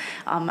students,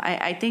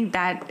 I think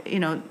that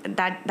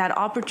that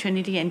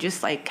opportunity and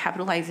just like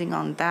capitalizing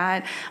on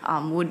that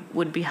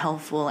would be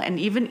helpful, and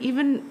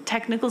even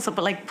technical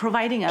support, like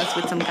providing us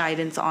with some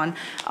guidance on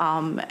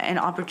and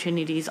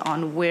opportunities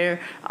on where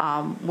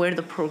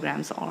the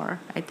programs are.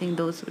 I think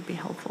those would be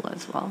helpful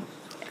as well.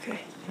 Okay.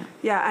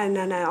 Yeah, and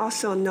then I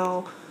also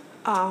know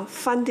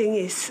funding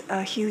is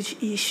a huge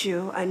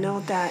issue. I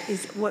know that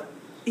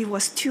it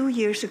was 2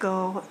 years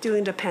ago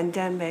during the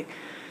pandemic.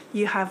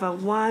 You have a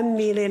 $1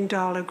 million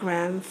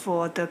grant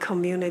for the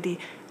community,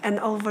 and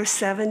over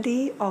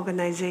 70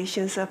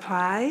 organizations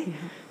apply.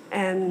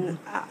 And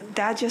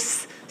that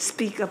just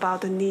speaks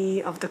about the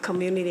need of the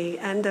community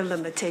and the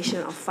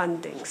limitation of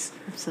fundings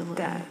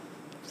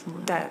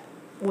that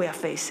we are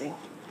facing.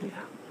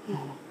 Yeah.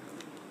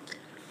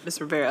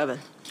 Ms.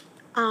 Rivera-Evans.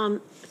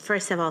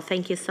 First of all,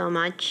 thank you so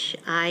much.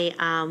 I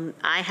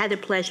had the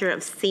pleasure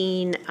of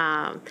seeing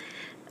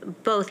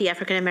both the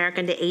African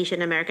American, the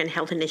Asian American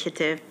Health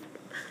Initiative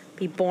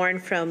be born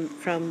from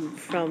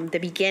the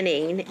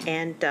beginning,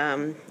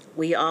 and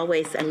we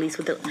always, at least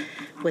with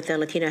the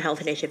Latino Health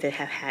Initiative,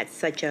 have had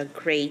such a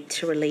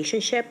great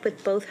relationship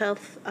with both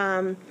health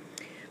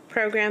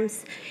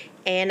programs.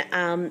 And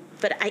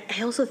but I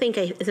also think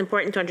it's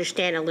important to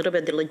understand a little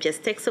bit the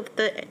logistics of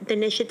the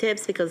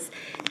initiatives, because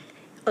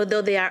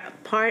although they are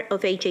part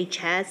of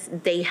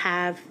HHS, they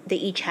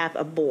each have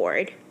a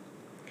board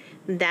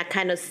that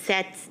kind of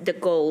sets the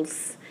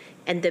goals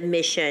and the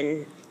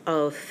mission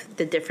of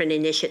the different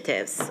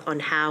initiatives on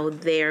how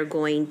they're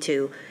going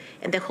to,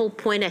 and the whole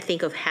point I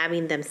think of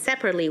having them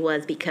separately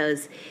was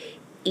because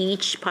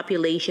each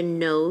population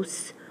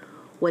knows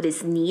what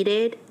is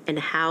needed and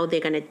how they're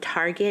going to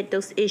target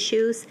those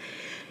issues.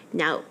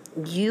 Now,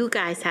 you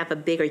guys have a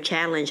bigger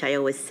challenge, I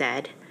always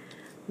said,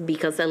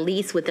 because at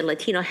least with the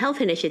Latino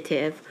Health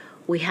Initiative,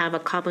 we have a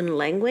common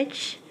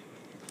language.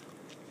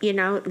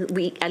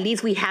 At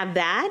least we have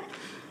that.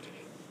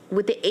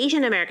 With the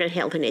Asian American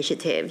Health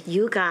Initiative,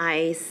 you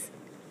guys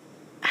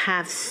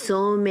have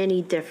so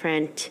many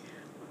different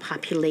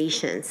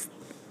populations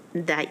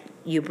that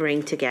you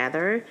bring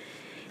together.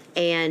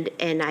 And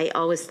I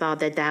always thought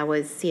that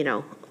was,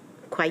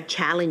 quite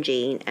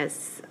challenging,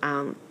 as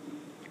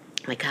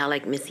my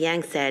colleague Ms.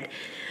 Yang said.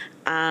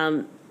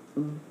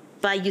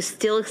 But you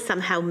still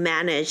somehow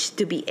managed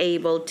to be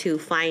able to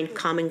find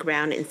common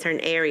ground in certain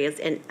areas.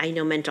 And I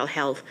know mental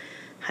health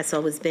has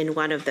always been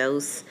one of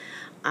those.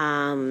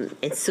 And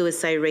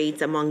suicide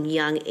rates among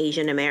young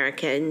Asian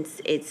Americans,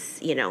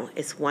 it's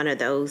one of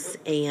those,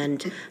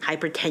 and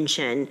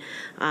hypertension,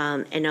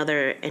 and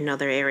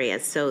other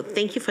areas. So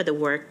thank you for the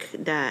work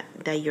that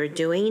you're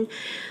doing.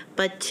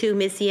 But to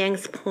Ms.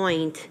 Yang's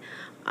point,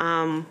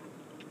 and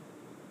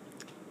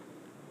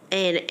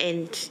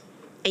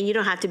you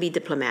don't have to be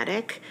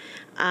diplomatic,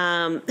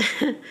 but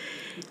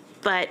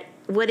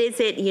what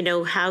is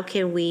it? How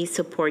can we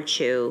support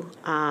you?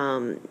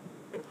 To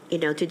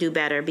do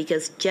better,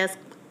 because just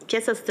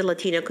as the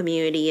Latino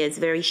community is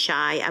very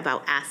shy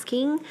about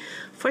asking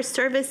for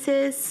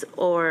services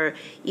or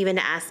even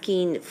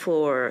asking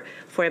for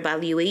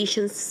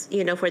evaluations,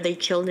 for their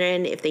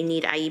children, if they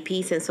need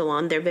IEPs and so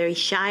on, they're very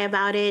shy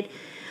about it.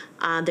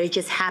 They're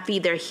just happy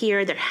they're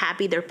here. They're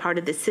happy they're part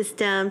of the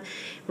system,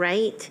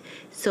 right?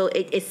 So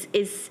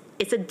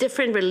it's a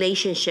different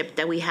relationship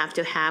that we have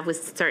to have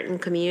with certain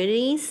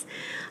communities.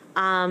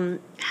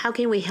 How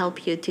can we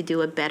help you to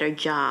do a better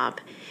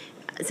job?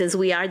 Since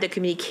we are the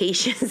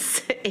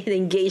communications and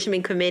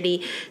engagement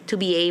committee, to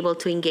be able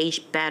to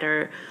engage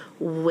better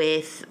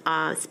with,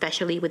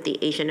 especially with the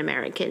Asian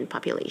American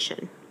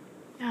population?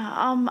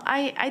 Yeah,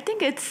 I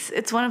think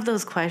it's one of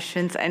those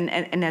questions, and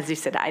as you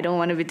said, I don't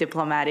want to be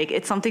diplomatic.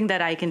 It's something that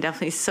I can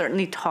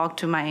certainly talk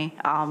to my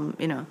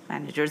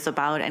managers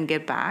about and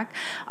get back.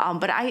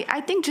 But I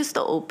think just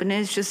the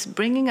openness, just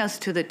bringing us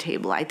to the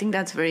table, I think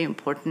that's very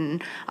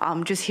important.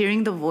 Just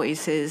hearing the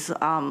voices.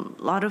 A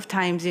lot of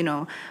times,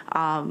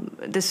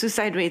 the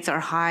suicide rates are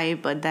high,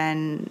 but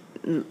then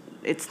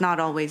it's not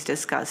always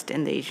discussed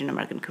in the Asian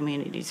American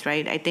communities,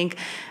 right? I think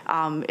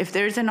if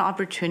there's an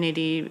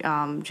opportunity,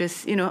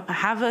 just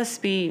have us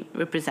be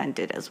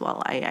represented as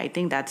well. I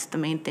think that's the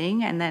main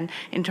thing. And then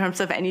in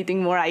terms of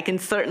anything more, I can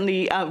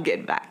certainly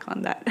get back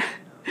on that.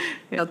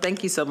 No,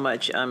 thank you so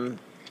much.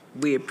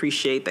 We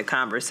appreciate the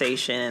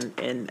conversation,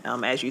 and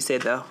as you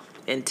said, the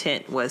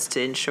intent was to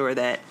ensure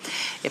that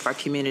if our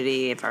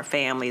community, if our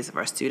families, if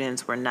our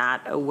students were not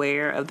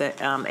aware of the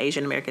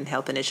Asian American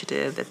Health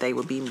Initiative, that they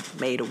would be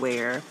made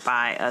aware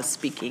by us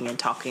speaking and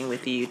talking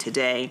with you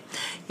today.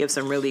 You have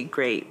some really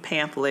great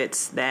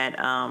pamphlets that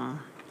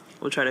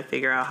we'll try to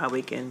figure out how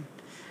we can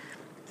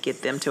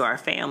get them to our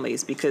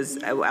families,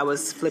 because I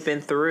was flipping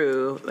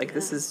through,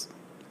 this is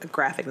a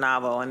graphic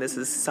novel, and this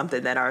is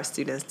something that our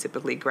students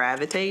typically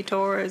gravitate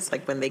towards,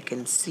 when they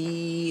can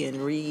see and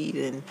read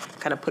and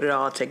kind of put it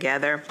all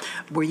together.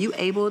 Were you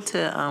able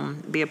to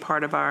be a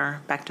part of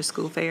our back to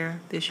school fair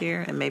this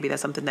year? And maybe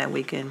that's something that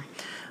we can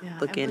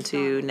look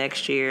into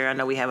next year. I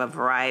know we have a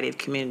variety of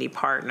community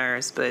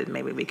partners, but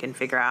maybe we can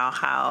figure out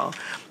how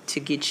to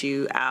get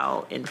you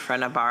out in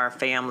front of our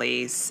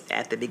families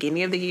at the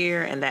beginning of the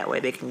year, and that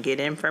way they can get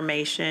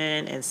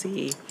information and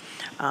see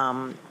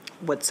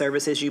what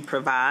services you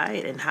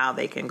provide and how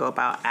they can go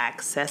about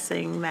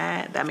accessing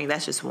that. I mean,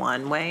 that's just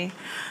one way.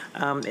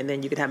 And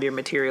then you can have your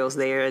materials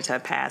there to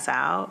pass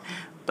out.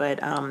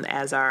 But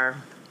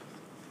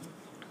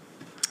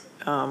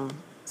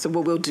so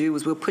what we'll do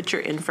is we'll put your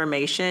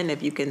information,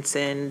 if you can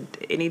send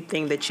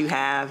anything that you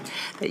have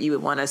that you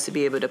would want us to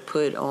be able to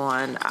put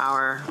on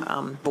our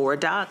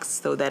board docs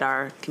so that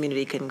our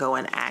community can go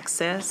and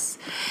access.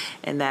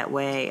 And that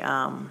way,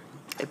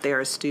 if there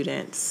are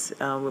students,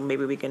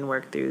 maybe we can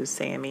work through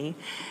Sammy,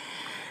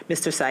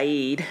 Mr.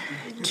 Saeed,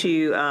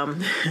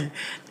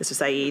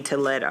 to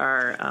let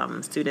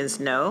our students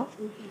know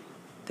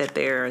that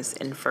there's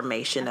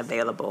information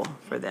available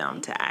for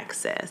them to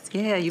access.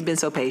 Yeah, you've been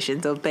so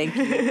patient, so thank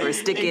you for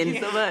sticking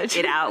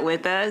it out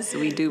with us.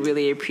 We do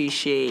really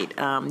appreciate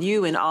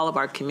you and all of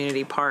our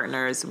community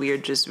partners. We are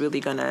just really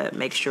going to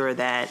make sure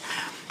that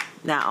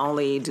not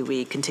only do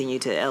we continue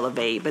to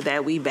elevate, but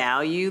that we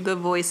value the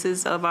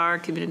voices of our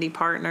community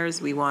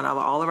partners. We want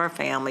all of our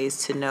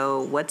families to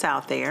know what's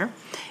out there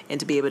and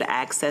to be able to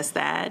access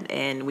that.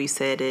 And we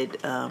said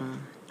it, or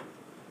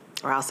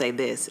I'll say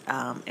this,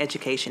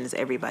 education is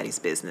everybody's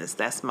business.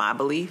 That's my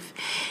belief.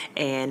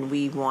 And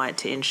we want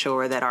to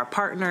ensure that our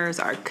partners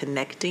are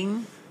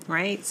connecting,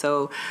 right?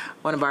 So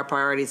one of our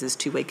priorities is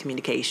two-way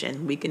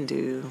communication. We can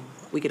do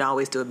we can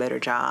always do a better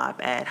job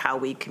at how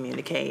we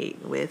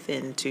communicate with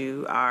and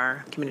to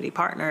our community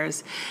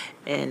partners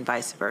and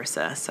vice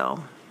versa.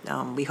 So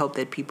we hope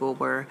that people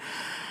were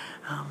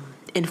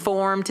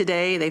informed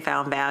today. They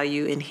found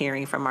value in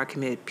hearing from our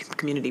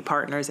community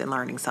partners and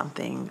learning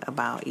something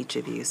about each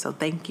of you. So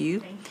thank you.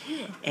 Thank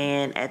you.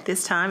 And at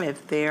this time,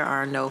 if there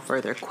are no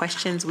further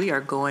questions, we are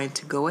going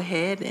to go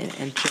ahead and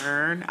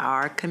adjourn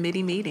our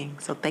committee meeting.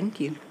 So thank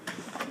you.